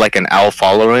an owl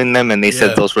following them, and they Yeah.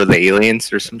 said those were the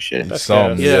aliens or some shit. That's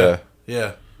Some, good. yeah.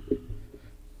 yeah.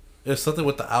 It's something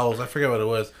with the owls. I forget what it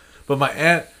was. But my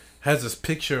aunt has this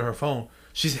picture on her phone.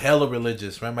 She's hella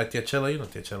religious, right? My tia Chela, you know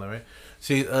tia Chela, right?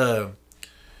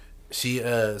 She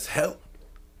is hell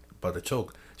about to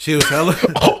choke. She was hella.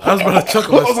 I was about to choke.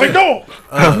 I was like, no.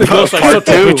 The ghost like, shut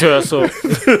the picture ass up.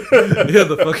 Yeah,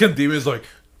 the fucking demon's like,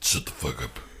 shut the fuck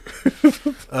up.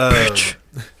 Bitch,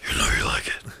 you know you like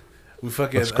it. We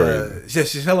fucking That's crazy. yeah,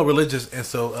 she's hella religious, and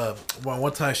so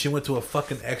one time she went to a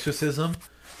fucking exorcism,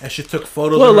 and she took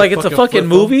photos. Well, of her like it's a fucking flip phone.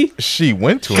 movie. She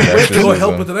went to an Went to go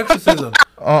help exorcism. with an exorcism. Yeah.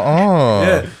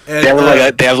 Yeah,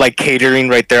 and, They have like catering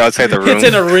right there outside the room. It's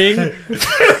in a ring. it's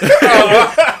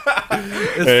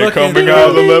Hey, fucking, coming out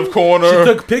of the left She corner.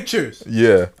 took pictures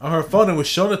Yeah. on her phone and was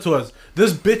showing it to us.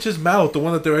 This bitch's mouth, the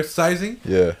one that they're exercising,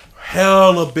 Yeah.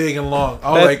 hella big and long.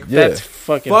 I was like, yeah. That's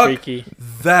fucking Fuck. freaky.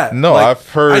 that. No, Like, I've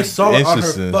heard I saw it on her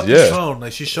instances, fucking yeah. phone.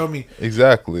 Like she showed me.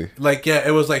 Exactly. Like yeah,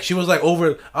 it was like she was like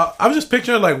over. I was just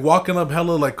picturing like walking up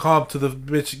hella like calm to the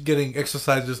bitch getting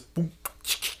exercise, just boom,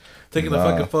 taking the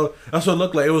Nah. fucking photo. That's what it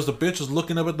looked like. It was the bitch was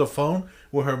looking up at the phone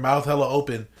with her mouth hella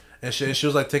open, and she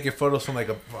was like taking photos from like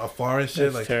afar and shit.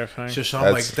 That's like terrifying. she was showing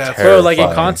like That's that's Bro, like in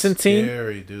Terrifying. Constantine,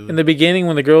 scary, dude. in the beginning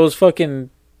when the girl was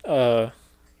fucking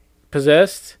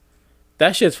possessed,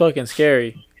 that shit's fucking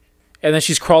scary. And then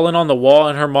she's crawling on the wall,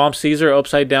 and her mom sees her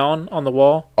upside down on the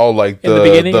wall. Oh, like In the the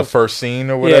beginning the of- first scene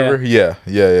or whatever? Yeah.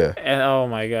 And oh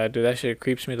my god, dude, that shit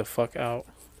creeps me the fuck out.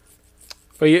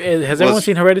 But has everyone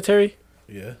seen Hereditary?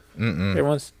 yeah,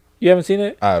 Everyone's you haven't seen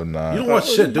it? I have not. you don't watch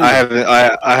shit, dude.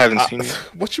 I haven't seen it.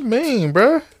 What you mean,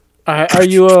 bruh? Are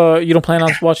you you don't plan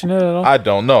on watching it at all? I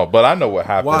don't know, but I know what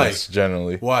happens Why?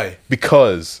 generally. Why?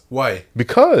 Because Why?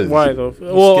 Why though?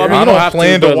 Well, I mean, I you don't don't have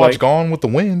plan to, to but, watch like, Gone with the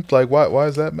Wind. Like, why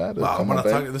does that matter? Wow, Come we're on, not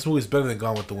babe. talking. This movie's better than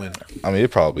Gone with the Wind. I mean,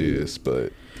 it probably is,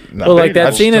 but nah, But like I that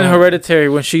just scene in don't- Hereditary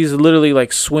when she's literally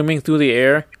like swimming through the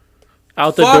air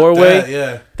out the Fuck doorway.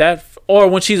 that, yeah, Or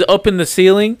when she's up in the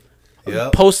ceiling,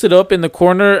 yeah. posted up in the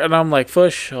corner, and I'm like, for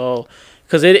sure.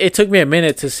 Because it took me a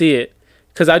minute to see it.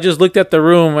 Because I just looked at the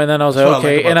room, and then I was That's like, what I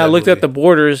like okay. about And I that looked movie. at the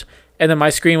borders, and then my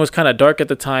screen was kind of dark at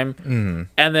the time. Mm-hmm.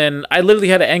 And then I literally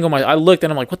had to angle I looked,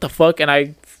 and I'm like, what the fuck? And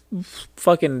I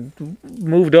fucking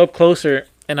moved up closer,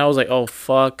 and I was like, oh,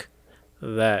 fuck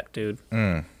that, dude.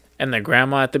 Mm. And the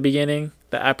grandma at the beginning,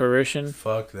 the apparition.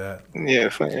 Fuck that. Yeah,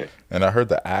 fuck it. And I heard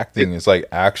the acting is like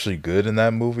actually good in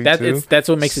that movie too. That's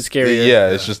what makes it scary. Yeah,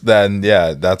 it's just that. And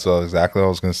yeah, that's exactly what I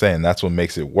was gonna say, and that's what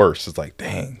makes it worse. It's like,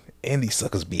 dang, and these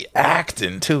suckers be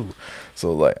acting too.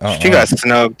 So like, She got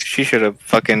snubbed. She should have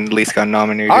fucking at least got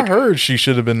nominated. I heard she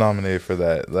should have been nominated for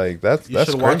that. Like that's You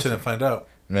that's should watch crazy. it and find out.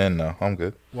 Man, no, I'm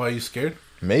good. Why are you scared?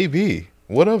 Maybe.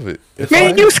 What of it? It's Man,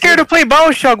 fine. you scared to play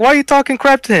Bioshock. Why are you talking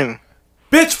crap to him?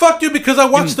 Bitch, fuck you because I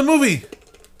watched the movie.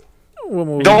 What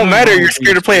movie? Don't matter. You're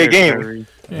scared to play a game.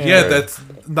 Yeah, that's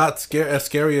not as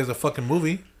scary as a fucking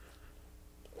movie.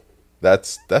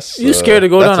 That's You scared to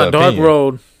go that's down a an dark opinion.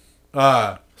 road.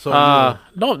 So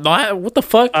No, what the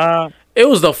fuck? It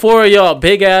was the four of y'all,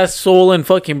 big ass swollen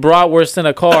fucking bratwurst in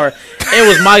a car. It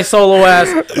was my solo ass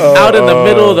out in the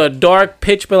middle of the dark,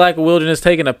 pitch black wilderness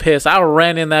taking a piss. I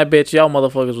ran in that bitch. Y'all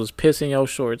motherfuckers was pissing your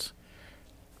shorts.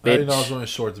 I didn't know I Bitch. was wearing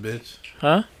shorts, bitch.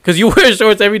 Huh? Because you wear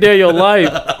shorts every day of your life.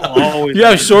 Always You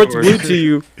have got shorts shorts. glued to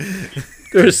you.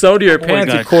 There's so to your Always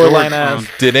pants, you got Coraline shorts ass. on.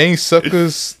 Did any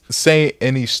suckers say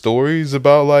any stories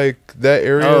about like that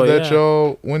area Oh, that yeah.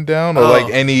 y'all went down, or Oh.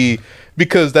 like any?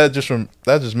 Because that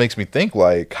just makes me think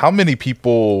like how many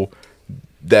people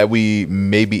that we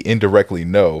maybe indirectly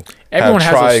know Everyone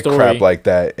have has a tried story. crap like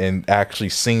that and actually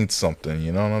seen something.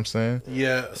 You know what I'm saying?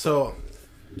 Yeah, so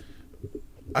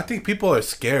I think people are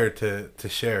scared to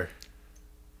share.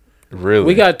 Really?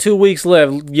 We got 2 weeks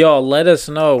left. Y'all, let us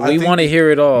know. I We think- want to hear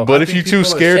it all. but I if think you're too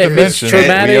people are- scared to If it's mention it,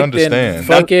 traumatic, we understand. then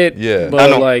fuck it. Yeah. I But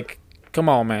know. like, come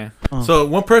on, man. So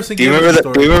one person Do you gave remember us a the?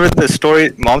 story. Do you remember the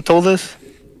story Mom told us?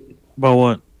 About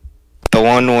what? The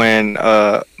one when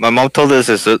my mom told us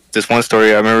this one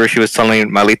story. I remember she was telling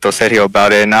Malito Sergio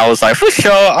about it, and I was like, for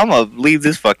sure, I'm gonna leave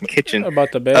this fucking kitchen.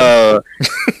 About the bed.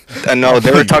 No,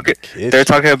 they were talking. Kitchen. They're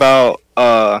talking about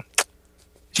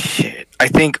shit. I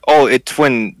think. Oh, it's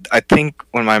when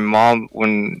when my mom,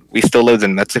 when we still lived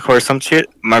in Mexico or some shit.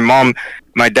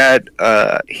 My dad,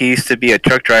 he used to be a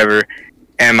truck driver,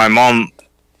 and my mom,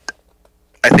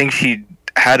 I think she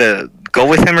had to go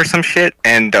with him or some shit,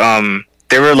 and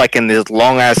they were like in this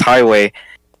long ass highway,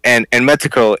 and in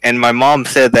Mexico, and my mom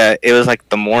said that it was like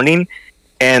the morning,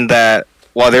 and that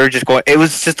while they were just going, it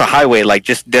was just a highway, like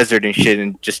just desert and shit,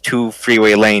 and just two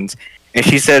freeway lanes, and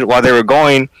she said while they were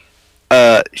going,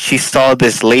 she saw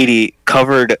this lady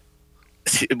covered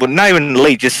well, not even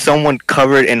late, just someone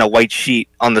covered in a white sheet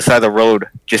on the side of the road,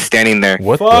 just standing there.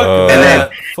 What Fuck the?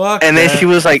 that. And then she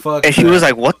was like, Fuck and she that. was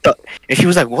like, what the? And she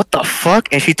was like, what the fuck?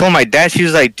 And she told my dad, she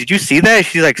was like, did you see that?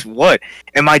 She's like, what?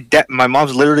 And my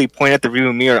mom's literally pointing at the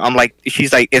rearview mirror. I'm like,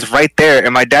 she's like, it's right there.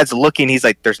 And my dad's looking. He's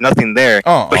like, there's nothing there,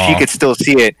 but she could still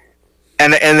see it.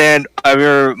 And then I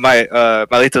remember my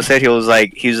Lito said he was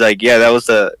like, yeah, that was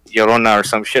the Llorona or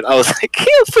some shit. I was like, yeah,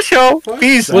 for sure,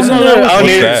 peace. Wasn't What's there?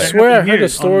 that? I swear I heard a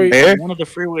story. There? On one of the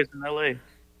freeways in LA.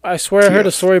 I swear I heard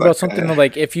a story about fuck something that.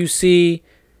 like if you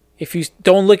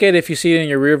don't look at it if you see it in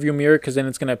your rearview mirror because then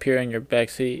it's gonna appear in your back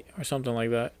seat or something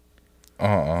like that.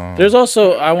 There's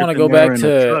also I want to go back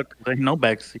to There's no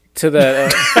backseat. to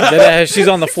that that she's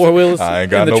on the four wheels. I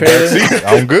ain't got in the no trailer. backseat.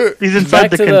 I'm good. He's inside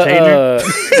Back the to container. the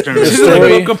She's in story. the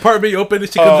little compartment. You open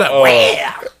it. She comes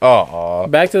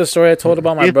out. back to the story I told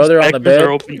about my If brother on the specters are bed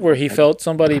open- where he felt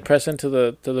somebody press into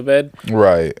the bed.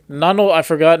 Right. Nano, I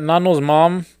forgot. Nano's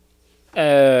mom,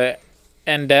 and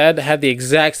dad had the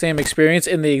exact same experience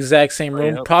in the exact same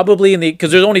room. yeah. Probably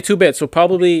because there's only two beds, so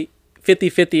probably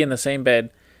 50-50 in the same bed,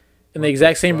 in the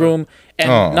exact same room.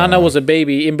 And Nana was a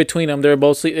baby in between them. They were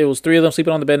both sleep. It was three of them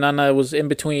sleeping on the bed. Nana was in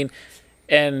between,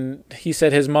 and he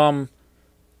said his mom,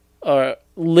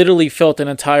 literally felt an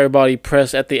entire body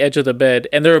press at the edge of the bed,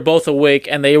 and they were both awake,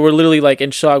 and they were literally like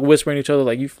in shock, whispering to each other,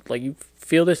 like you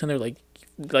feel this, and they're like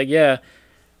yeah.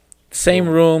 Same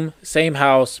room, same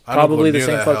house, I don't go probably the near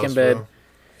same that fucking house, bed. bro.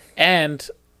 And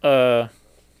I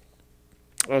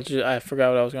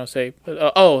forgot what I was gonna say. But,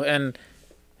 and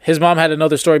his mom had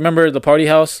another story. Remember the party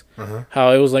house?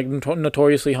 How it was like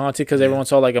notoriously haunted because everyone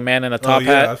saw like a man in a top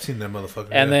hat. I've seen that motherfucker.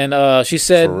 And yeah. then she For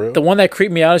said real? the one that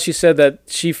creeped me out is she said that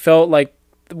she felt like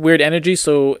weird energy.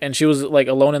 So and she was like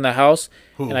alone in the house,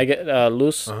 Who? and I get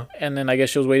loose, and then I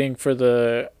guess she was waiting for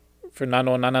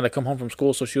Nano and Nana to come home from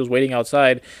school. So she was waiting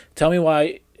outside. Tell me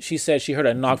why she said she heard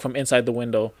a knock from inside the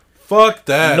window. Fuck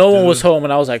that. No one dude. was home,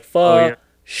 and I was like, "Fuck, yeah.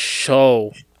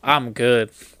 show, I'm good."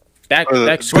 That Bro,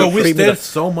 we creeped me stayed the-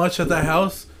 so much at that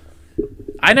house.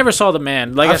 I never saw the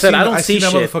man. Like I said, I don't see seen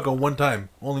that shit. motherfucker one time.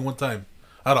 Only one time.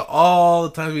 Out of all the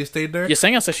times we stayed there.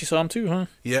 Yesenia said she saw him too, huh?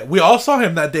 Yeah, we all saw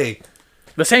him that day.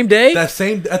 The same day. At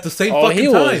the same Oh, fucking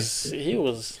he time. he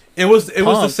was. It was the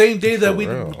pumped. same day that we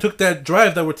real. took that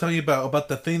drive that we're telling you about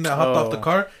the thing that hopped off the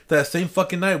car. That same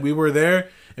fucking night we were there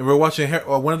and we were watching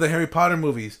one of the Harry Potter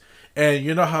movies. And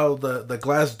you know how the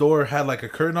glass door had like a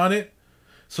curtain on it?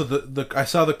 So the I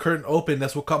saw the curtain open.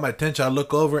 That's what caught my attention. I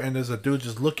look over and there's a dude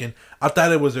just looking. I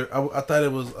thought it was their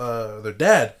their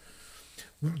dad.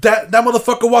 That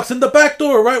motherfucker walks in the back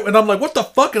door, right? And I'm like, what the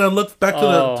fuck? And I look back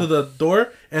to the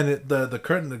door and the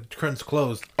curtain's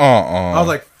closed. I was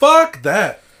like, fuck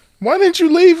that. Why didn't you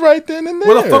leave right then and there?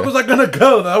 Where the fuck was I gonna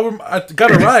go? I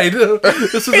got a ride.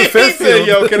 This is a He Fairfield. said,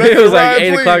 "Yo, can I It get was a like ride,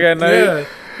 8:00 please?" at night.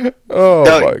 Yeah. Oh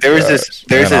my There was gosh. this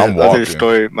Man, I'm other walking.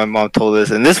 story my mom told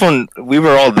us, and this one we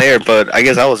were all there, but I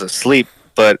guess I was asleep.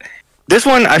 But this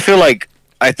one, I feel like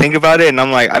I think about it, and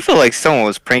I'm like, I feel like someone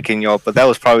was pranking y'all, but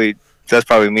that's probably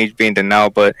me being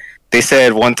denial. But they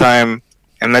said one time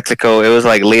in Mexico, it was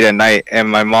like late at night, and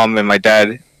my mom and my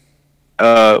dad,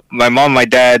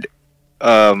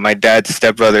 my dad's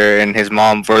stepbrother and his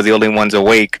mom were the only ones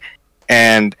awake,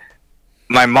 and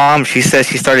my mom, she says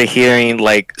she started hearing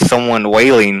like someone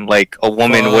wailing, like a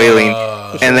woman wailing,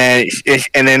 and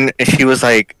then she was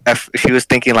like, she was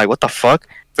thinking like, what the fuck?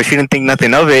 But she didn't think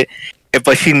nothing of it.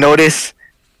 But she noticed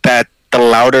that the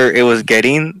louder it was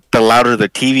getting, the louder the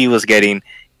TV was getting,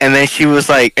 and then she was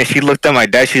like, and she looked at my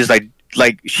dad. She was like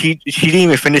she didn't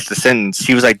even finish the sentence.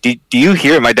 She was like, do you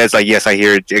hear it? My dad's like, yes, I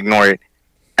hear it. Ignore it.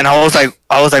 And I was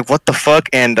like, what the fuck?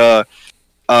 And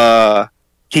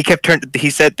he kept turning. They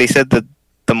said that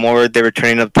the more they were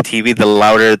turning up the TV, the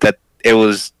louder that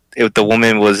the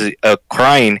woman was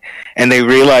crying, and they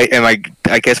realized. And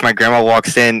I guess my grandma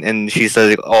walks in and she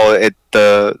says, "Oh, it's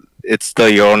the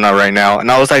Llorona right now."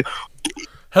 And I was like,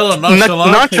 Hella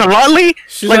nonchalant. nonchalantly,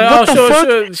 She's like, like, what the sure, fuck?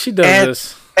 sure. She does And-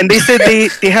 this. And they said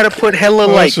they had to put hella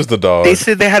Oh, like. it's just the dog. They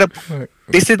said they had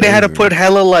to put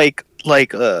hella like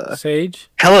Sage.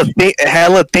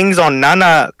 hella things on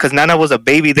Nana, because Nana was a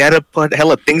baby. They had to put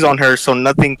hella things on her so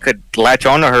nothing could latch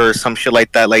onto her or some shit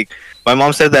like that. Like my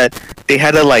mom said that they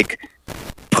had to like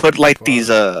put like these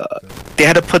they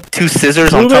had to put two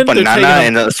scissors on top of They're Nana taking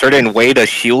in a certain way to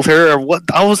shield her or what.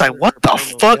 I was like, what the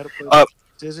fuck?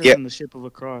 Scissors yeah. in the shape of a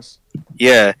cross.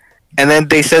 Yeah, and then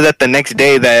they said that the next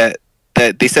day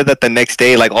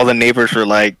like all the neighbors were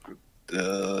like,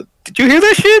 did you hear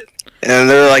that shit? And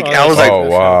they're like, I was like, oh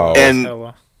wow. and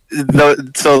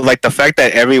so like the fact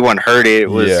that everyone heard it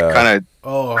was Yeah. kind of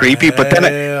Oh, creepy. But then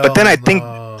I think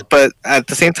hell no. but at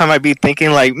the same time, I'd be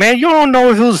thinking like, man, you don't know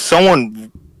if it was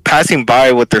someone passing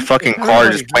by with their fucking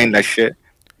car just playing that shit.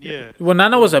 Yeah. When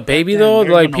Nana was a baby, Damn, though,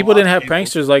 you're like gonna people didn't watch have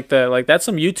pranksters like that. Like that's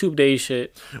some YouTube day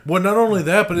shit. Well, not only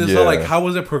that, but it's Yeah. like how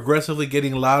was it progressively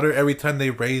getting louder every time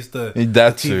they raised the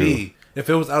That TV? If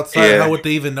it was outside, Yeah. how would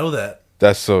they even know that?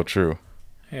 That's so true.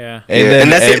 Yeah. And Yeah, then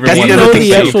and that's it- that's Do everyone you the know other the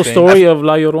thing, actual too. story of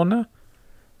La Llorona?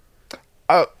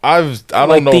 I don't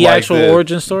Like know the like actual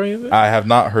origin story of it? I have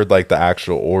not heard like the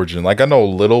actual origin. Like I know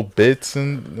little bits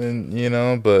and you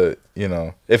know, but you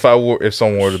know, if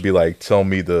someone were to be like, tell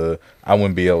me I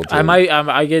wouldn't be able to.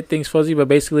 I get things fuzzy, but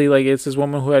basically, like it's this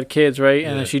woman who had kids, right?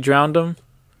 And then she drowned them,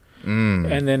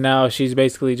 and then now she's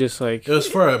basically just like, It was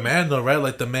for a man though, right?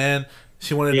 Like the man,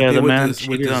 she wanted Yeah, to the be man with this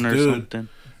cheated on her or dude. something.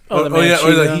 oh, the man yeah, or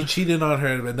cheated like on- he cheated on her,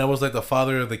 and that was like the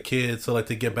father of the kids. So like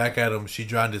to get back at him, she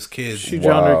drowned his kids, she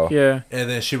drowned Wow. her. Yeah, and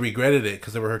then she regretted it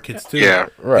because they were her kids too. Yeah,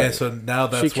 right. And so now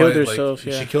that's She killed why, herself,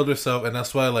 Like, yeah. She killed herself, and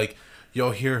that's why like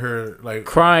you'll hear her like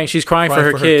crying. She's crying for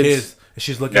her kids. And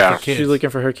she's looking Yeah. for kids. She's looking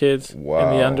for her kids in Wow.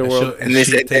 the And underworld. And And, this,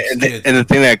 she and, takes and, kids. and the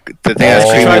thing that's Oh. She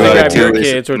crazy tries to about grab it too your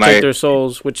is kids or my- take their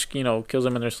souls, which kills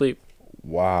them in their sleep.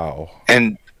 Wow.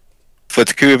 And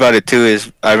what's cool about it too is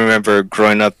I remember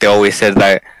growing up, they always said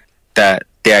that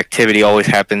the activity always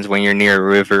happens when you're near a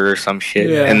river or some shit,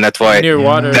 Yeah. and that's why Near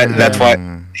water. that's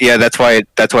yeah. why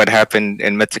that's why it happened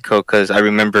in Mexico. Because I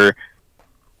remember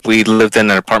we lived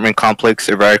in an apartment complex,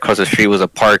 and right across the street was a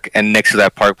park, and next to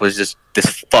that park was just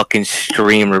this fucking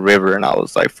stream or river, and I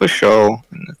was like, for sure.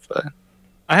 And it's,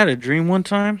 I had a dream one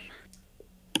time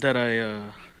that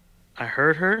I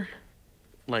heard her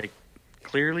like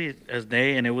clearly as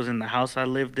day, and it was in the house I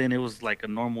lived in. It was like a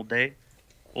normal day,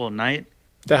 well, night.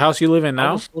 The house you live in I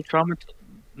now? was so traumatized.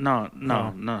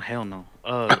 No, hell no.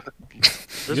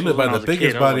 This You was live by when I the was a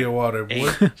biggest kid. I body was of water,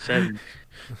 like boy. 8, 7.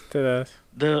 Deadass.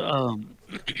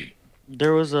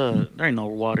 There ain't no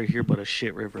water here but a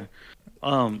shit river.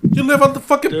 You live on the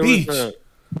fucking There beach. was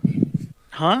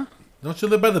huh? Don't you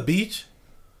live by the beach?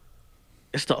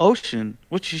 It's the ocean.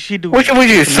 What she do? What would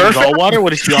you She surf? all water?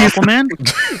 What is she, Aquaman?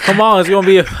 Come on, it's gonna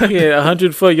be a fucking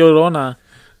 100-foot Llorona.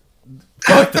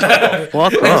 Fuck Hey, up. for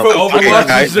Overwatch,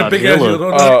 I- it's a big ass Godzilla.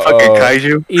 Llorona. Fucking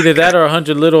kaiju. Either that or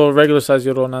 100 little regular sized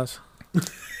Lloronas.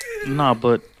 Nah,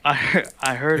 but I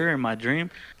heard her in my dream.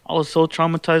 I was so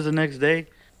traumatized the next day.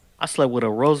 I slept with a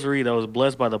rosary that was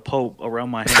blessed by the Pope around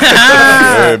my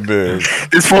head. Goodness.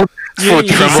 This fool You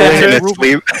trembling said in it. his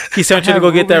sleep. He sent you to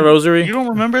go get that rosary. You don't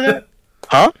remember that?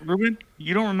 Huh? Ruben?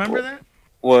 You don't remember that?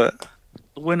 What?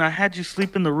 When I had you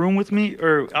sleep in the room with me,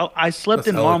 or I slept That's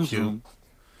in hella mom's cute. room,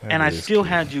 and I That is still cute.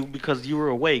 had you because you were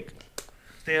awake.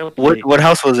 Stay up late. What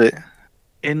house was it?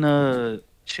 In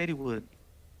Shadywood.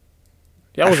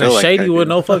 Y'all I was feel in like Shady I with do.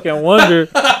 no fucking wonder.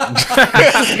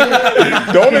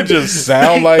 Don't it just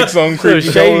sound like some There's creepy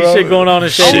shady show? shit going on in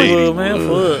Shadywood. Shadywood,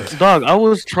 man. Fuck. Dog, I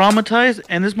was traumatized,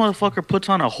 and this motherfucker puts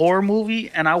on a horror movie,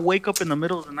 and I wake up in the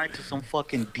middle of the night to some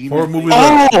fucking demon. Horror movie.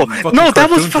 Oh Fucking no, that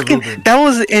was cartoons fucking. of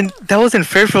Ruben. That was in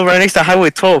Fairfield, right next to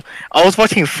Highway 12. I was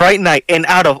watching Fright Night, and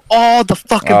out of all the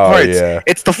fucking Oh, parts, yeah.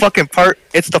 it's the fucking part.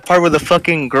 It's the part where the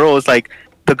fucking girl is like,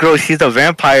 the girl, she's a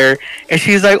vampire, and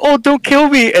she's like, "Oh, don't kill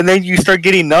me!" And then you start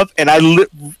getting up, and I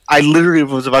literally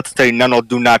was about to tell you, "No,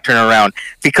 do not turn around,"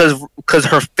 because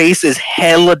her face is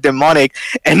hella demonic,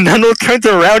 and Nano turns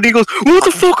around, he goes, "What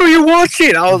the fuck are you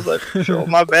watching?" I was like, "Oh,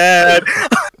 my bad."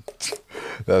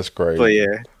 That's crazy. But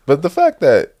yeah. But the fact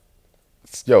that,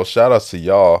 shout outs to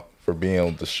y'all for being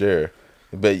able to share.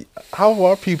 But how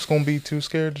are peeps gonna be too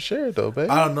scared to share though, baby?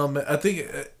 I don't know, man. I think.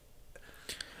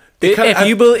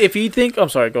 If you think, I'm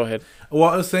sorry, go ahead. Well,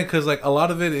 I was saying because like a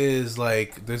lot of it is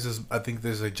like there's this. I think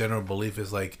there's a general belief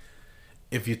is like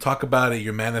if you talk about it,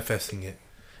 you're manifesting it,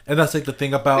 and that's like the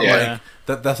thing about Yeah. like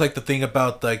that. That's like the thing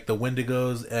about like the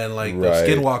Wendigos and like Right. the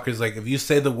Skinwalkers. Like if you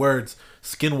say the words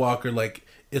Skinwalker, like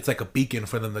it's like a beacon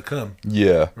for them to come,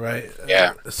 Yeah. right?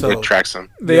 Yeah, So it attracts them.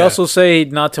 They Yeah. also say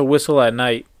not to whistle at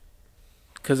night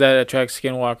because that attracts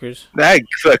skinwalkers. That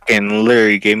fucking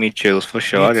literally gave me chills for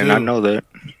sure. Me I did not too. know that.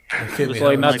 It's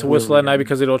like not like to whistle at Willy. night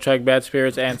because it'll attract bad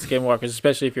spirits and skinwalkers,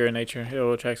 especially if you're in nature.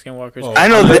 It'll attract skinwalkers. Oh. I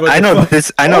know. What the I know fuck? this.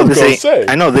 I I know was this gonna ain't. say.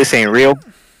 I know this ain't real.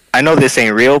 I know this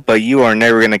ain't real. But you are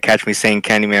never gonna catch me saying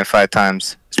Candyman 5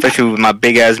 times, especially with my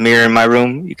big ass mirror in my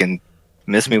room. You can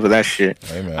miss me with that shit.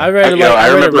 Hey, man. I read it like I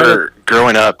I read it remember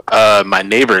growing up, my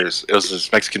neighbors, it was this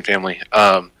Mexican family,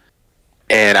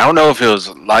 and I don't know if it was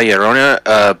La Llorona,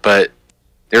 but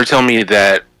they were telling me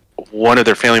that one of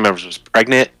their family members was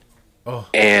pregnant, Oh.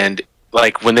 and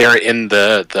like when they were in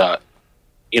the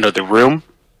the room,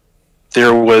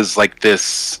 there was like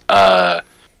this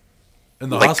In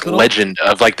the like hospital? legend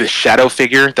of like the shadow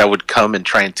figure that would come and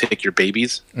try and take your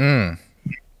babies.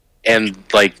 And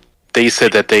like they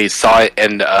said that they saw it,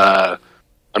 and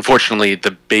unfortunately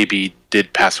the baby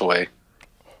did pass away.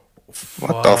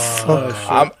 What the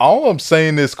fuck? All I'm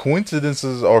saying is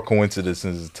coincidences are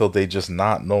coincidences until they just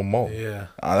not no more. Yeah.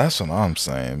 That's what I'm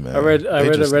saying, man. I read They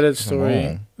a just- Reddit come story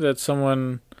on. that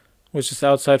someone was just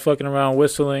outside fucking around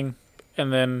whistling,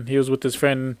 and then he was with his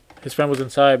friend. His friend was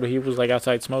inside, but he was like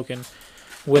outside smoking,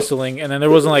 whistling, and then there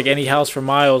wasn't like any house for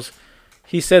miles.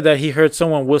 He said that he heard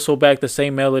someone whistle back the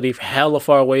same melody hella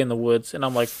far away in the woods, and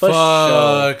I'm like, for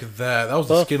sure, Fuck that. That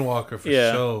was a Fuck. Skinwalker for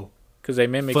Yeah. sure. because they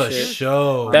mimic For shit.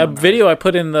 sure. That video I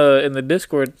put in the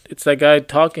Discord, it's that guy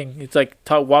talking. It's like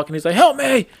walking. He's like, "Help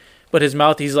me!" But his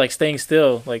mouth, he's like staying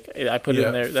still. Like I put it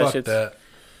in there. That fuck shit's that.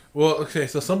 Well, okay,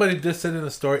 so somebody did send in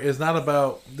a story. It's not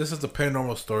about. This is a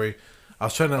paranormal story. I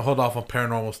was trying to hold off on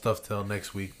paranormal stuff till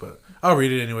next week, but I'll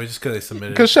read it anyway just because they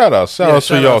submitted Because it. shout outs to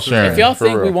shout y'all outs to- sharing. If y'all for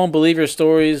think we real. won't believe your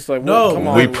stories, like No, come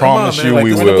on, we like, promise come on, you man,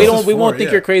 we like, will. we this don't. is We for, won't think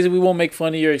yeah. you're crazy. We won't make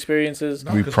fun of your experiences.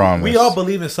 We 'Cause promise. We all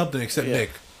believe in something except Yeah. Nick.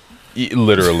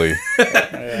 Literally.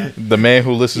 The man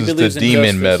who listens to believes in demon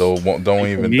justice. metal don't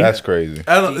even. Yeah. That's crazy.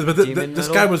 I don't. But Demon this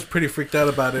metal? guy was pretty freaked out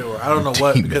about it, or I don't know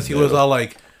what, because he was all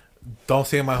like, "Don't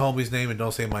say my homie's name and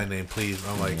don't say my name, please."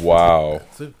 I'm like, Wow.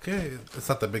 It's okay. It's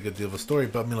not that big a deal of a story,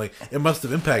 but I mean, like, it must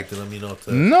have impacted him, you know.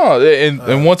 To, No,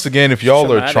 and once again, if y'all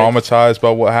are traumatic. traumatized by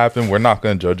what happened, we're not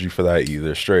going to judge you for that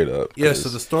either. Straight up. Yeah, so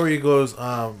the story goes,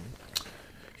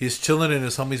 he's chilling in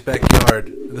his homie's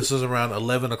backyard. This was around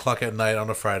 11 o'clock at night on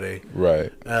a Friday.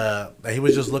 Right. And he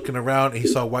was just looking around, and he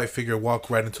saw a white figure walk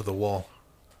right into the wall,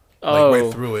 Oh,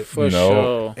 right through it. for No.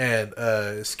 sure. And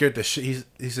it scared the shit.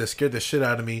 He said scared the shit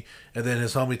out of me. And then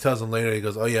his homie tells him later, he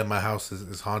goes, "Oh yeah, my house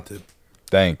is haunted."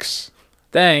 Thanks.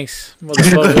 Thanks,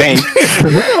 motherfucker. Thanks.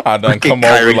 I done Fucking come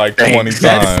over Kyrie, like thanks. 20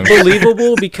 That's times.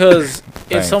 believable because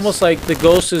Thanks. it's almost like the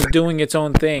ghost is doing its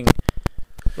own thing.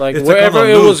 Like It's like wherever on a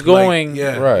it loop, was like, going,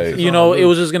 yeah, Right. it's you on know, a it loop.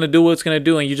 was just gonna do what it's gonna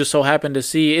do, and you just so happen to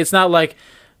see. It's not like,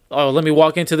 oh, let me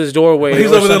walk into this doorway. He's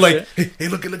or over there some like, shit. hey,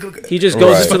 look. He just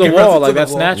goes Right. into the Fucking wall. runs Like into the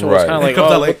that's wall. natural. Right. It's kind of He like, comes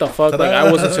oh, out what like, the fuck? Like ta-da.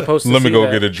 I wasn't supposed to. Let me see go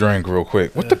that. get a drink real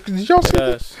quick. What the? Did y'all see that?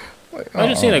 Yes.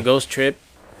 Imagine seeing a ghost trip.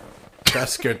 That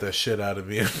scared the shit out of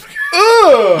me.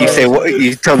 You say what?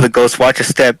 You tell the ghost, watch a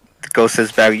step. The ghost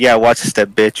says back, yeah, watch a step,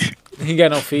 bitch. He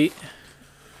got no feet.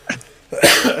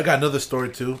 I got another story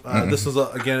too. This is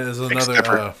again is another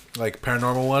stepper. like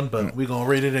paranormal one, but we gonna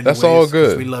read it anyways. That's all 'cause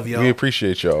good. We love y'all. We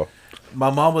appreciate y'all. My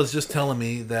mom was just telling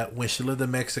me that when she lived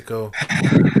in Mexico,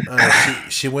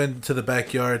 she went to the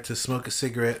backyard to smoke a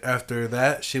cigarette. After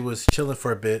that, she was chilling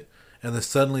for a bit, and then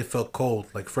suddenly felt cold,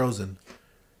 like frozen.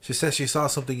 She said she saw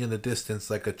something in the distance,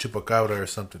 like a chupacabra or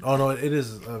something. Oh no, it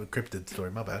is a cryptid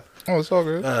story. My bad. Oh, it's all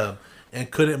good. And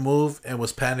couldn't move and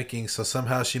was panicking. So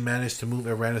somehow she managed to move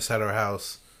and ran inside our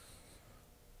house.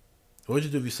 What would you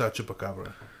do if you saw a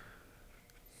chupacabra?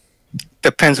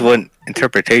 Depends what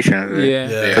interpretation of it. Yeah.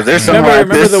 Yeah. Because there's some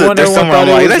Remember there's, the one there's everyone somewhere I'm thought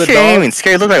it like, was that the shit ain't dog? even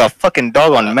scary. It look like a fucking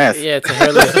dog on meth. Yeah, it's a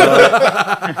hairless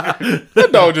dog. That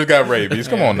dog just got rabies.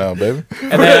 Come on now, baby.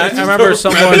 And then I remember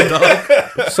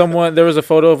someone there was a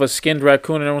photo of a skinned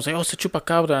raccoon, and everyone's like, "Oh, it's a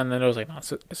chupacabra," and then it was like, "No,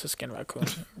 it's a skinned raccoon."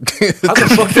 How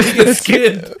the fuck did he get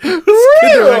skinned?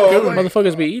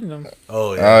 Motherfuckers be eating them.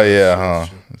 Oh yeah. Oh yeah, huh?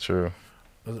 True.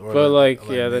 But like,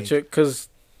 yeah, that's because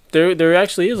there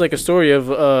actually is like a story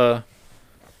of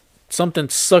something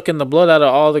sucking the blood out of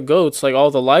all the goats, like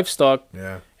all the livestock,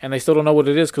 Yeah. and they still don't know what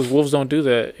it is because wolves don't do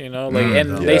that, you know. Like,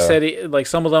 and they Yeah. said like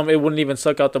some of them it wouldn't even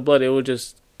suck out the blood; it would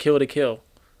just kill to kill.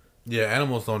 Yeah,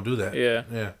 animals don't do that. Yeah,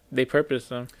 Yeah. they purpose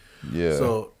them. Yeah.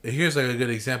 So here's like a good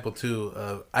example too.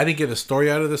 I didn't get a story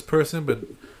out of this person, but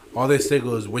all they say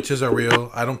goes, "Witches are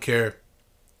real. I don't care.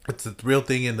 It's a real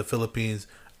thing in the Philippines."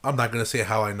 I'm not gonna say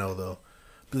how I know though.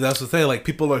 But that's the thing. Like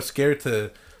people are scared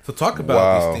to talk about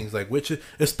Wow. these things, like witches,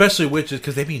 especially witches,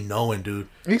 because they be knowing, dude.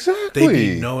 exactly.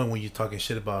 They be knowing when you're talking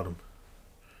shit about them.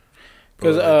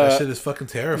 'Cause, that shit is fucking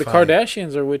The terrifying.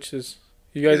 Kardashians are witches.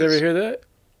 You guys ever hear that?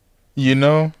 You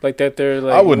know, Like that they're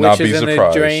like I would not witches be and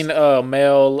surprised. they drain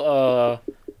male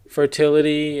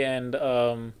fertility and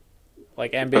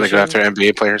like Or ambition. they go after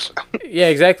NBA players. Yeah,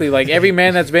 exactly. Like every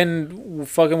man that's been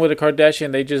fucking with a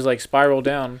Kardashian, they just like spiral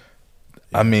down.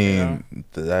 I mean,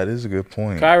 that is a good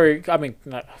point.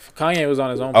 Kanye was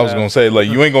on his own. I was path. gonna say, like,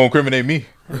 you ain't gonna incriminate me.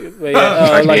 But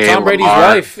yeah, like Yeah, Tom Brady's Lamar.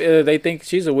 wife, they think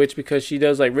she's a witch because she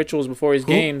does like rituals before his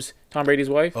games. Tom Brady's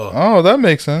wife, Oh, that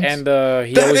makes sense. and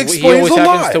he That always explains a happens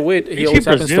lot. to win. He Is she always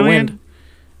happens to win.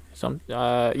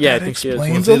 Brazilian? Yeah, I think she is.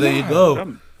 explains Well, a see, there you lot.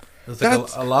 go. It's like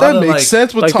That's, a lot that of makes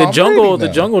sense with Like Tom the jungle,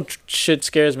 Brady now. shit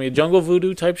scares me. Jungle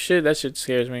voodoo type shit, that shit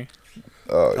scares me.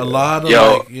 A lot of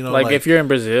Yo, like, you know, Like if you're in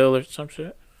Brazil or some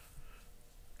shit.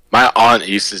 My aunt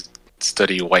used to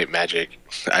study white magic.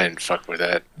 I didn't fuck with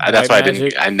that. That's White why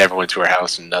magic? I never went to her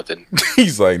house and nothing.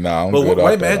 He's like, nah, I'm but good.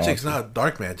 white off that, magic's honestly. not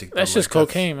dark magic. That's though, just like,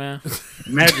 cocaine, man.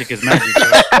 Magic is magic.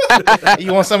 Bro.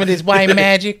 You want some of this white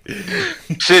magic?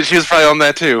 Shit, she was probably on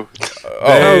that too. Oh,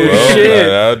 well, shit.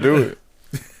 I'll do it.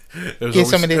 It was Get always,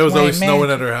 some of this it was always white snowing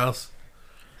magic. at her house.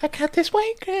 I got this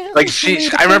white girl. Like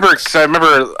I remember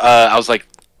I was like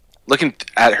looking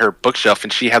at her bookshelf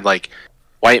and she had like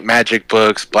white magic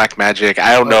books, black magic.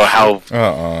 I don't know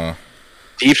how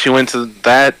deep she went to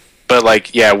that, but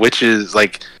like yeah, witches,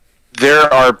 like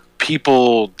there are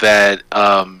people that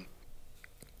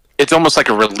it's almost like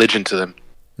a religion to them.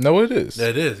 No, it is.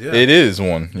 It is, yeah. It is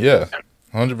one. Yeah,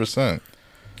 100%.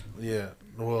 Yeah.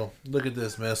 Well, look at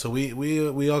this, man. So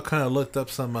we all kind of looked up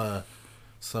some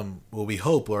what we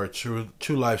hope are true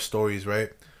life stories, right?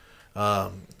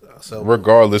 So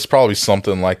Regardless, probably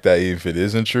something like that. If it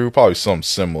isn't true, probably something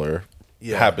similar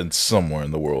yeah, happened somewhere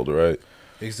in the world, right?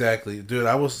 exactly, dude.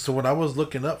 When I was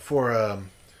looking up for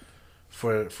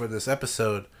this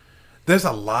episode, there's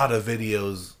a lot of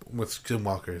videos with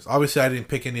skinwalkers. Obviously, I didn't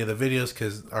pick any of the videos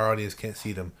because our audience can't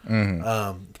see them.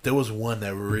 There was one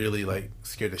that really like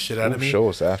scared the shit out of me. Show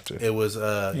us after. It was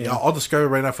I'll describe it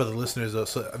right now for the listeners though.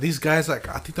 So these guys, like,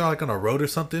 I think they're like on a road or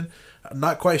something. I'm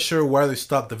not quite sure why they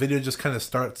stopped. The video just kind of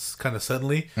starts kind of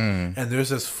suddenly, and there's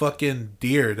this fucking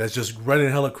deer that's just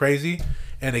running hella crazy,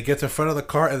 and it gets in front of the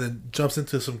car and then jumps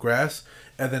into some grass,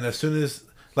 and then as soon as,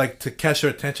 like, to catch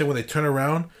their attention, when they turn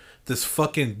around, this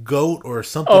fucking goat or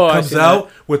something comes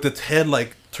out with its head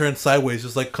like turned sideways,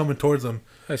 just like coming towards them.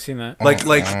 I seen that. Like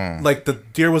the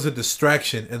deer was a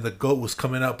distraction and the goat was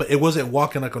coming out, but it wasn't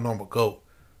walking like a normal goat.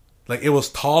 Like, it was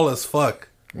tall as fuck.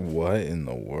 What in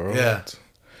the world? Yeah.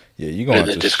 Yeah, you gonna In have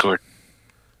the to Discord.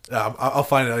 I'll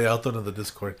find it. Yeah, I'll throw it in the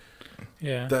Discord.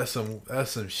 Yeah. That's some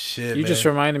shit. You man. just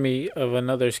reminded me of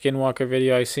another Skinwalker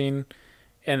video I seen,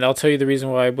 and I'll tell you the reason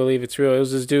why I believe it's real. It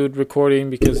was this dude recording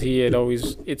because he's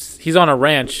on a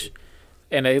ranch,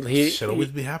 and should always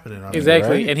be happening.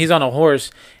 exactly, right? and he's on a horse,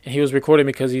 and he was recording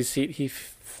because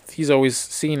he's always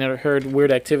seen or heard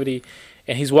weird activity,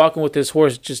 and he's walking with this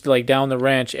horse just like down the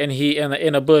ranch, and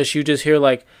in a bush you just hear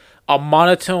like a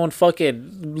monotone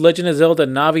fucking Legend of Zelda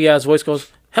Navi ass voice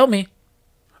goes, "Help me."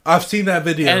 I've seen that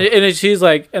video. And she's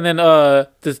like, and then the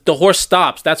horse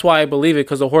stops. That's why I believe it,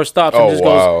 because the horse stops and just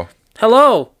goes,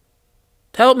 "Hello,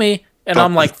 help me!" And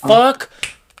I'm like, "Fuck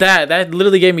that!" That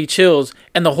literally gave me chills.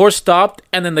 And the horse stopped,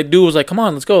 and then the dude was like, "Come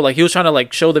on, let's go!" Like, he was trying to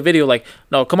like show the video, like,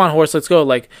 "No, come on, horse, let's go!"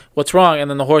 Like, what's wrong? And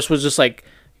then the horse was just like,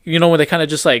 you know, when they kind of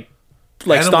just like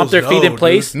stomp their feet in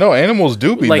place. No, animals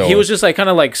do be Like, knowing. he was just like kind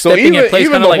of like stepping in place,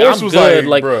 kind of like, "I'm good."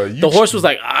 Like, the horse was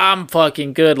like, "I'm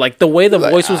fucking good." Like, the way the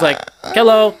voice was like,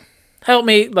 "Hello, help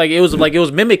me!" Like, it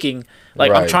was mimicking. Like,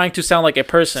 I'm Right. trying to sound like a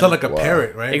person. Sound like a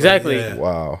parrot, right? Exactly. Like, yeah.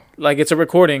 Wow. Like, it's a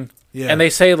recording. Yeah. And they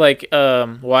say like,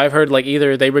 well, I've heard like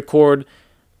either they record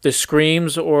the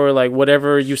screams or like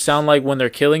whatever you sound like when they're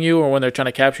killing you or when they're trying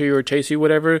to capture you or chase you,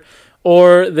 whatever,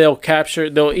 or they'll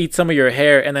eat some of your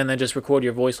hair and then they just record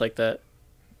your voice like that.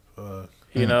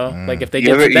 You know, like if they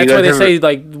that's why they say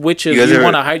like witches,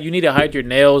 you need to hide your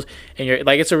nails and your,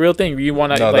 like, it's a real thing. You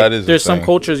want to, No, like, that is there's a some thing.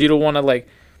 cultures you don't want to, like,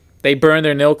 they burn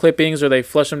their nail clippings or they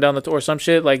flush them down or some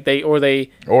shit, like Or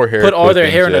hair put all their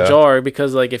clippings, hair in yeah. a jar,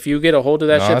 because like if you get a hold of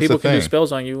that No, shit, that's people a can do thing.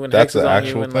 spells on you and That's hexes an on you,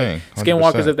 actual and thing, like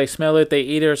skinwalkers, 100%. if they smell it, they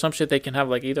eat it or some shit, they can have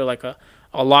like either like a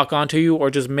lock onto you or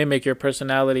just mimic your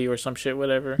personality or some shit,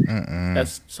 whatever.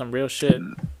 That's some real shit.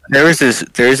 There's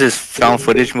this found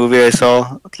footage movie I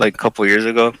saw like a couple years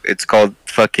ago. It's called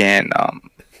fucking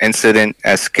Incident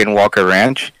at Skinwalker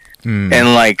Ranch,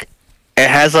 and like it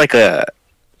has like a.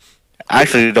 I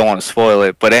actually don't want to spoil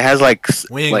it, but it has like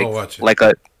We ain't gonna watch it.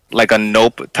 like a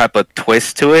Nope type of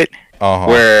twist to it, Uh-huh.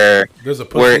 where There's a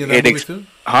where pussy in that it movie ex- too.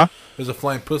 huh? There's a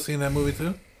flying pussy in that movie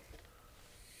too.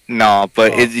 No,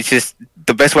 but it's just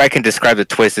the best way I can describe the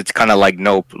twist. It's kind of like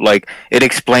Nope. Like, it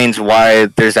explains why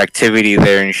there's activity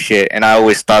there and shit. And I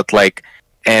always thought, like,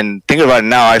 and thinking about it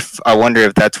now, I wonder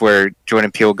if that's where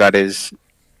Jordan Peele got his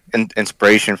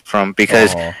inspiration from,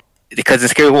 because in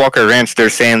Skinwalker Ranch they're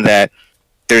saying that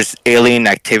there's alien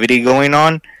activity going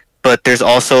on, but there's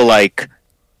also like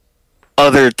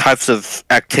other types of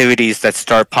activities that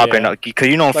start popping up, because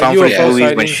you know in Like found footage UFO movies, when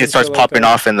sightings shit and starts shit like popping that.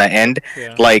 off in the end,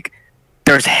 Yeah. like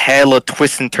there's hella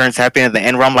twists and turns happening at the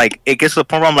end where I'm like, it gets to the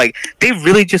point where I'm like, they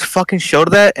really just fucking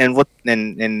showed that, and but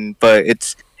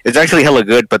it's actually hella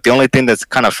good. But the only thing that's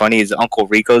kind of funny is Uncle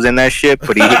Rico's in that shit,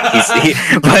 but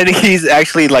he's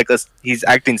actually like he's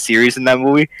acting serious in that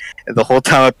movie, and the whole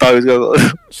time I thought he was going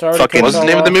Sorry to fucking cut What's the y'all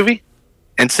name of the off. movie?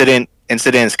 Incident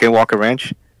Incident in Skinwalker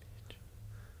Ranch.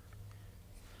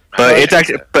 But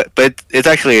it's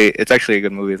actually a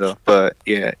good movie though. But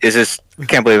yeah, it's just I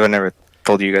can't believe I never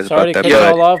told you guys Sorry to about cut that.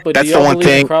 it all off, but that's do the y'all one believe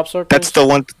in thing. crop circles? That's the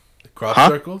one. Crop Huh?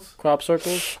 circles? Crop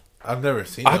circles. I've never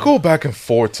seen. I them. go back and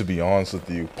forth, to be honest with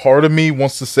you. Part of me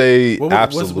wants to say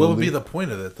absolutely. What would be the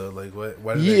point of it though? Like what?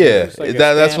 Why did Yeah, It's like a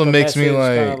that's stamp, what a makes me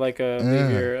message, kinda like. like a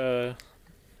leave your,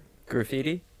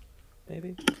 Graffiti,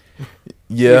 maybe.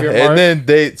 Yeah, leave your mark. and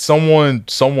then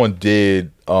someone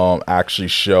did actually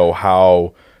show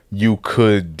how you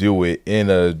could do it in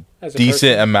a As a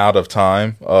decent person. amount of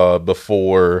time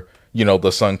before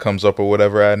the sun comes up or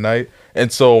whatever at night.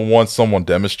 And so once someone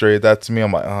demonstrated that to me,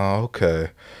 I'm like, oh, okay.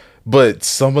 But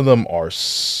some of them are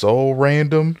so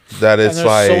random that and it's they're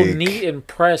like so neat and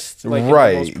pressed, like, in the most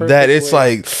right, perfect that it's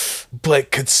way. like,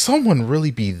 but could someone really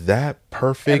be that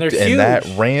perfect And they're and that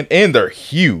huge. and they're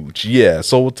huge? Yeah,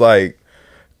 so it's like,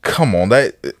 come on,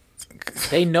 that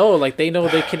They know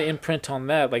they can imprint on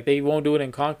that. Like, they won't do it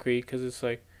in concrete because it's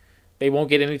like they won't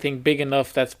get anything big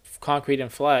enough that's concrete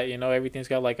and flat. Everything's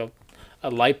got like a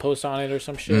light post on it or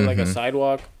some shit, like a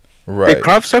sidewalk. right.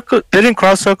 Didn't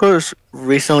crop circles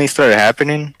recently start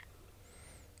happening?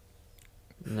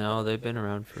 No, they've been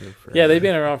around for. Yeah, they've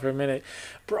been around for a minute,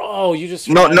 bro. You just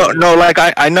No. Like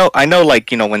I know.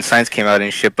 Like when science came out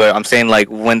and shit. But I'm saying like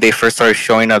when they first started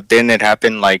showing up, didn't it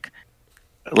happen like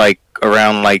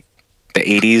around like the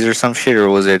 80s or some shit, or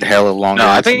was it hella longer? No,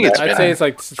 I think than it's that? I'd say it's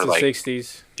like since For, the like-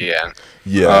 '60s. Yeah.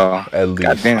 Yeah, at least.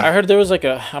 Goddamn. I heard there was like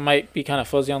I might be kind of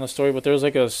fuzzy on the story, but there was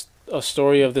like a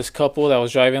story of this couple that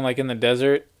was driving like in the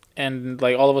desert, and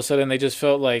like all of a sudden they just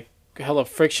felt like hella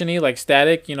frictiony, like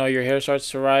static. Your hair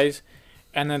starts to rise,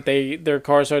 and then their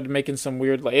car started making some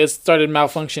weird, like, it started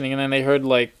malfunctioning, and then they heard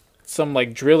like some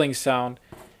like drilling sound,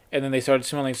 and then they started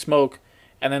smelling smoke,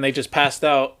 and then they just passed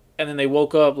out, and then they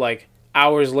woke up like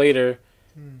hours later,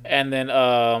 and then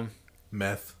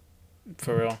meth.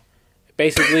 for real.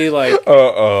 Basically, like,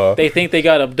 they think they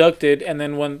got abducted, and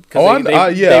then I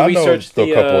know researched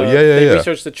the couple. they Yeah.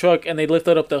 researched the truck, and they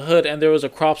lifted up the hood, and there was a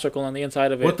crop circle on the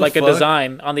inside of it, What the like a fuck?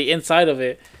 design on the inside of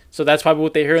it. So that's probably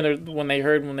what they heard when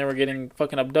they were getting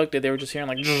fucking abducted. They were just hearing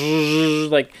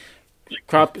like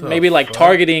crop, What the maybe like fuck?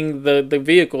 targeting the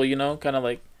vehicle, kind of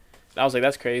like. I was like,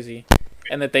 that's crazy,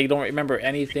 and that they don't remember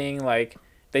anything. Like,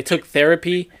 they took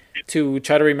therapy to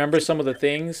try to remember some of the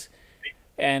things,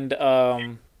 and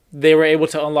they were able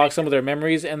to unlock some of their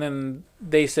memories, and then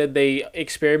they said they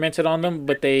experimented on them,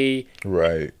 but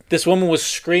Right. this woman was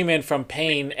screaming from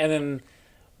pain, and then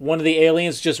one of the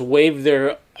aliens just waved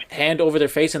their hand over their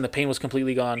face, and the pain was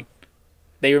completely gone.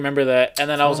 They remember that, and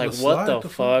then I was On like, the what slide, the the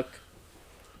fuck?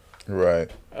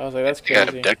 Right. I was like, that's Got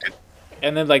crazy. abducted.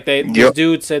 And then like this Yep.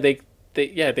 dude said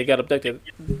they got abducted.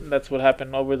 That's what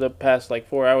happened over the past like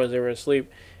 4 hours. They were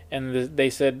asleep, and they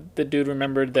said the dude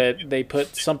remembered that they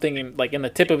put something in the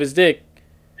tip of his dick.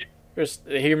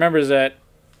 He remembers that,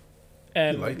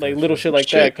 and He liked like that little shit. shit like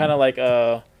that, kind of like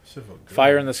Shit felt good.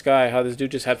 Fire in the Sky. How this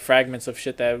dude just had fragments of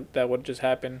shit that would just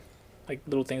happen, like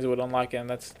little things that would unlock it. And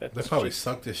that's They probably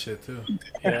sucked this shit too.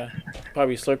 yeah,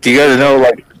 probably slurped. Do you guys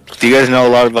know a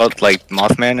lot about like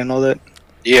Mothman and all that?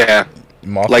 Yeah.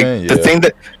 Mothman, Like yeah. the thing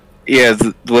that,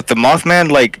 with the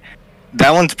Mothman, like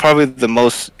that one's probably the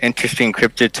most interesting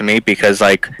cryptid to me because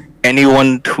like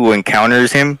anyone who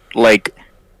encounters him, like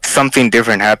something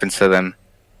different happens to them.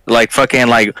 Like fucking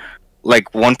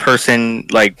like one person,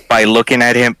 like by him looking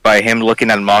at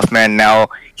Mothman, now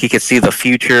he could see the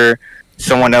future.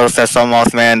 Someone else that saw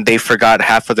Mothman, they forgot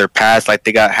half of their past, like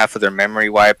they got half of their memory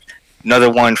wiped.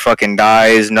 Another one fucking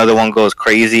dies. Another one goes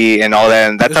crazy and all that,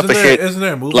 and that type of shit. Isn't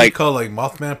there a movie like- called like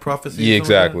Mothman Prophecy? Yeah, or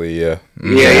something like exactly. Yeah.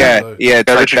 Yeah. It's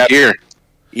Got like Richard that. Gere.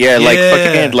 Yeah, like Yeah.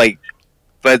 fucking like,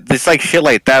 but it's like shit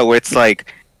like that where it's like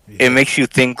that? it makes you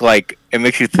think like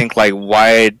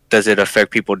why does it affect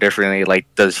people differently? Like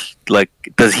does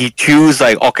he choose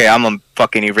like, okay, I'm gonna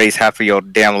fucking erase half of your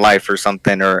damn life or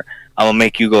something, or I'm gonna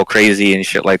make you go crazy and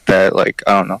shit like that. Like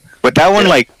I don't know. With that one,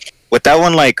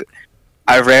 like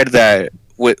I read that.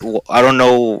 I don't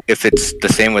know if it's the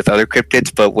same with other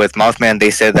cryptids, but with Mothman,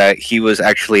 they said that he was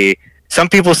actually. Some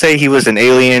people say he was an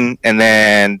alien, and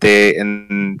then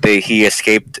he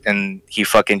escaped, and he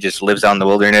fucking just lives out in the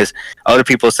wilderness. Other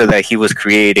people said that he was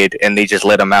created, and they just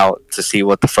let him out to see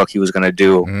what the fuck he was gonna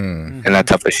do, Mm. and that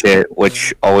type of shit.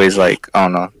 Which always like I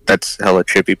don't know, that's hella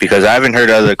trippy because I haven't heard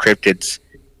other cryptids.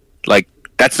 Like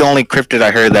that's the only cryptid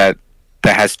I heard that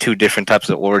has two different types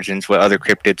of origins. What other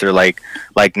cryptids are like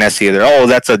Nessie, they're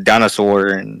that's a dinosaur,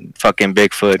 and fucking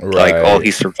Bigfoot, like Right.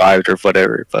 he survived or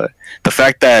whatever. But the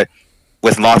fact that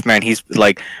with Mothman, he's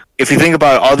like, if you think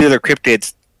about it, all the other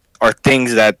cryptids are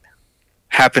things that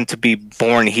happened to be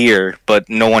born here, but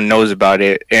no one knows about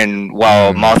it. And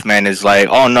while Mothman is like,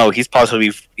 oh no, he's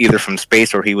possibly either from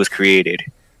space or he was created.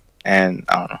 And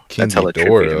I don't know. That's hella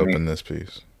trippy to up me. in this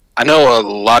piece. I know a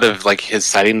lot of like his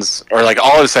sightings, or like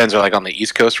all his sightings are like on the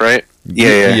East Coast, right?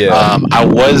 Yeah. I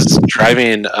was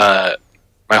driving my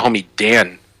homie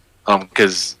Dan,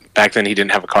 because back then he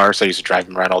didn't have a car, so I used to drive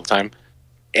him around all the time.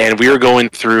 And we were going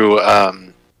through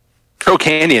Crow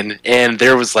Canyon, and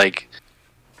there was like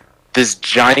this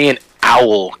giant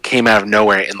owl came out of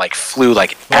nowhere and like flew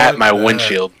like at my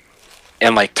windshield,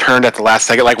 and like turned at the last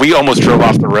second. Like we almost drove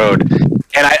off the road.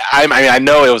 And I mean, I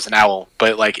know it was an owl,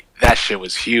 but like that shit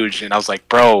was huge, and I was like,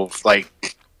 bro, like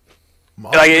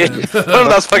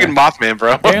that was fucking Mothman,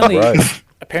 bro.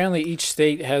 Apparently, each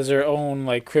state has their own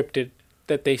like cryptid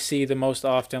that they see the most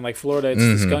often. Like Florida, it's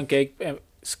the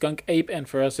skunk ape, and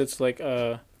for us, it's like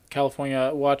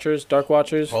California watchers, dark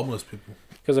watchers, homeless people.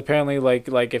 Because apparently, like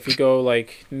if you go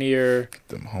like near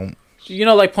them home. You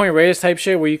know, like Point Reyes type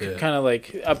shit, where you can kind of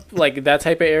like that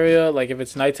type of area. Like if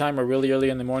it's nighttime or really early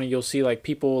in the morning, you'll see like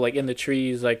people like in the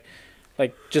trees, like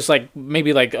just like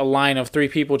maybe like a line of 3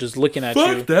 people just looking at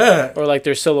you. Fuck that. Or like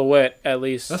their silhouette at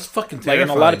least. That's fucking terrifying. Like,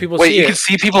 and a lot of people Wait, see you it. can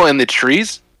see people in the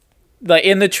trees? Like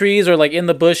in the trees or like in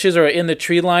the bushes or in the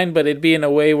tree line, but it'd be in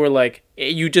a way where like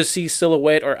you just see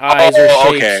silhouette or eyes or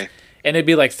shapes. Okay. And it'd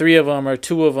be like 3 of them or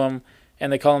 2 of them,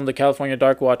 and they call them the California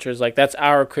Dark Watchers. Like that's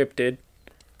our cryptid.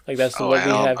 Like that's what we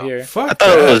have here. Fuck I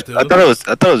thought it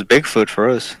was Bigfoot for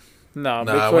us. No,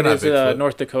 Nah, Bigfoot we're not is Bigfoot.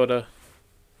 North Dakota.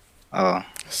 Oh.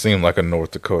 Seemed like a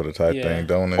North Dakota type thing,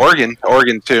 don't it? Oregon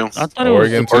too. I thought it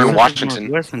Oregon, was too? Oregon, Washington.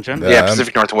 Northwest in general. Yeah, Yeah,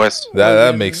 Pacific Northwest.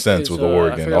 That makes sense with I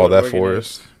Oregon, forgot all what that Oregon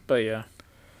forest. is. But yeah.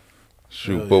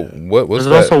 Shoot, but what was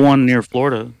There's that? also one near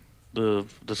Florida, the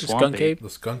swamp skunk ape? The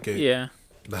skunk ape. Yeah.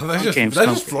 That's Skunk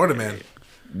just Florida, man.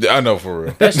 I know for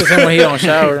real. That's just him when he don't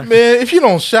shower. Man, if you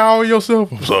don't shower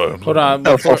yourself, I'm sorry. Hold on.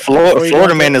 No, before you Florida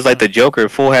go- man is like the Joker.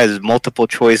 Fool has multiple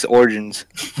choice origins.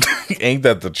 Ain't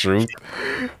that the truth?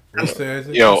 What's the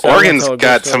Isaac? Yo, So I'm Oregon's gonna tell a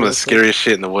got ghost some of the story real scariest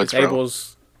shit in the woods,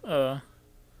 bro.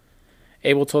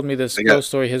 Abel told me this They got- ghost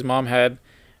story his mom had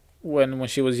when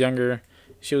she was younger.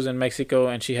 She was in Mexico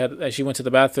and she went to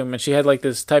the bathroom and she had like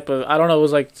this type of, I don't know, it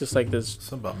was like just like this.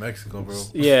 Something about Mexico, bro.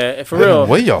 Yeah, for real.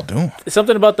 What y'all doing?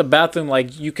 Something about the bathroom,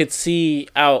 like you could see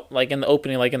out, like in the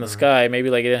opening, like in the sky.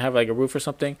 Maybe like it didn't have like a roof or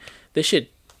something. This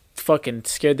shit fucking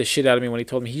scared the shit out of me when he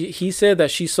told me. He said that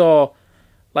she saw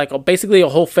like basically a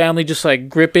whole family just like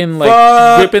gripping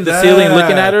the ceiling,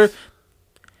 looking at her.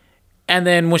 And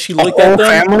then when she looked at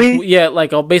them, family? yeah,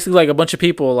 like basically like a bunch of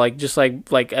people, like just like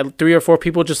 3 or 4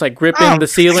 people just like gripping the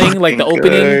ceiling, like the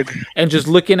opening, and just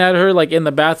looking at her like in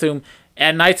the bathroom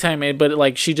at nighttime. But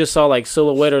like she just saw like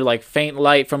silhouette or like faint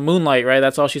light from moonlight, right?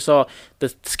 That's all she saw.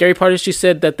 The scary part is she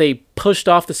said that they pushed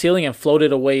off the ceiling and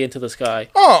floated away into the sky.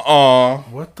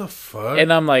 What the fuck?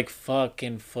 And I'm like,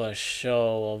 fucking for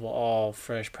show of all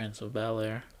Fresh Prince of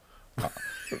Bel-Air. Right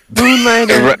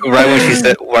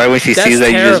when she That's sees that,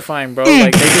 you just terrifying, bro.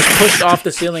 Like they just pushed off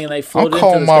the ceiling and they floated. I'm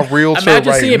calling into the my sky. realtor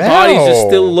Imagine right seeing now. bodies just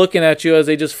still looking at you as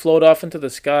they just float off into the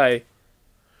sky.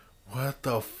 What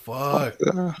the fuck?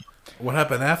 What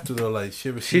happened after though? Like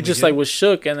She just like was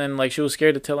shook and then like she was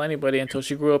scared to tell anybody until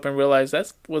she grew up and realized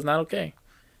that was not okay.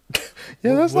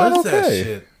 Yeah, that's What's not that okay.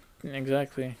 shit?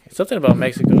 Exactly. Something about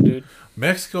Mexico, dude.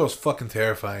 Mexico is fucking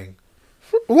terrifying.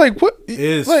 Like what? It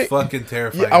is like, fucking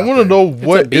terrifying. Yeah, I out want to there. know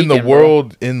what in the beacon, bro.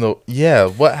 world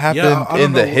what happened I don't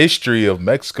in the know. history of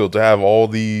Mexico to have all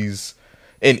these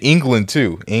in England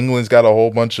too. England's got a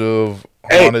whole bunch of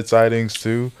haunted sightings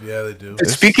too. Yeah, they do.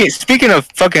 Speaking of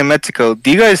fucking Mexico,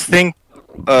 do you guys think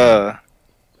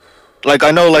like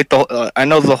I know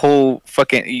the whole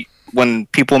fucking when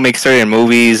people make certain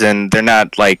movies and they're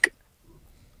not like,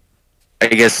 I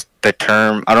guess I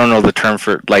don't know the term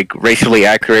for like racially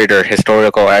accurate or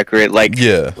historical accurate, like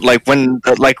Yeah. like when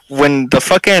the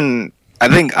fucking I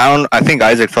think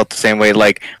Isaac felt the same way,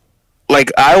 like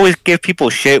I always give people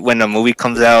shit when a movie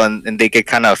comes out and they get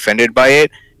kind of offended by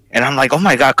it, and I'm like, oh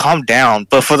my god, calm down.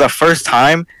 But for the first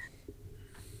time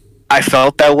I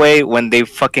felt that way when they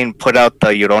fucking put out the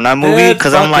Llorona movie,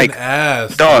 because I'm like,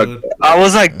 dog. Dude. I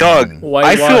was like, dog.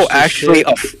 Whitewash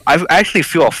I actually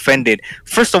feel offended.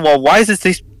 First of all, why is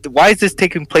this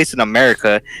taking place in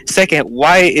America? Second,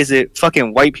 why is it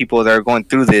fucking white people that are going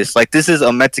through this? Like, this is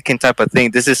a Mexican type of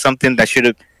thing. This is something that should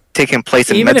have taken place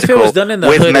in Even if it Mexico was done in the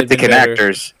with hood, it'd been Mexican better.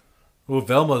 actors. Well,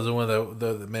 Velma's the one that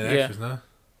the main Yeah. actress, no?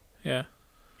 Yeah.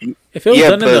 If it was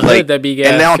done in the hood, that'd be gas.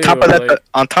 And then on too, top of or,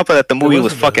 that, like, the movie was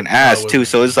wasn't fucking the- ass it too. wasn't.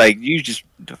 So it's like you just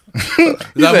He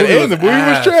said, and the movie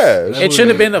was trash. That it movie should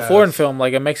have was been a ass. foreign film,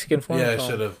 like a Mexican foreign Yeah, it film.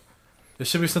 should have. It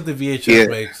should be something VHS Yeah.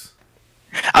 makes.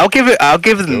 I'll give it. I'll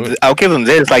give Do them. it. I'll give them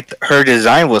this. Like her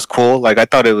design was cool. Like I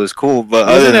thought it was cool. But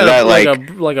other Isn't than that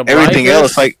that, like a bride everything dress?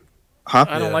 else, like, huh?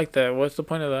 I don't Yeah. like that. What's the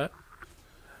point of that?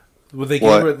 Well, they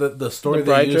What? gave her the story The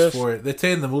they bride used dress? for it. They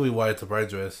say in the movie why it's a bride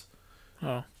dress.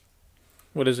 Oh,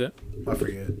 what is it? I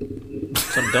forget.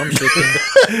 Some dumb shit.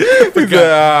 Thing.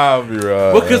 I'll be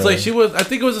right. Well, because like she was, I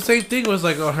think it was the same thing. It was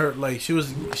like on her, like she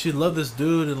loved this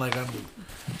dude, and like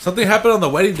something happened on the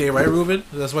wedding day, right, Ruben?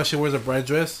 That's why she wears a bride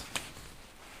dress.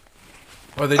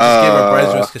 Or they just gave her a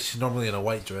bride dress because she's normally in a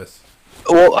white dress.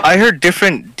 Well, I heard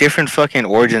different fucking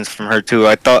origins from her too.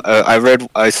 I thought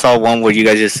I saw one where you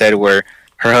guys just said where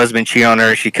her husband cheated on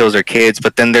her, she kills her kids.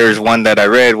 But then there's one that I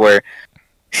read where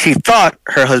she thought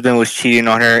her husband was cheating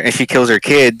on her and she kills her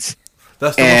kids.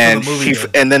 That's the And one from the movie. she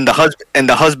and then the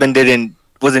husband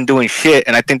wasn't doing shit,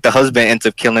 and I think the husband ends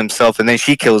up killing himself, and then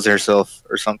she kills herself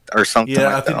or something. Yeah,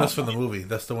 like I think that. that's from the movie.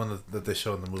 That's the one that they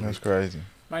show in the movie. That's crazy.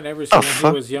 My neighbor Oh, said when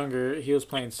fuck. he was younger, he was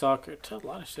playing soccer. A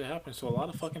lot of shit happens to a lot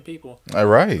of fucking people. All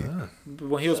right.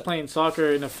 When he was playing soccer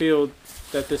in a field,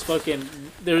 that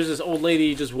there was this old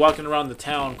lady just walking around the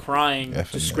town crying,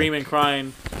 Effing just screaming,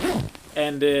 crying,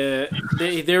 and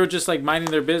they were just like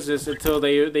minding their business until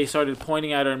they started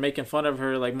pointing at her and making fun of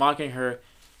her, like mocking her.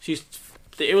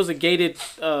 It was a gated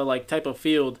like type of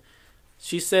field.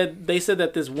 They said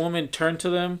that this woman turned to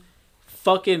them,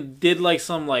 fucking did like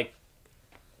some like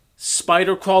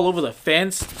spider crawl over the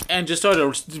fence and just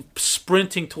started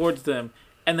sprinting towards them,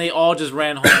 and they all just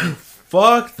ran home.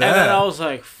 Fuck that. And then I was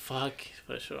like, "Fuck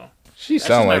for sure." She That's just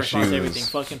sound my like she response to everything. was.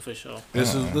 Fucking for sure.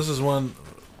 This is one.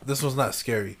 This was not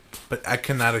scary, but I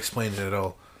cannot explain it at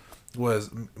all. Was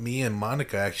me and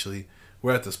Monica actually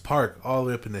were at this park all the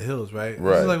way up in the hills, right? This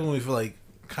Right. is like when we feel like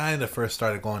kind of first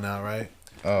started going out, right?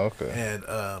 Oh, okay. And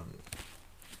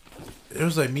it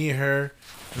was like me and her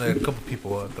and like a couple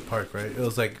people at the park, right? It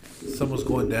was like someone was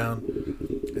going down,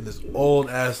 and this old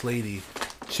ass lady,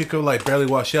 she could like barely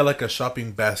walk. She had like a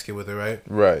shopping basket with her, right?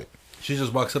 Right. She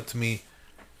just walks up to me,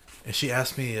 and she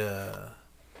asked me,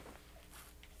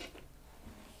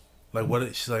 like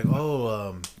what? She's like,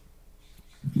 oh,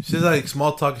 she's like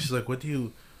small talk. She's like,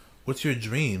 what's your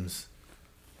dreams?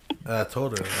 And I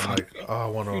told her, I'm like, oh, I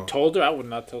want You to. told her I would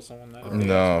not tell someone that.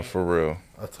 No, for real.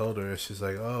 I told her, and she's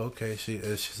like, oh, okay.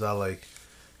 She's all like,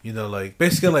 like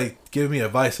basically like giving me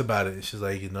advice about it. She's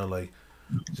like, like,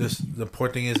 just the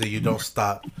important thing is that you don't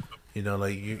stop.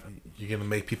 Like you're gonna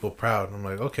make people proud. And I'm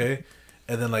like, okay.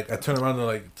 And then like I turn around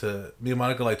to me and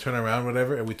Monica like turn around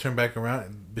whatever, and we turn back around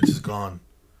and bitch is gone.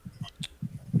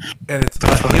 And it's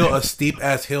a steep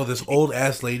ass hill. This old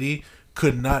ass lady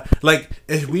could not like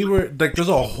if we were like there's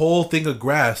a whole thing of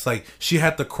grass like she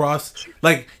had to cross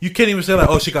like you can't even say like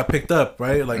oh she got picked up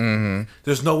right like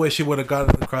there's no way she would have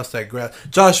gotten across that grass.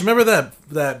 Josh, remember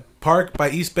that park by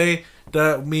East Bay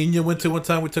that me and you went to one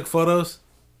time we took photos?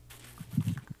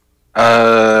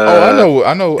 Oh,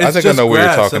 I know. I It's think I just know what you're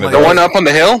grass talking and, like, The about. one up on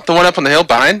the hill? The one up on the hill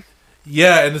behind?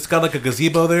 Yeah, and it's got like a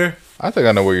gazebo there. I think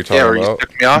I know what you're Yeah, where talking you about.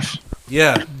 took me off?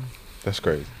 Yeah, That's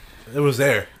crazy. it was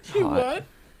there. What?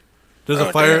 There's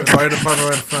a fire department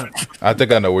right in front. I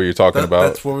think I know what you're talking about.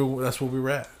 That's where we were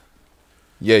at.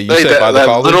 Yeah, you Like said by the that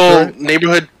college. little right?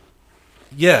 neighborhood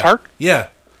Yeah. park? Yeah.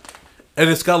 And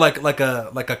it's got like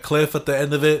a cliff at the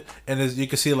end of it, and you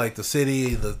can see like the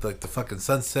city, the fucking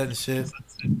sunset and shit.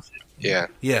 Yeah.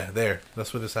 Yeah, there.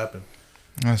 That's where this happened.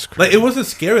 That's crazy. Like it wasn't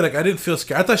scary. Like I didn't feel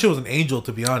scared. I thought she was an angel,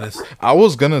 to be honest. I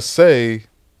was gonna say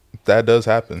that does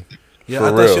happen. Yeah, For I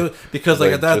thought real. she was because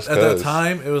like, Like, at just that 'cause.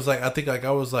 time it was like I think like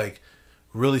I was like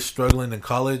really struggling in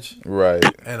college, Right.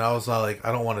 and I was like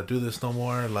I don't want to do this no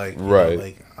more. Like you know, Right.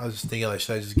 like I was just thinking like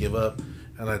should I just give up?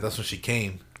 And like that's when she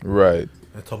came Right.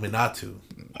 and told me not to.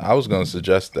 I was gonna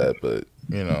suggest that, but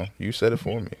you said it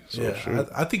for me. So Yeah, shoot.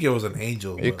 I think it was an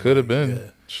angel. It but, could have like, been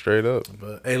yeah. straight up.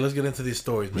 But hey, let's get into these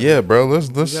stories, man. Yeah, bro. Let's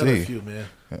We got a see. few, man.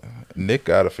 Nick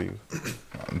got a few.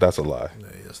 That's a lie. Yeah,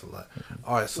 that's a lot.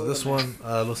 All right, so this one,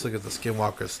 let's look at the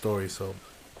Skinwalker story. So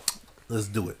let's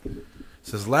do it. It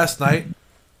says last night,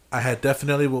 I had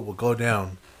definitely what will go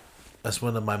down as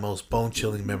one of my most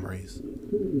bone-chilling memories.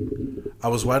 I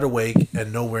was wide awake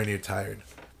and nowhere near tired.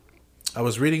 I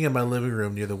was reading in my living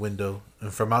room near the window,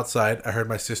 and from outside, I heard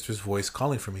my sister's voice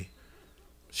calling for me.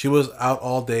 She was out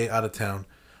all day out of town.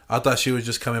 I thought she was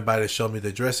just coming by to show me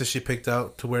the dresses she picked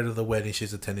out to wear to the wedding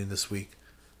she's attending this week.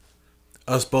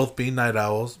 Us both being night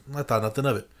owls, I thought nothing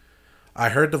of it. I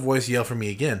heard the voice yell for me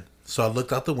again, so I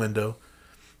looked out the window.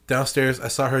 Downstairs, I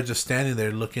saw her just standing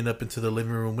there looking up into the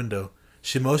living room window.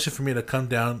 She motioned for me to come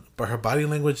down, but her body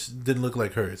language didn't look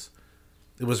like hers.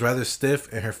 It was rather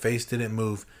stiff, and her face didn't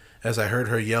move as I heard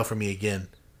her yell for me again.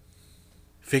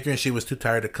 Figuring she was too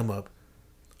tired to come up,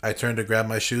 I turned to grab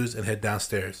my shoes and head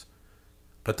downstairs.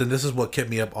 But then this is what kept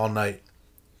me up all night.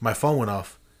 My phone went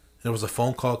off. There was a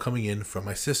phone call coming in from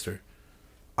my sister.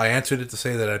 I answered it to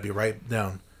say that I'd be right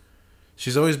down.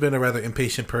 She's always been a rather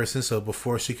impatient person, so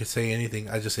before she could say anything,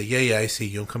 I just say, yeah, I see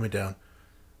you, I'm coming down.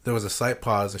 There was a slight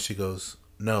pause, and she goes,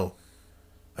 no,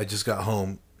 I just got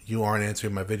home. You aren't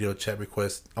answering my video chat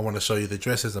request. I want to show you the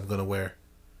dresses I'm going to wear.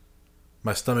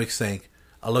 My stomach sank.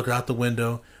 I looked out the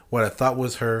window. What I thought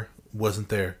was her wasn't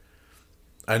there.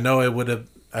 I know it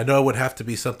would have to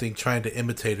be something trying to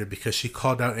imitate her because she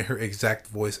called out in her exact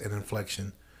voice and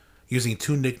inflection, using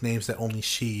 2 nicknames that only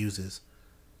she uses.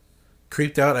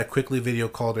 Creeped out, I quickly video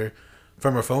called her.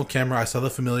 From her phone camera, I saw the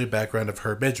familiar background of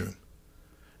her bedroom.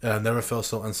 And I've never felt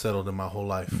so unsettled in my whole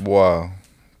life. Wow.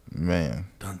 Man.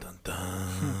 Dun dun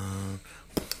dun.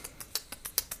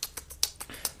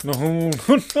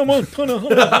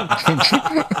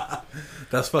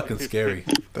 That's fucking scary.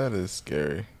 That is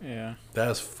scary. Yeah.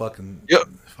 That's fucking... Yep.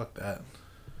 Fuck that.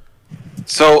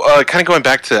 So, kind of going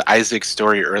back to Isaac's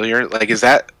story earlier, like, is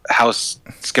that how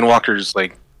skinwalkers,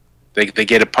 like, they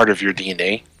get a part of your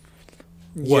DNA?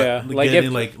 What? Yeah, like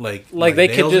Getting, if like they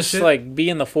nails could and just shit? like be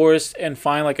in the forest and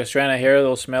find like a strand of hair,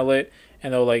 they'll smell it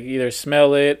and they'll like either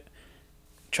smell it,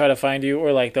 try to find you,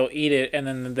 or like they'll eat it and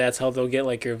then that's how they'll get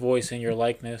like your voice and your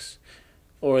likeness.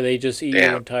 Or they just eat you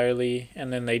Yeah. entirely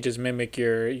and then they just mimic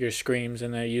your screams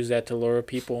and they use that to lure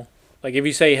people. Like if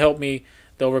you say help me,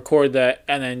 they'll record that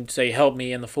and then say help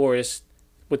me in the forest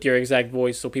with your exact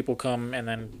voice so people come and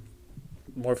then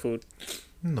more food.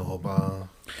 No, bah.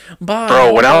 Bye.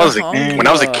 Bro, when I was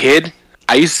a kid,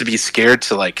 I used to be scared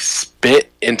to like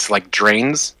spit into like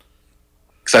drains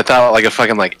because I thought like a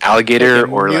fucking like alligator Like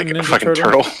a or like mutant a Ninja fucking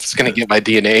Turtle? turtle is gonna get my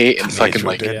DNA and fucking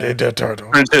like Yeah. turn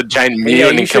into a giant Yeah,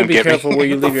 mutant you and should come be get careful me. where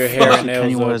you leave your hair and nails.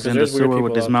 Kenny Though, was 'cause in the there's weird sewer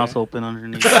with people his out mouth there. open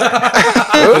underneath.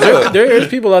 There's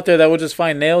people out there that will just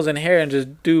find nails and hair and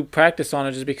just do practice on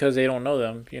it just because they don't know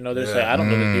them. You know, they're just Yeah. like, I don't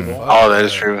know these people. Oh, that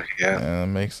is true. Yeah. Yeah, that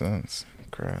makes sense.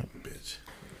 Crap. Bitch.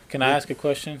 Can I ask a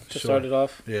question to Sure. start it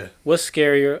off? Yeah. What's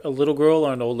scarier, a little girl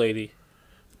or an old lady?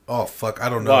 Oh, fuck. I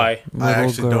don't know. Why? I Little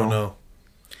actually girl. don't know.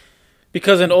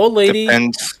 Because an old lady,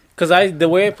 Depends. because the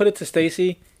way I put it to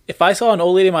Stacy, if I saw an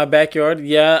old lady in my backyard,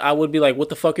 yeah, I would be like, what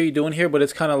the fuck are you doing here? But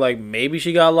it's kind of like, maybe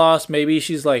she got lost. Maybe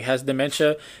she's like, has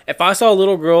dementia. If I saw a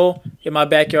little girl in my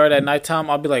backyard at nighttime,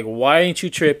 I'll be like, why ain't you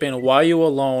tripping? Why are you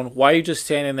alone? Why are you just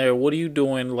standing there? What are you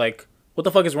doing? Like, what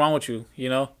the fuck is wrong with you? You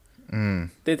know?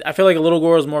 I feel like a little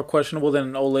girl is more questionable than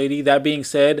an old lady. That being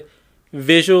said,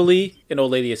 visually, an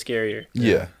old lady is scarier.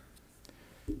 Yeah.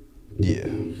 Yeah.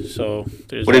 So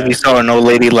there's What if that. you saw an old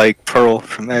lady like Pearl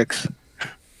from X?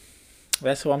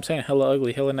 That's what I'm saying. Hella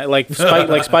ugly, hella like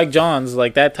Spike Jonze,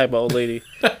 like that type of old lady.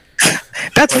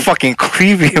 That's fucking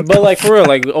creepy. But like for real,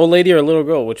 like old lady or little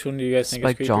girl, which one do you guys think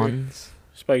Spike is creepier? Johns.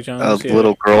 Spike Jonze. Yeah.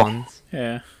 Little girl. Johns.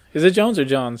 Yeah. Is it Jones or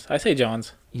Johns? I say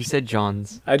Johns. You said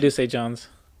Johns. I do say Johns.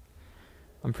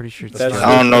 I'm pretty sure it's That's-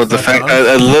 Johns. I don't know the That's fact not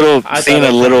a little I seeing thought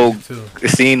a it little Too.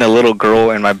 seeing a little girl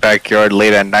in my backyard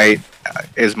late at night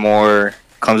is more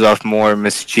comes off more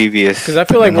mischievous. Because I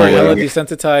feel like than we're hella like-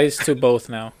 desensitized to both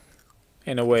now,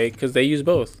 in a way, because they use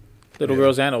both, little Yeah.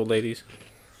 girls and old ladies.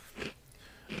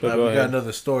 But go We got ahead.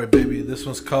 another story, baby. This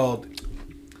one's called.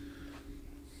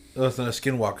 That's another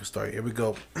Skinwalker story. Here we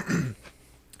go.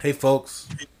 Hey, folks.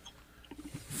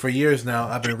 For years now,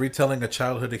 I've been retelling a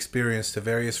childhood experience to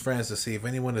various friends to see if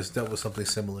anyone has dealt with something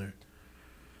similar.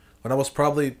 When I was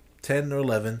probably 10 or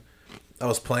 11, I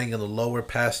was playing in the lower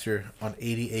pasture on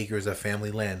 80 acres of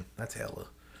family land. That's hella.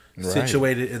 Right.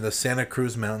 Situated in the Santa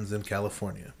Cruz Mountains in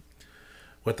California.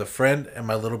 With a friend and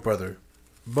my little brother.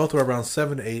 Both were around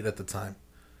 7 to 8 at the time.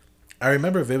 I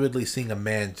remember vividly seeing a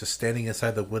man just standing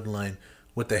inside the wood line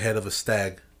with the head of a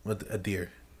stag, with a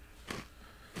deer.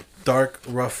 Dark,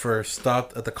 rough fur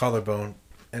stopped at the collarbone,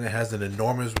 and it has an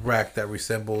enormous rack that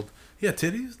resembled... Yeah,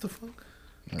 titties? The fuck?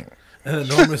 An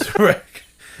enormous rack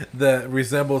that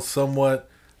resembled somewhat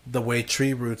the way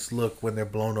tree roots look when they're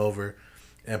blown over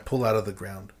and pull out of the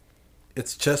ground.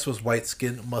 Its chest was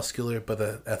white-skinned, muscular, but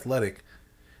athletic,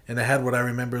 and it had what I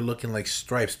remember looking like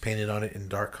stripes painted on it in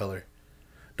dark color.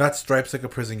 Not stripes like a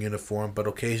prison uniform, but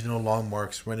occasional long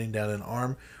marks running down an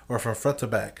arm or from front to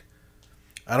back.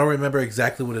 I don't remember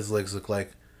exactly what his legs looked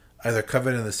like, either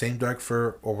covered in the same dark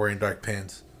fur or wearing dark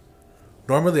pants.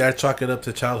 Normally I chalk it up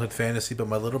to childhood fantasy, but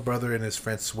my little brother and his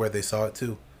friends swear they saw it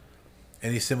too.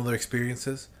 Any similar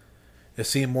experiences? It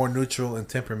seemed more neutral in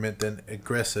temperament than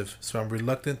aggressive, so I'm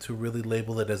reluctant to really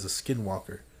label it as a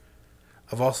skinwalker.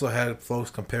 I've also had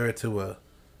folks compare it to a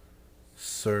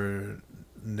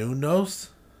Cernunnos.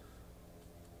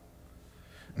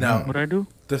 Now, What'd I do?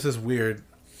 this is weird.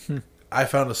 I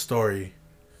found a story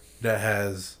that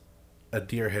has a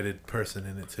deer-headed person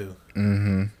in it too.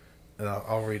 Mm-hmm. And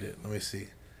I'll read it. Let me see.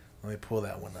 Let me pull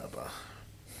that one up.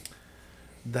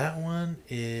 That one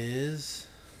is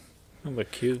Oh,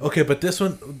 look cute. okay, but this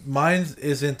one, mine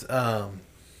isn't. It's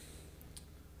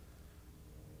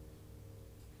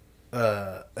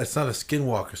not a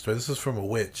skinwalker story. This is from a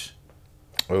witch.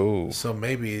 Oh. So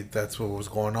maybe that's what was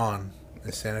going on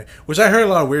in Santa. Which I heard a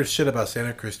lot of weird shit about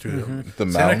Santa Cruz too. The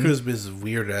Santa mountain? Cruz is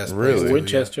weird ass. Really?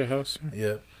 Winchester House.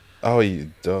 Yeah. Oh,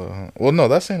 you duh. Well, no,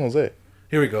 that's San Jose.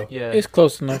 Here we go. Yeah. It's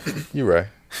close enough. You're right.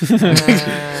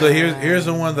 So here's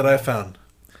the one that I found.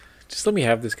 Just let me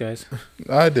have this, guys.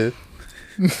 I did.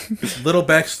 Little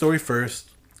backstory first.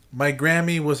 My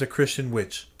Grammy was a Christian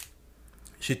witch.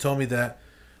 She told me that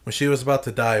when she was about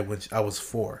to die when I was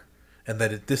 4, and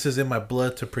that this is in my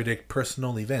blood to predict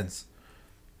personal events.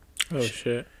 Oh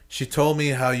shit. She told me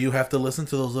how you have to listen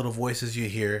to those little voices you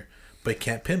hear, but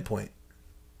can't pinpoint.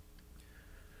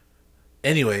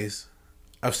 Anyways,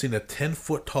 I've seen a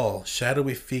 10-foot tall,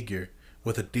 shadowy figure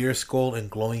with a deer skull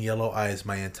and glowing yellow eyes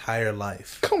my entire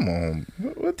life. Come on.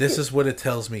 What This is what it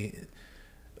tells me.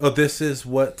 Oh, this is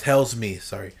what tells me,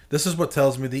 sorry. This is what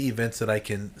tells me the events that I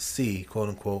can see, quote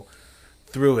unquote,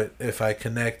 through it if I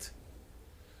connect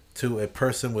to a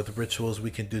person with rituals we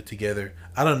can do together.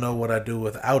 I don't know what I'd do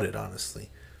without it,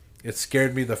 honestly. It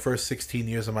scared me the first 16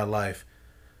 years of my life,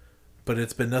 but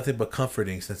it's been nothing but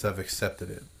comforting since I've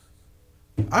accepted it.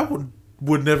 I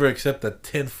would never accept a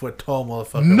 10-foot tall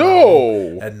motherfucker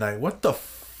No! at night. What the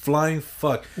flying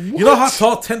fuck? You know how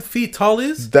tall 10 feet tall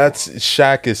is? That's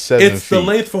Shaq is 7 It's feet. the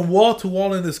length from wall to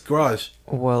wall in this garage.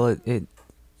 Well,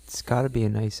 it's got to be a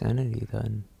nice entity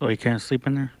then. Oh, you can't sleep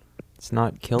in there? It's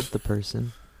not killed the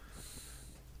person.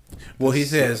 Well, he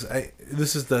says,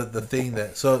 this is the thing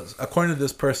that... So, according to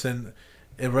this person,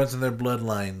 it runs in their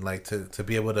bloodline, like, to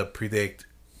be able to predict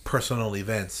personal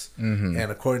events. Mm-hmm.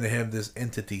 And according to him, this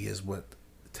entity is what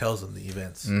tells them the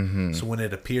events. Mm-hmm. So, when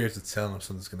it appears, it's telling them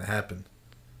something's going to happen.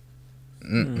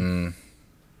 Mm-mm.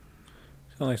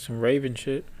 Sound like some Raven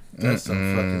shit. That's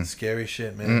some fucking scary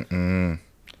shit, man. Mm-mm.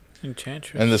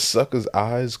 Enchantress. And the sucker's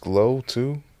eyes glow,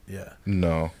 too? Yeah.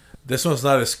 No. This one's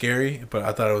not as scary, but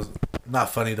I thought it was not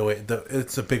funny the way...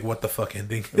 it's a big what the fuck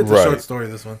ending. It's Right. a short story,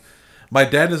 this one. My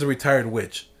dad is a retired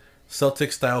witch.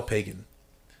 Celtic-style pagan.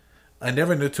 I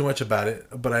never knew too much about it,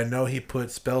 but I know he put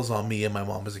spells on me and my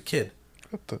mom as a kid.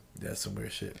 What the? That's some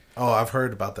weird shit. Oh, I've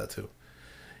heard about that too.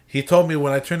 He told me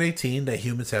when I turn 18 that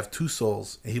humans have 2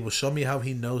 souls, and he will show me how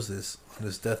he knows this on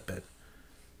his deathbed.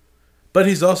 But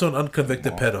he's also an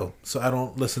unconvicted pedo, so I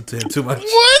don't listen to him too much.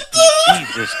 What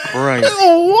Jesus Christ.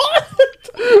 What?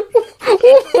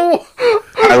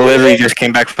 I literally just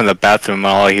came back from the bathroom and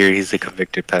all I hear he's a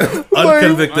convicted pedo.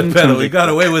 Unconvicted pedo. He got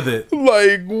away with it.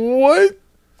 Like, what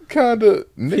kind of...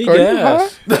 Nick, He are you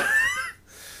gas. high?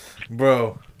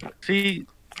 Bro, See,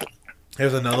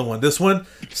 here's another one. This one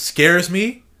scares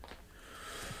me.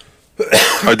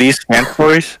 Are these fan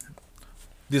stories?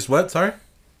 This what? Sorry?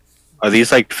 Are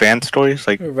these like fan stories?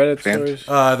 Like Reddit fans?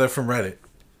 stories. They're from Reddit.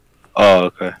 Oh,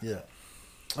 okay.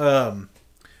 Yeah.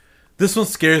 This one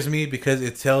scares me because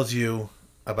it tells you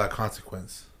about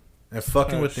consequence and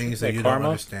fucking Oh, with shit. things that Like you karma?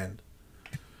 don't understand.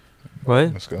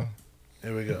 What? Let's go.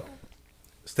 Here we go.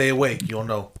 Stay awake. You'll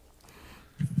know.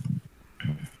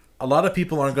 A lot of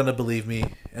people aren't going to believe me,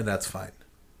 and that's fine.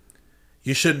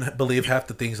 You shouldn't believe half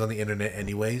the things on the internet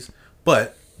anyways,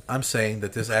 but I'm saying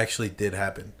that this actually did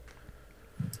happen.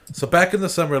 So back in the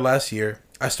summer last year,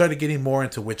 I started getting more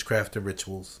into witchcraft and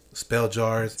rituals. Spell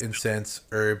jars, incense,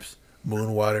 herbs,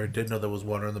 moon water. Didn't know there was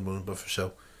water on the moon, but for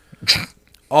sure.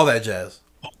 All that jazz.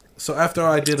 So after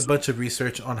I did a bunch of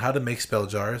research on how to make spell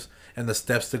jars and the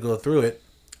steps to go through it,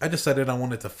 I decided I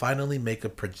wanted to finally make a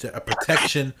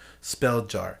protection spell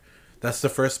jar. That's the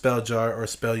first spell jar or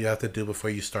spell you have to do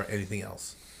before you start anything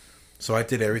else. So I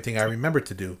did everything I remembered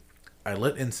to do. I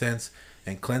lit incense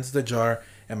and cleansed the jar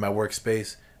and my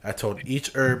workspace. I told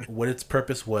each herb what its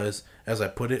purpose was as I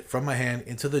put it from my hand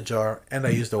into the jar, and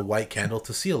I used a white candle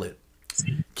to seal it.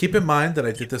 Keep in mind that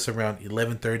I did this around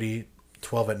 11:30,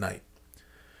 12 at night.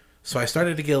 So I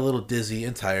started to get a little dizzy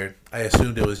and tired. I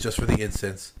assumed it was just for the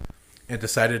incense and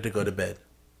decided to go to bed.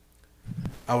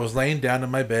 I was laying down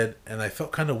in my bed and I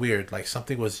felt kind of weird, like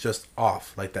something was just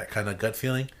off, like that kind of gut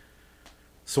feeling.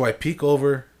 So I peek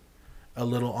over a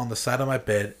little on the side of my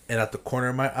bed, and at the corner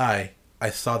of my eye, I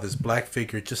saw this black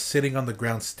figure just sitting on the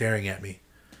ground staring at me.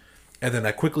 And then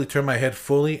I quickly turned my head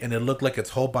fully, and it looked like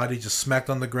its whole body just smacked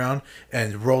on the ground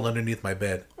and rolled underneath my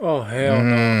bed. Oh hell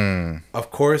no!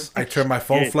 Of course, I turn my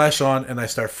phone flash on and I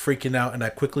start freaking out, and I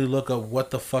quickly look up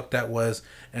what the fuck that was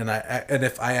and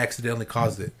if I accidentally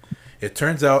caused it. It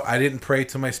turns out I didn't pray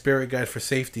to my spirit guide for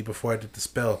safety before I did the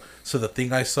spell, so the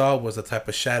thing I saw was a type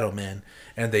of shadow man,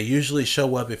 and they usually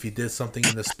show up if you did something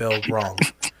in the spell wrong.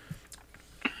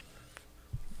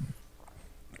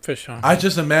 For sure. I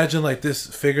just imagine like this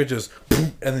figure just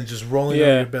boom, and then just rolling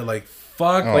over your bed like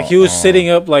fuck. Like he was sitting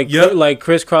up like Yep. like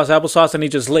crisscross applesauce, and he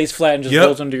just lays flat and just Yep.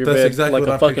 rolls under your That's bed exactly like what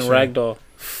a I'm fucking picturing. rag doll.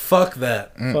 Fuck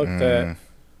that. Fuck that.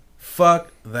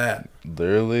 Fuck that.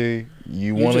 Literally, you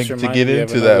You wanted just to reminded get me of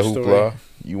into that another hoopla.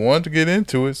 You wanted to get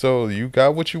into it, so you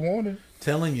got what you wanted.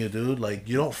 Telling you, dude, like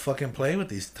you don't fucking play with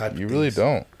these type of You things. really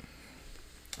don't.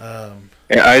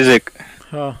 Hey, Isaac,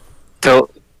 Huh.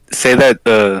 say that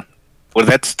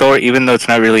that story, even though it's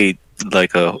not really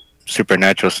like a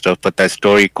supernatural stuff, but that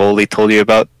story Goldie told you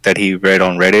about that he read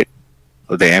on Reddit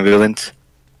of the ambulance.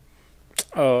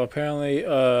 Oh, apparently,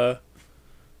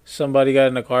 somebody got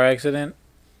in a car accident,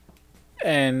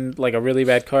 and like a really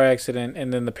bad car accident,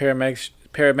 and then the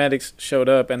paramedics showed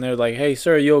up, and they're like, "Hey,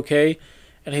 sir, are you okay?"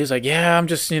 And he was like, "Yeah, I'm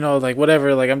just, like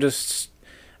whatever, like I'm just,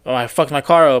 I fucked my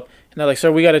car up." And they're like,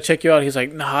 "Sir, we got to check you out." He's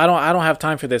like, "No, I don't have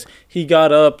time for this." He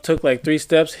got up, took like 3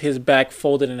 steps, his back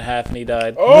folded in half, and he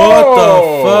died. What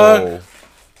the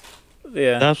fuck?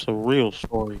 Yeah, That's a real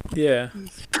story. yeah,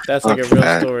 that's like a Fuck real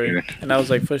that, story. dude. And I was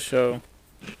like, for sure,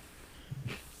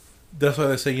 That's why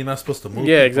they say you're not supposed to move.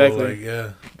 Yeah, people, exactly. Like,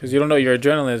 yeah, because you don't know your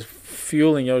adrenaline is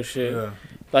fueling your shit. yeah.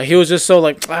 Like he was just so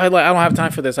like I don't have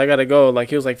time for this. I gotta go. Like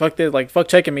he was like fuck this. Like fuck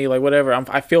checking me. Like whatever.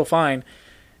 I feel fine.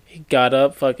 He got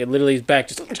up. Fucking literally his back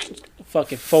just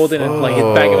fucking folded and like his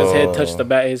back of his head touched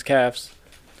his calves.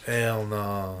 Hell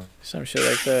no. Some shit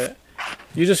like that.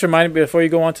 You just reminded me before you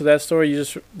go on to that story.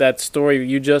 That story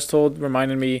you just told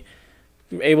reminded me.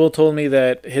 Abel told me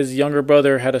that his younger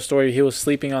brother had a story. He was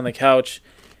sleeping on the couch,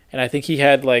 and I think he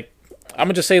had like. I'm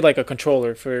gonna just say like a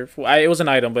controller for it was an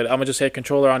item, but I'm gonna just say a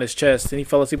controller on his chest, and he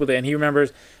fell asleep with it, and he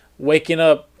remembers waking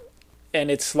up,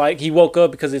 and it's like he woke up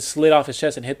because it slid off his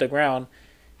chest and hit the ground.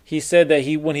 He said that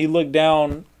when he looked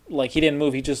down, like he didn't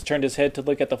move, he just turned his head to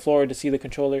look at the floor to see the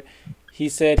controller. He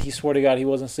said he swore to God he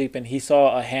wasn't sleeping. He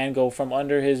saw a hand go from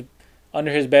under his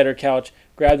bed or couch,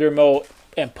 grab the remote,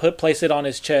 and place it on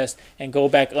his chest, and go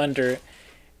back under.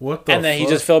 What the? And then fuck?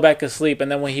 he just fell back asleep.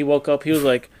 And then when he woke up, he was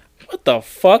like, "What the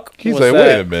fuck?" He's was like, that?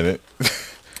 wait a minute.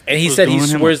 And he Was said he doing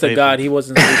him a swears to favor. God he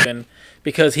wasn't sleeping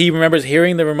because he remembers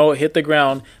hearing the remote hit the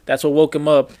ground. That's what woke him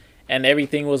up, and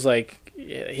everything was like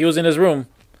he was in his room,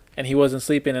 and he wasn't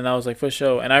sleeping. And I was like, for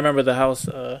sure. And I remember the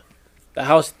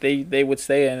house they would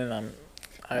stay in, and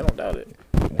I don't doubt it.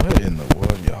 What in the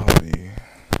world, y'all be?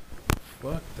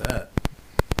 Fuck that.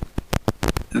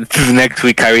 Next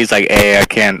week, Kyrie's like, "Hey, I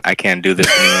can't do this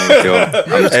anymore, Joe.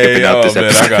 I'm skipping out this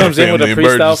episode." I got Comes a in with a family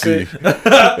priest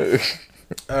emergency.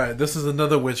 All right, this is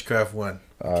another witchcraft one.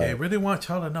 All Okay, right. really want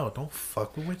y'all to know. Don't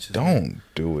fuck with witches. Don't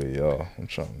do it, y'all. I'm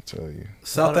trying to tell you.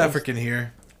 South African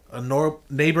here. A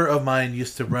neighbor of mine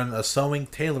used to run a sewing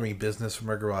tailoring business from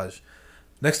her garage.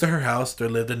 Next to her house, there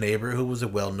lived a neighbor who was a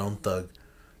well-known thug.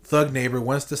 Thug neighbor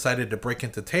once decided to break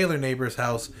into tailor neighbor's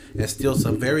house and steal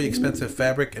some very expensive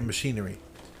fabric and machinery.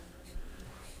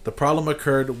 The problem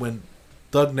occurred when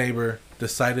thug neighbor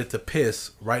decided to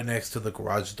piss right next to the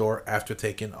garage door after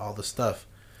taking all the stuff.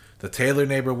 The tailor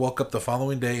neighbor woke up the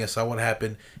following day and saw what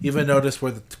happened, even noticed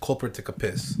where the culprit took a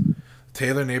piss. The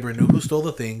tailor neighbor knew who stole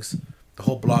the things, the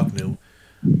whole block knew,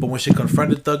 but when she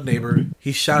confronted thug neighbor,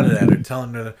 he shouted at her,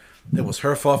 telling her it was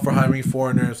her fault for hiring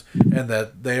foreigners and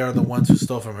that they are the ones who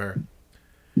stole from her.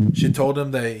 She told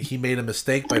him that he made a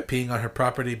mistake by peeing on her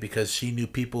property because she knew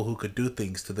people who could do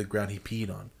things to the ground he peed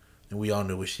on, and we all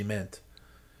knew what she meant.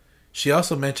 She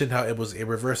also mentioned how it was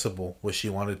irreversible, what she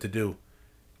wanted to do.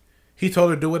 He told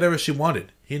her to do whatever she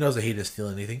wanted. He knows that he didn't steal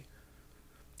anything.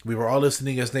 We were all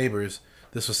listening as neighbors.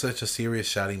 This was such a serious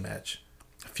shouting match.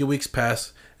 A few weeks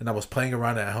passed, and I was playing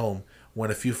around at home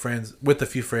with a few friends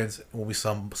when we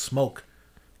saw smoke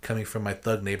coming from my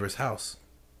thug neighbor's house.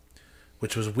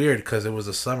 Which was weird because it was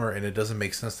the summer and it doesn't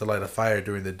make sense to light a fire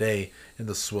during the day in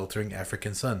the sweltering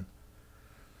African sun.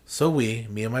 So me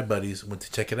and my buddies, went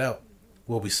to check it out.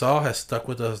 What we saw has stuck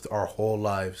with us our whole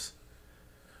lives.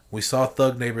 We saw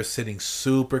thug neighbor sitting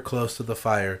super close to the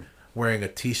fire, wearing a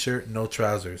t-shirt, no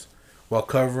trousers, while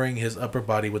covering his upper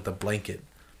body with a blanket.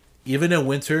 Even in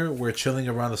winter, where chilling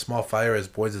around a small fire as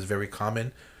boys is very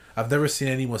common, I've never seen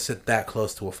anyone sit that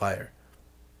close to a fire.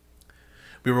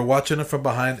 We were watching him from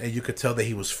behind, and you could tell that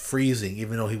he was freezing,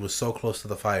 even though he was so close to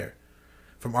the fire.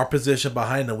 From our position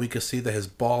behind him, we could see that his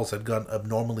balls had gone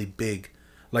abnormally big,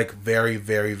 like very,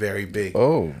 very, very big.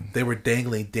 Oh. They were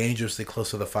dangling dangerously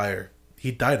close to the fire.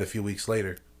 He died a few weeks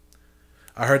later.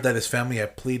 I heard that his family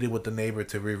had pleaded with the neighbor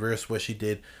to reverse what she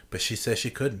did, but she said she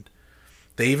couldn't.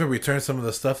 They even returned some of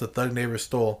the stuff the thug neighbor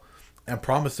stole and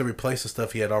promised to replace the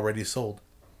stuff he had already sold.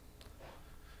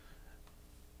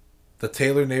 The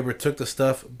tailor neighbor took the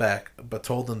stuff back, but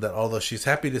told them that although she's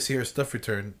happy to see her stuff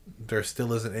returned, there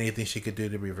still isn't anything she could do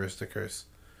to reverse the curse.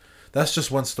 That's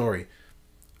just one story.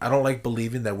 I don't like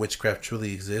believing that witchcraft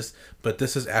truly exists, but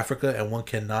this is Africa and one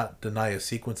cannot deny a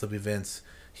sequence of events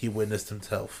he witnessed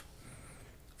himself.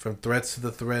 From threats to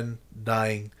the thread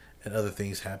dying and other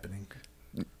things happening.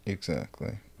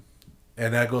 Exactly.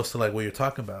 And that goes to like what you're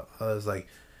talking about. It's like,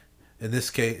 in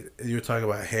this case, you're talking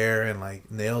about hair and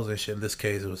like nails and shit. In this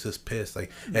case, it was his piss.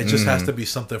 Like, it just has to be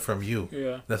something from you.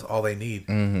 Yeah. That's all they need.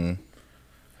 Mm-hmm.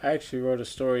 I actually wrote a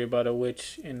story about a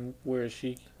witch in where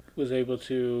she was able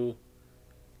to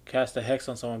cast a hex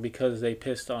on someone because they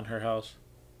pissed on her house.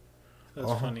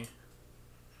 That's funny.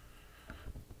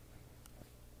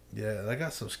 Yeah, I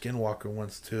got some Skinwalker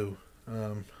ones too.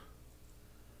 I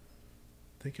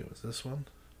think it was this one.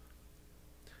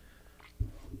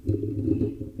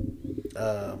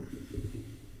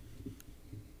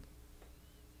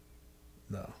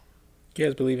 No. You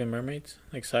guys believe in mermaids?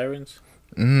 Like sirens?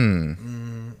 I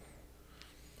don't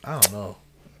know.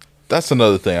 That's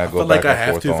another thing I go feel back like I and have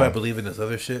forth to if I on. believe in this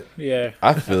other shit. Yeah.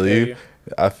 I feel you.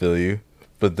 I feel you.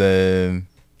 But then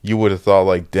you would have thought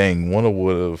like, dang, one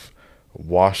would have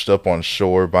washed up on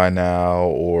shore by now,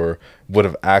 or would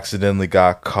have accidentally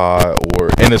got caught, or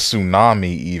in a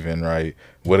tsunami even, right?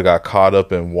 Would have got caught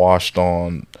up and washed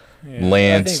on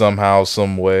land somehow,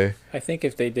 some way. I think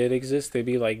if they did exist, they'd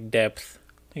be like depth.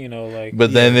 You know, like.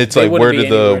 But then it's they like, where wouldn't did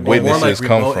be the anywhere near- witnesses More like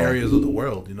come remote from? areas of the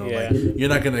world, you know, Yeah. like you're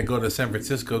not gonna go to San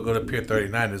Francisco, go to Pier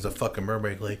 39. There's a fucking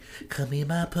mermaid like, "Come eat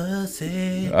my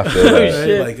pussy." I feel that.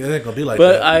 Shit. Like it ain't gonna be like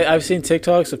But that. I've seen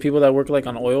TikToks of people that work like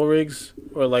on oil rigs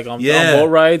or like on Yeah. boat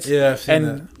rides. Yeah, I've seen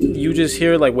and you just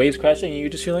hear like waves crashing, and you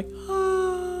just hear like,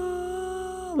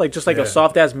 like just like Yeah. a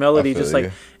soft ass melody, I feel just like,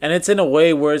 you. and it's in a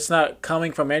way where it's not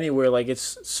coming from anywhere, like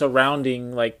it's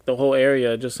surrounding like the whole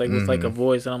area, just like with like a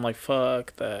voice, and I'm like,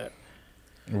 fuck that.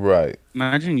 Right.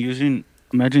 Imagine using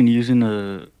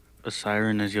a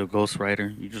siren as your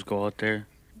ghostwriter. You just go out there,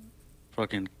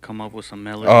 fucking come up with some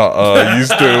melody. You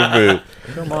stupid.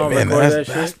 Come on, Man, record that's-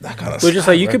 that shit. that kinda But just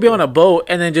like you could be on a boat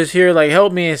and then just hear like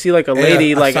help me and see like a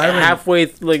lady a like siren- halfway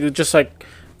like just like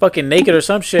fucking naked or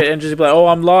some shit and just be like, oh,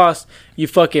 I'm lost. You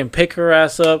fucking pick her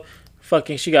ass up.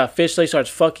 Fucking she got fish like starts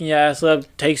fucking your ass up,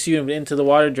 takes you into the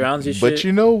water, drowns you. But shit.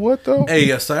 you know what though?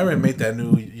 Hey, Siren made that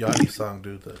new Yanni song,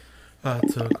 dude. I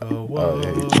took a walk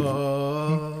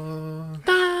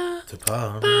to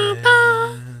Parliament.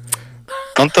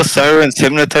 Don't the sirens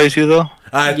hypnotize you though?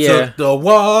 I Yeah. took the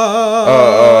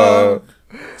walk.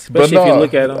 Especially if you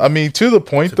look at them. I mean, to the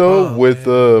point To though, Paul, with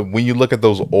when you look at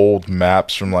those old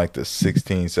maps from like the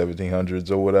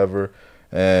 1700s or whatever,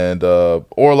 and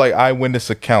or like eyewitness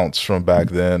accounts from back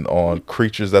then on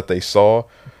creatures that they saw,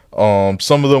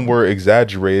 some of them were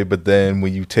exaggerated, but then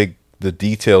when you take the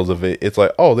details of it, it's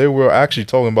like, oh, they were actually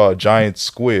talking about a giant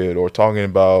squid or talking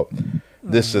about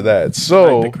this or that.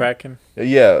 So Like the Kraken.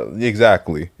 yeah,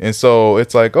 exactly. And so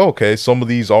it's like, okay, some of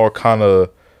these are kind of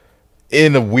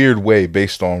in a weird way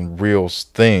based on real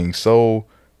things. So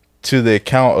to the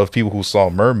account of people who saw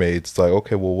mermaids, it's like,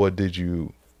 okay, well, what did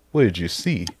you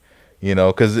see? You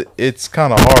know, because it's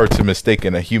kind of hard to mistake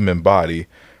in a human body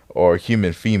or a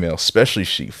human female, especially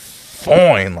she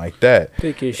fine like that.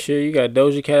 Thick as shit. You got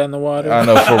Doja Cat in the water. I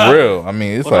know, for real. I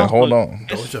mean, it's Well, like, hold on.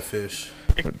 Doja fish.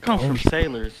 It comes from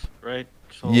sailors, right?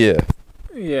 So, Yeah,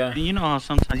 Yeah. You know how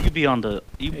sometimes you be on the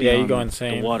you go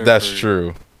insane. the water that's for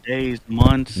true. days,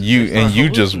 months. You start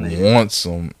just hallucinating. want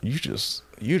some. You just.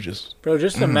 Bro,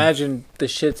 just imagine the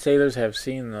shit sailors have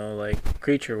seen though, like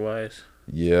creature wise.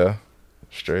 Yeah,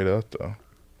 straight up though.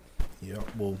 Yeah.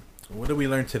 Well, what did we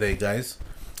learn today, guys?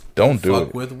 Don't do Fuck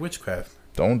it. with witchcraft.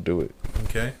 Don't do it.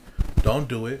 Okay. Don't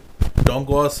do it. Don't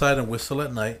go outside and whistle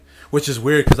at night, which is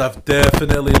weird because I've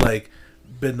definitely like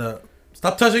been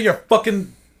stop touching your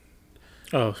fucking.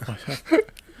 Oh,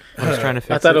 I was trying to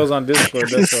fix I thought it was on Discord.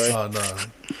 That's why.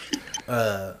 Oh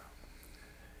no.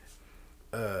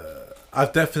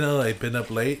 I've definitely like been up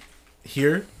late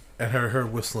here and heard her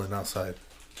whistling outside.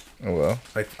 Oh, well,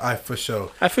 Like I for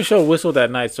sure. I for sure whistled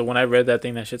that night. So when I read that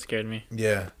thing, that shit scared me.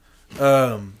 Yeah.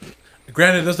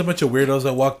 Granted, there's a bunch of weirdos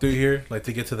that walk through here, like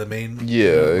to get to the main.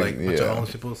 Yeah, like a bunch of yeah.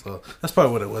 homeless people. So that's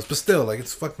probably what it was. But still, like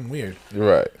it's fucking weird. you're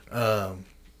right.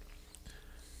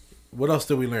 What else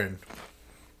did we learn?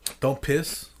 Don't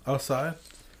piss outside.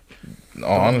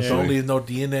 Honestly, Don't leave no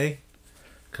DNA,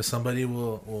 cause somebody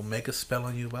will make a spell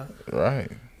on you. About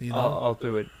right. you know I'll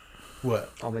do it.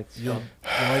 what? I'll make You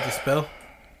make the spell.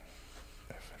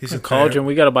 He's A cauldron.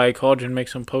 We gotta buy a cauldron, make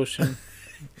some potion.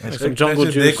 Like some jungle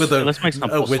Imagine Nick juice. with Let's make some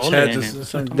a witch pozole hat. in Just, it.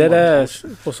 Some dead ass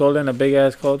pozole in a big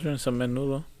ass cauldron. Some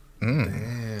menudo.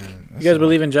 damn. You guys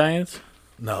believe in giants?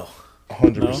 No.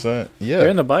 100%. Yeah. They're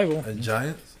in the Bible. And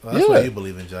giants? Well, that's Yeah. why you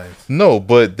believe in giants. No,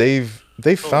 but they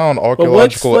found But what's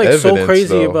archaeological like evidence. so crazy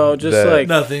though, about just that- like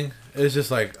Nothing. It's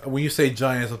just like when you say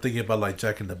giants, I'm thinking about like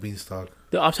Jack and the Beanstalk.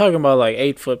 I'm talking about like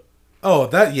 8 foot, Oh,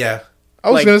 that yeah. I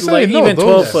was like, gonna say like no, even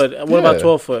those- 12 foot. What about yeah.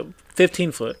 12 foot?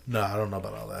 15 foot. No, I don't know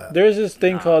about all that. There's this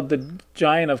thing called the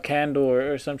Giant of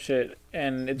Kandor or some shit,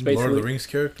 and it's Lord of the basically Rings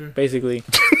character. basically.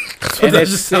 what And that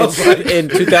it's, just sounds it's like. in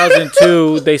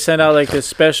 2002 they sent out like this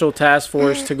special task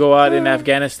force to go out in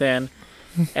Afghanistan,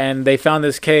 and they found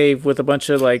this cave with a bunch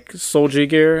of like soldier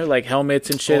gear, like helmets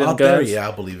and shit Oh, and out there? guns. Yeah,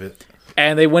 I believe it.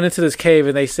 And they went into this cave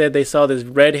and they said they saw this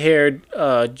red-haired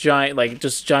giant, like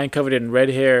just giant covered in red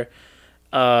hair,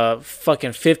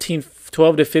 fucking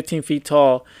 12 to 15 feet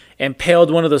tall, impaled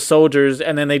one of the soldiers,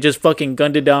 and then they just fucking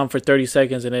gunned it down for 30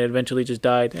 seconds, and it eventually just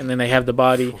died. And then they have the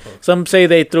body. Some say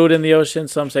they threw it in the ocean.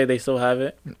 Some say they still have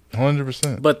it.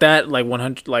 100%. But that, like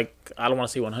 100, like I don't want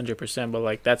to say 100%, but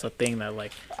like that's a thing that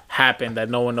like happened that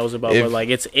no one knows about. If- but like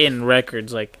it's in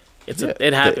records, like it's Yeah,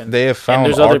 it happened. They have And found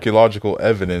there's other- archaeological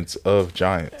evidence of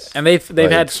giants. And they've Like,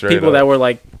 had straight people up. that were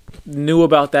like knew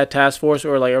about that task force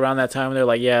or like around that time. And they're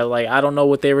like, yeah, like I don't know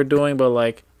what they were doing, but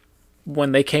like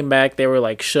when they came back, they were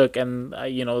like shook. And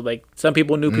you know, like some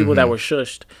people knew people that were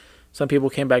shushed. Some people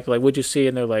came back like, "What'd you see?"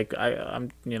 And they're like,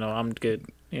 I'm good."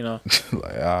 You know.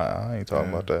 Like, I ain't talking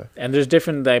about that. And there's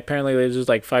different. Like, apparently, there's just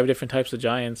like 5 different types of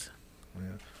giants.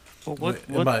 Well, Wait,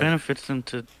 what am I- benefits them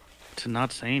to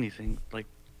not say anything? Like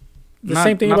The not-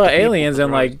 same thing not about the people, aliens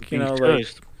and but like being like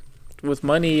judged. with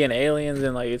money and aliens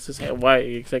and like it's just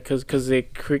why because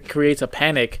it creates a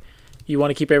panic. You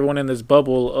want to keep everyone in this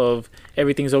bubble of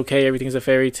everything's okay, everything's a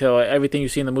fairy tale, everything you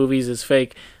see in the movies is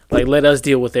fake. Like let us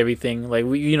deal with everything. Like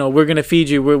we're gonna feed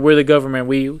you. We're the government.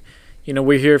 We're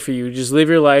here for you. Just live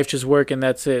your life, just work, and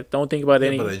that's it. Don't think about Yeah,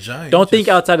 any. but a giant Don't think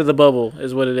just- outside of the bubble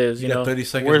is what it is. You You got know. 30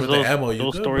 seconds Where's with those, the ammo. You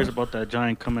those good, stories bro? about that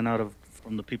giant coming out of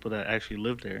from the people that actually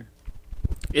lived there?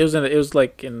 It was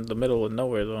like in the middle of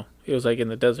nowhere though. It was like in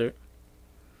the desert.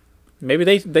 Maybe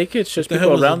they could just The hell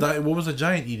people was around what was a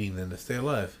giant eating then to stay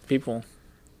alive? people.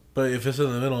 But if it's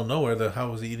in the middle of nowhere, then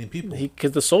how was he eating people?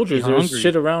 Because the soldiers, Be there was hungry.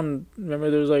 shit around. Remember,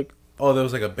 there was like Oh, there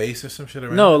was like a base or some shit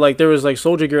around. no, like there was like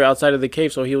soldier gear outside of the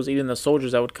cave, so he was eating the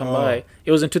soldiers that would come Oh. by.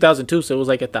 It was in 2002, so it was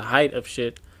like at the height of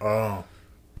shit, Oh,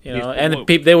 you know. What- And what-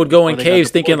 they would go in what they got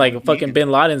caves thinking deployed like to fucking eat. Bin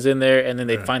Laden's in there, and then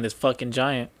they'd Yeah. find this fucking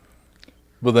giant.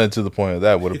 But then to the point of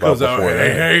that, what he about comes out. before Hey,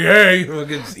 that? hey, hey!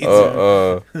 Fucking just eats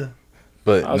it.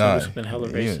 But I was gonna nah, do something hella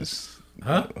you racist. just-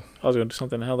 Huh? I was gonna do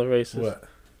something hella racist. What?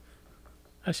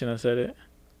 I shouldn't have said it.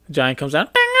 Giant comes out.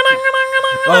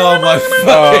 Oh my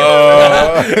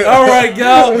fucking! All right,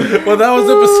 gal. Well, that was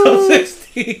episode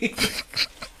 16.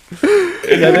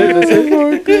 Is that it? That's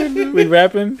it. We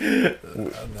rapping.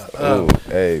 Oh,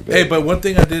 hey, baby. Hey, but one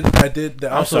thing I did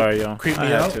that I'm also sorry, y'all. creeped I me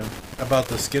had out to. about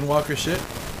the Skinwalker shit.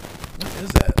 What is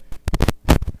that?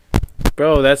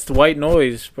 Bro, that's the white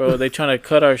noise, bro. They trying to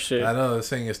cut our shit. I know they're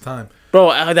saying it's time. Bro,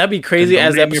 that'd be crazy. Then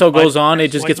As the don't name your episode goes podcast on, it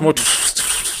just White gets more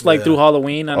like Yeah. through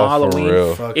Halloween. I know Oh, for Halloween.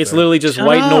 real. Fuck It's that. literally just Shut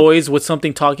white up. noise with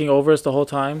something talking over us the whole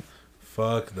time.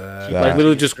 Fuck that. Nah. Like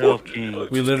literally just. Yourself, King.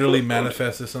 We literally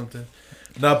manifested something.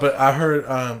 No, but I heard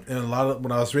in a lot of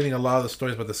when I was reading a lot of the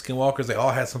stories about the Skinwalkers, they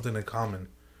all had something in common.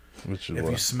 Which is If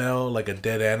what? you smell like a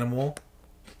dead animal,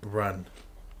 run.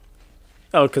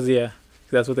 Oh, cause yeah,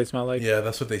 that's what they smell like. Yeah,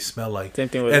 that's what they smell like. Same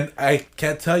thing with. And I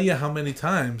can't tell you how many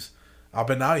times I've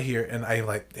been out here and I'm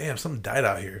like, damn, something died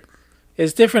out here.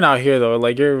 It's different out here though.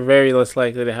 Like you're very less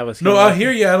likely to have a. No, skinwalker. out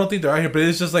here, yeah, I don't think they're out here, but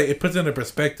it's just like it puts it into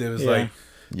perspective. It's Yeah. like,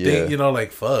 Yeah, you know,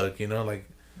 like fuck, you know, like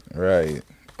right.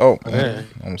 Oh, Yeah.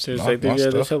 I'm There's not like my there's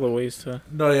stuff. hella ways to.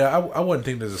 no, yeah, I wouldn't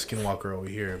think there's a Skinwalker over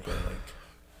here, but like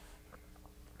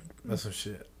that's some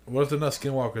shit. What if they're not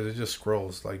Skinwalkers? They're just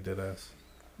scrolls, like dead ass.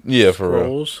 Yeah, for real.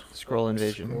 Scrolls. Scroll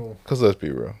invasion. Scroll. Cause let's be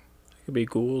real. Could be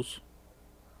ghouls.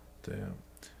 Damn.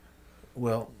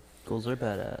 Well, Ghouls are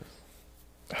badass.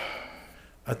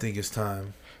 I think it's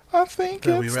time I think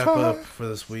that we it's wrap time. up for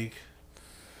this week.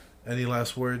 Any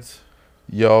last words?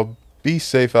 Y'all be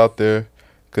safe out there,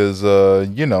 cause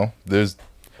you know there's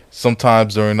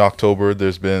sometimes during October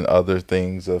there's been other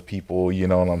things of people, you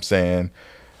know what I'm saying,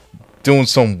 doing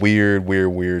some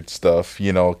weird stuff,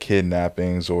 you know,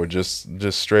 kidnappings or just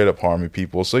straight up harming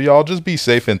people. So y'all just be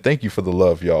safe and thank you for the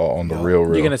love, y'all, on the Yeah.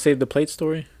 real. You gonna save the plate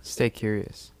story? Stay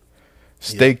curious.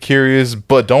 Stay curious,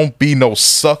 but don't be no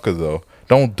sucker though.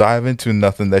 Don't dive into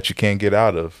nothing that you can't get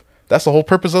out of. That's the whole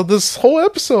purpose of this whole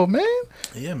episode, man.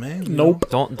 Yeah, man. Nope.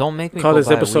 Don't make me Call go this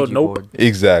buy a episode Ouija Nope. board.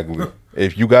 Exactly.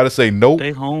 If you gotta say nope,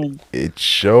 Stay home. it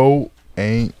show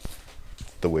ain't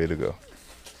the way to go.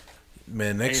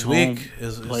 Man, next Stay week home,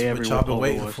 is play what every y'all been Overwatch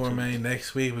waiting for, too. man.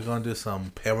 Next week we're gonna do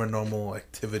some paranormal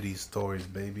activity stories,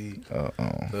 baby. So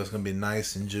it's gonna be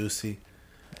nice and juicy.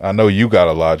 I know you got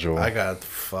a lot, Joel. I got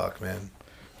fuck, man.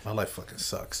 My life fucking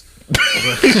sucks.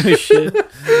 Shit.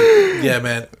 Yeah,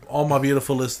 man. All my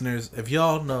beautiful listeners, if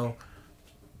y'all know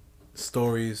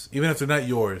stories, even if they're not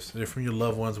yours, they're from your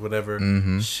loved ones, whatever,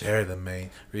 share them, man.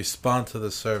 Respond to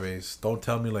the surveys. Don't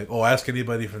tell me like, oh, ask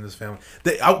anybody from this family.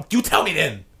 You tell me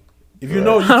then. If you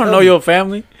know, you I don't tell know me. your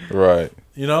family. Right.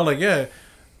 You know, like, yeah.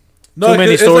 Too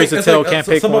many it's stories to it's tell, can't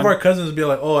pick some one. of our cousins be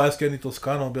like, oh, ask Annie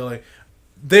Toscano. Be like,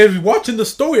 they're watching the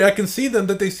story. I can see them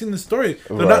that they've seen the story.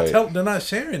 They're Right. they're not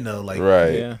sharing though. Like,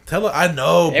 Right. Yeah. tell her, I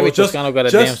know. Every but just, Toscano got a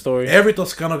just damn story. Every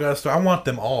Toscano got a story. I want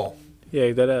them all.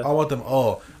 Yeah, that ass. I want them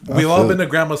all. We've all feel been it. to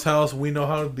grandma's house. We know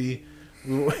how it be.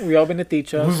 We all been to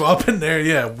teachers. We've all been there.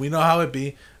 Yeah, we know how it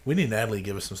be. We need Natalie to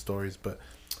give us some stories, but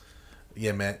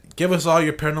yeah, man, give us all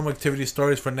your paranormal activity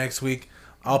stories for next week.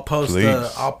 I'll post Please.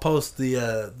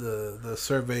 the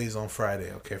surveys on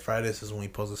Friday. Okay, Fridays is when we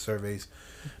post the surveys.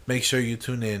 Make sure you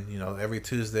tune in. You know, every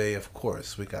Tuesday, of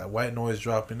course, we got White Noise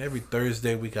dropping. Every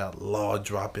Thursday, we got Law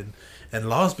dropping, and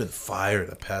Law's been fire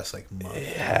the past like month.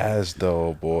 It has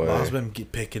though, boy. Law's been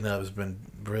picking up. It's been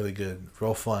really good,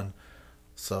 real fun.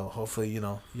 So hopefully,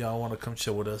 y'all want to come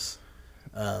chill with us.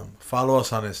 Follow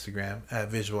us on Instagram at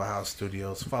Visual House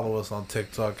Studios. Follow us on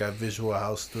TikTok at Visual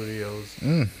House Studios.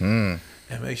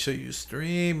 And make sure you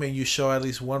stream and you show at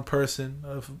least one person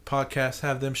of podcast.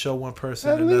 Have them show one person,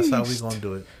 At and that's how we least. gonna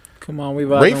do it. Come on, we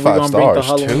Rate vibing. We're 5 gonna bring the stars,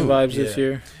 Halloween too. vibes this Yeah.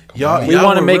 year. Y'all, We y'all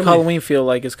want to were make really- Halloween feel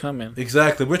like it's coming.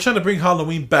 Exactly. We're trying to bring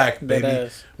Halloween back, baby.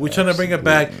 ass. We're trying to bring it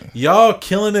back. Y'all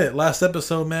killing it. Last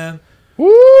episode, man.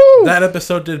 Woo! That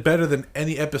episode did better than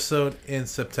any episode in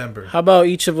September. How about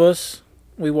each of us?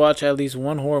 We watch at least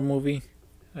one horror movie,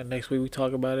 and next week we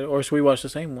talk about it, or should we watch the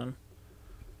same one?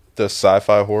 Does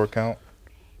sci-fi horror count?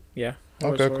 Yeah.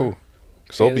 Okay, Horror's cool.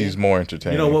 Soapy's more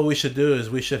entertaining. You know what we should do is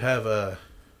we should have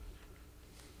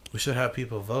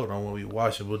people vote on what we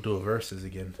watch, and we'll do a versus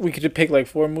again. We could pick like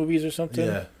 4 movies or something,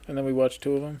 Yeah. and then we watch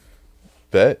 2 of them.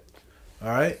 Bet. All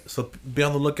right, so be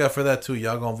on the lookout for that too.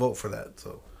 Y'all gonna vote for that.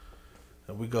 So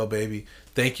there we go, baby.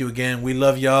 Thank you again. We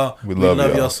love y'all. We love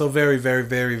y'all. y'all so very, very,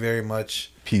 very, very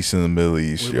much. Peace in the Middle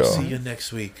East, We will see y'all. you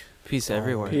next week. Peace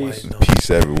everywhere. Peace. White Noise. Peace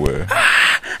everywhere.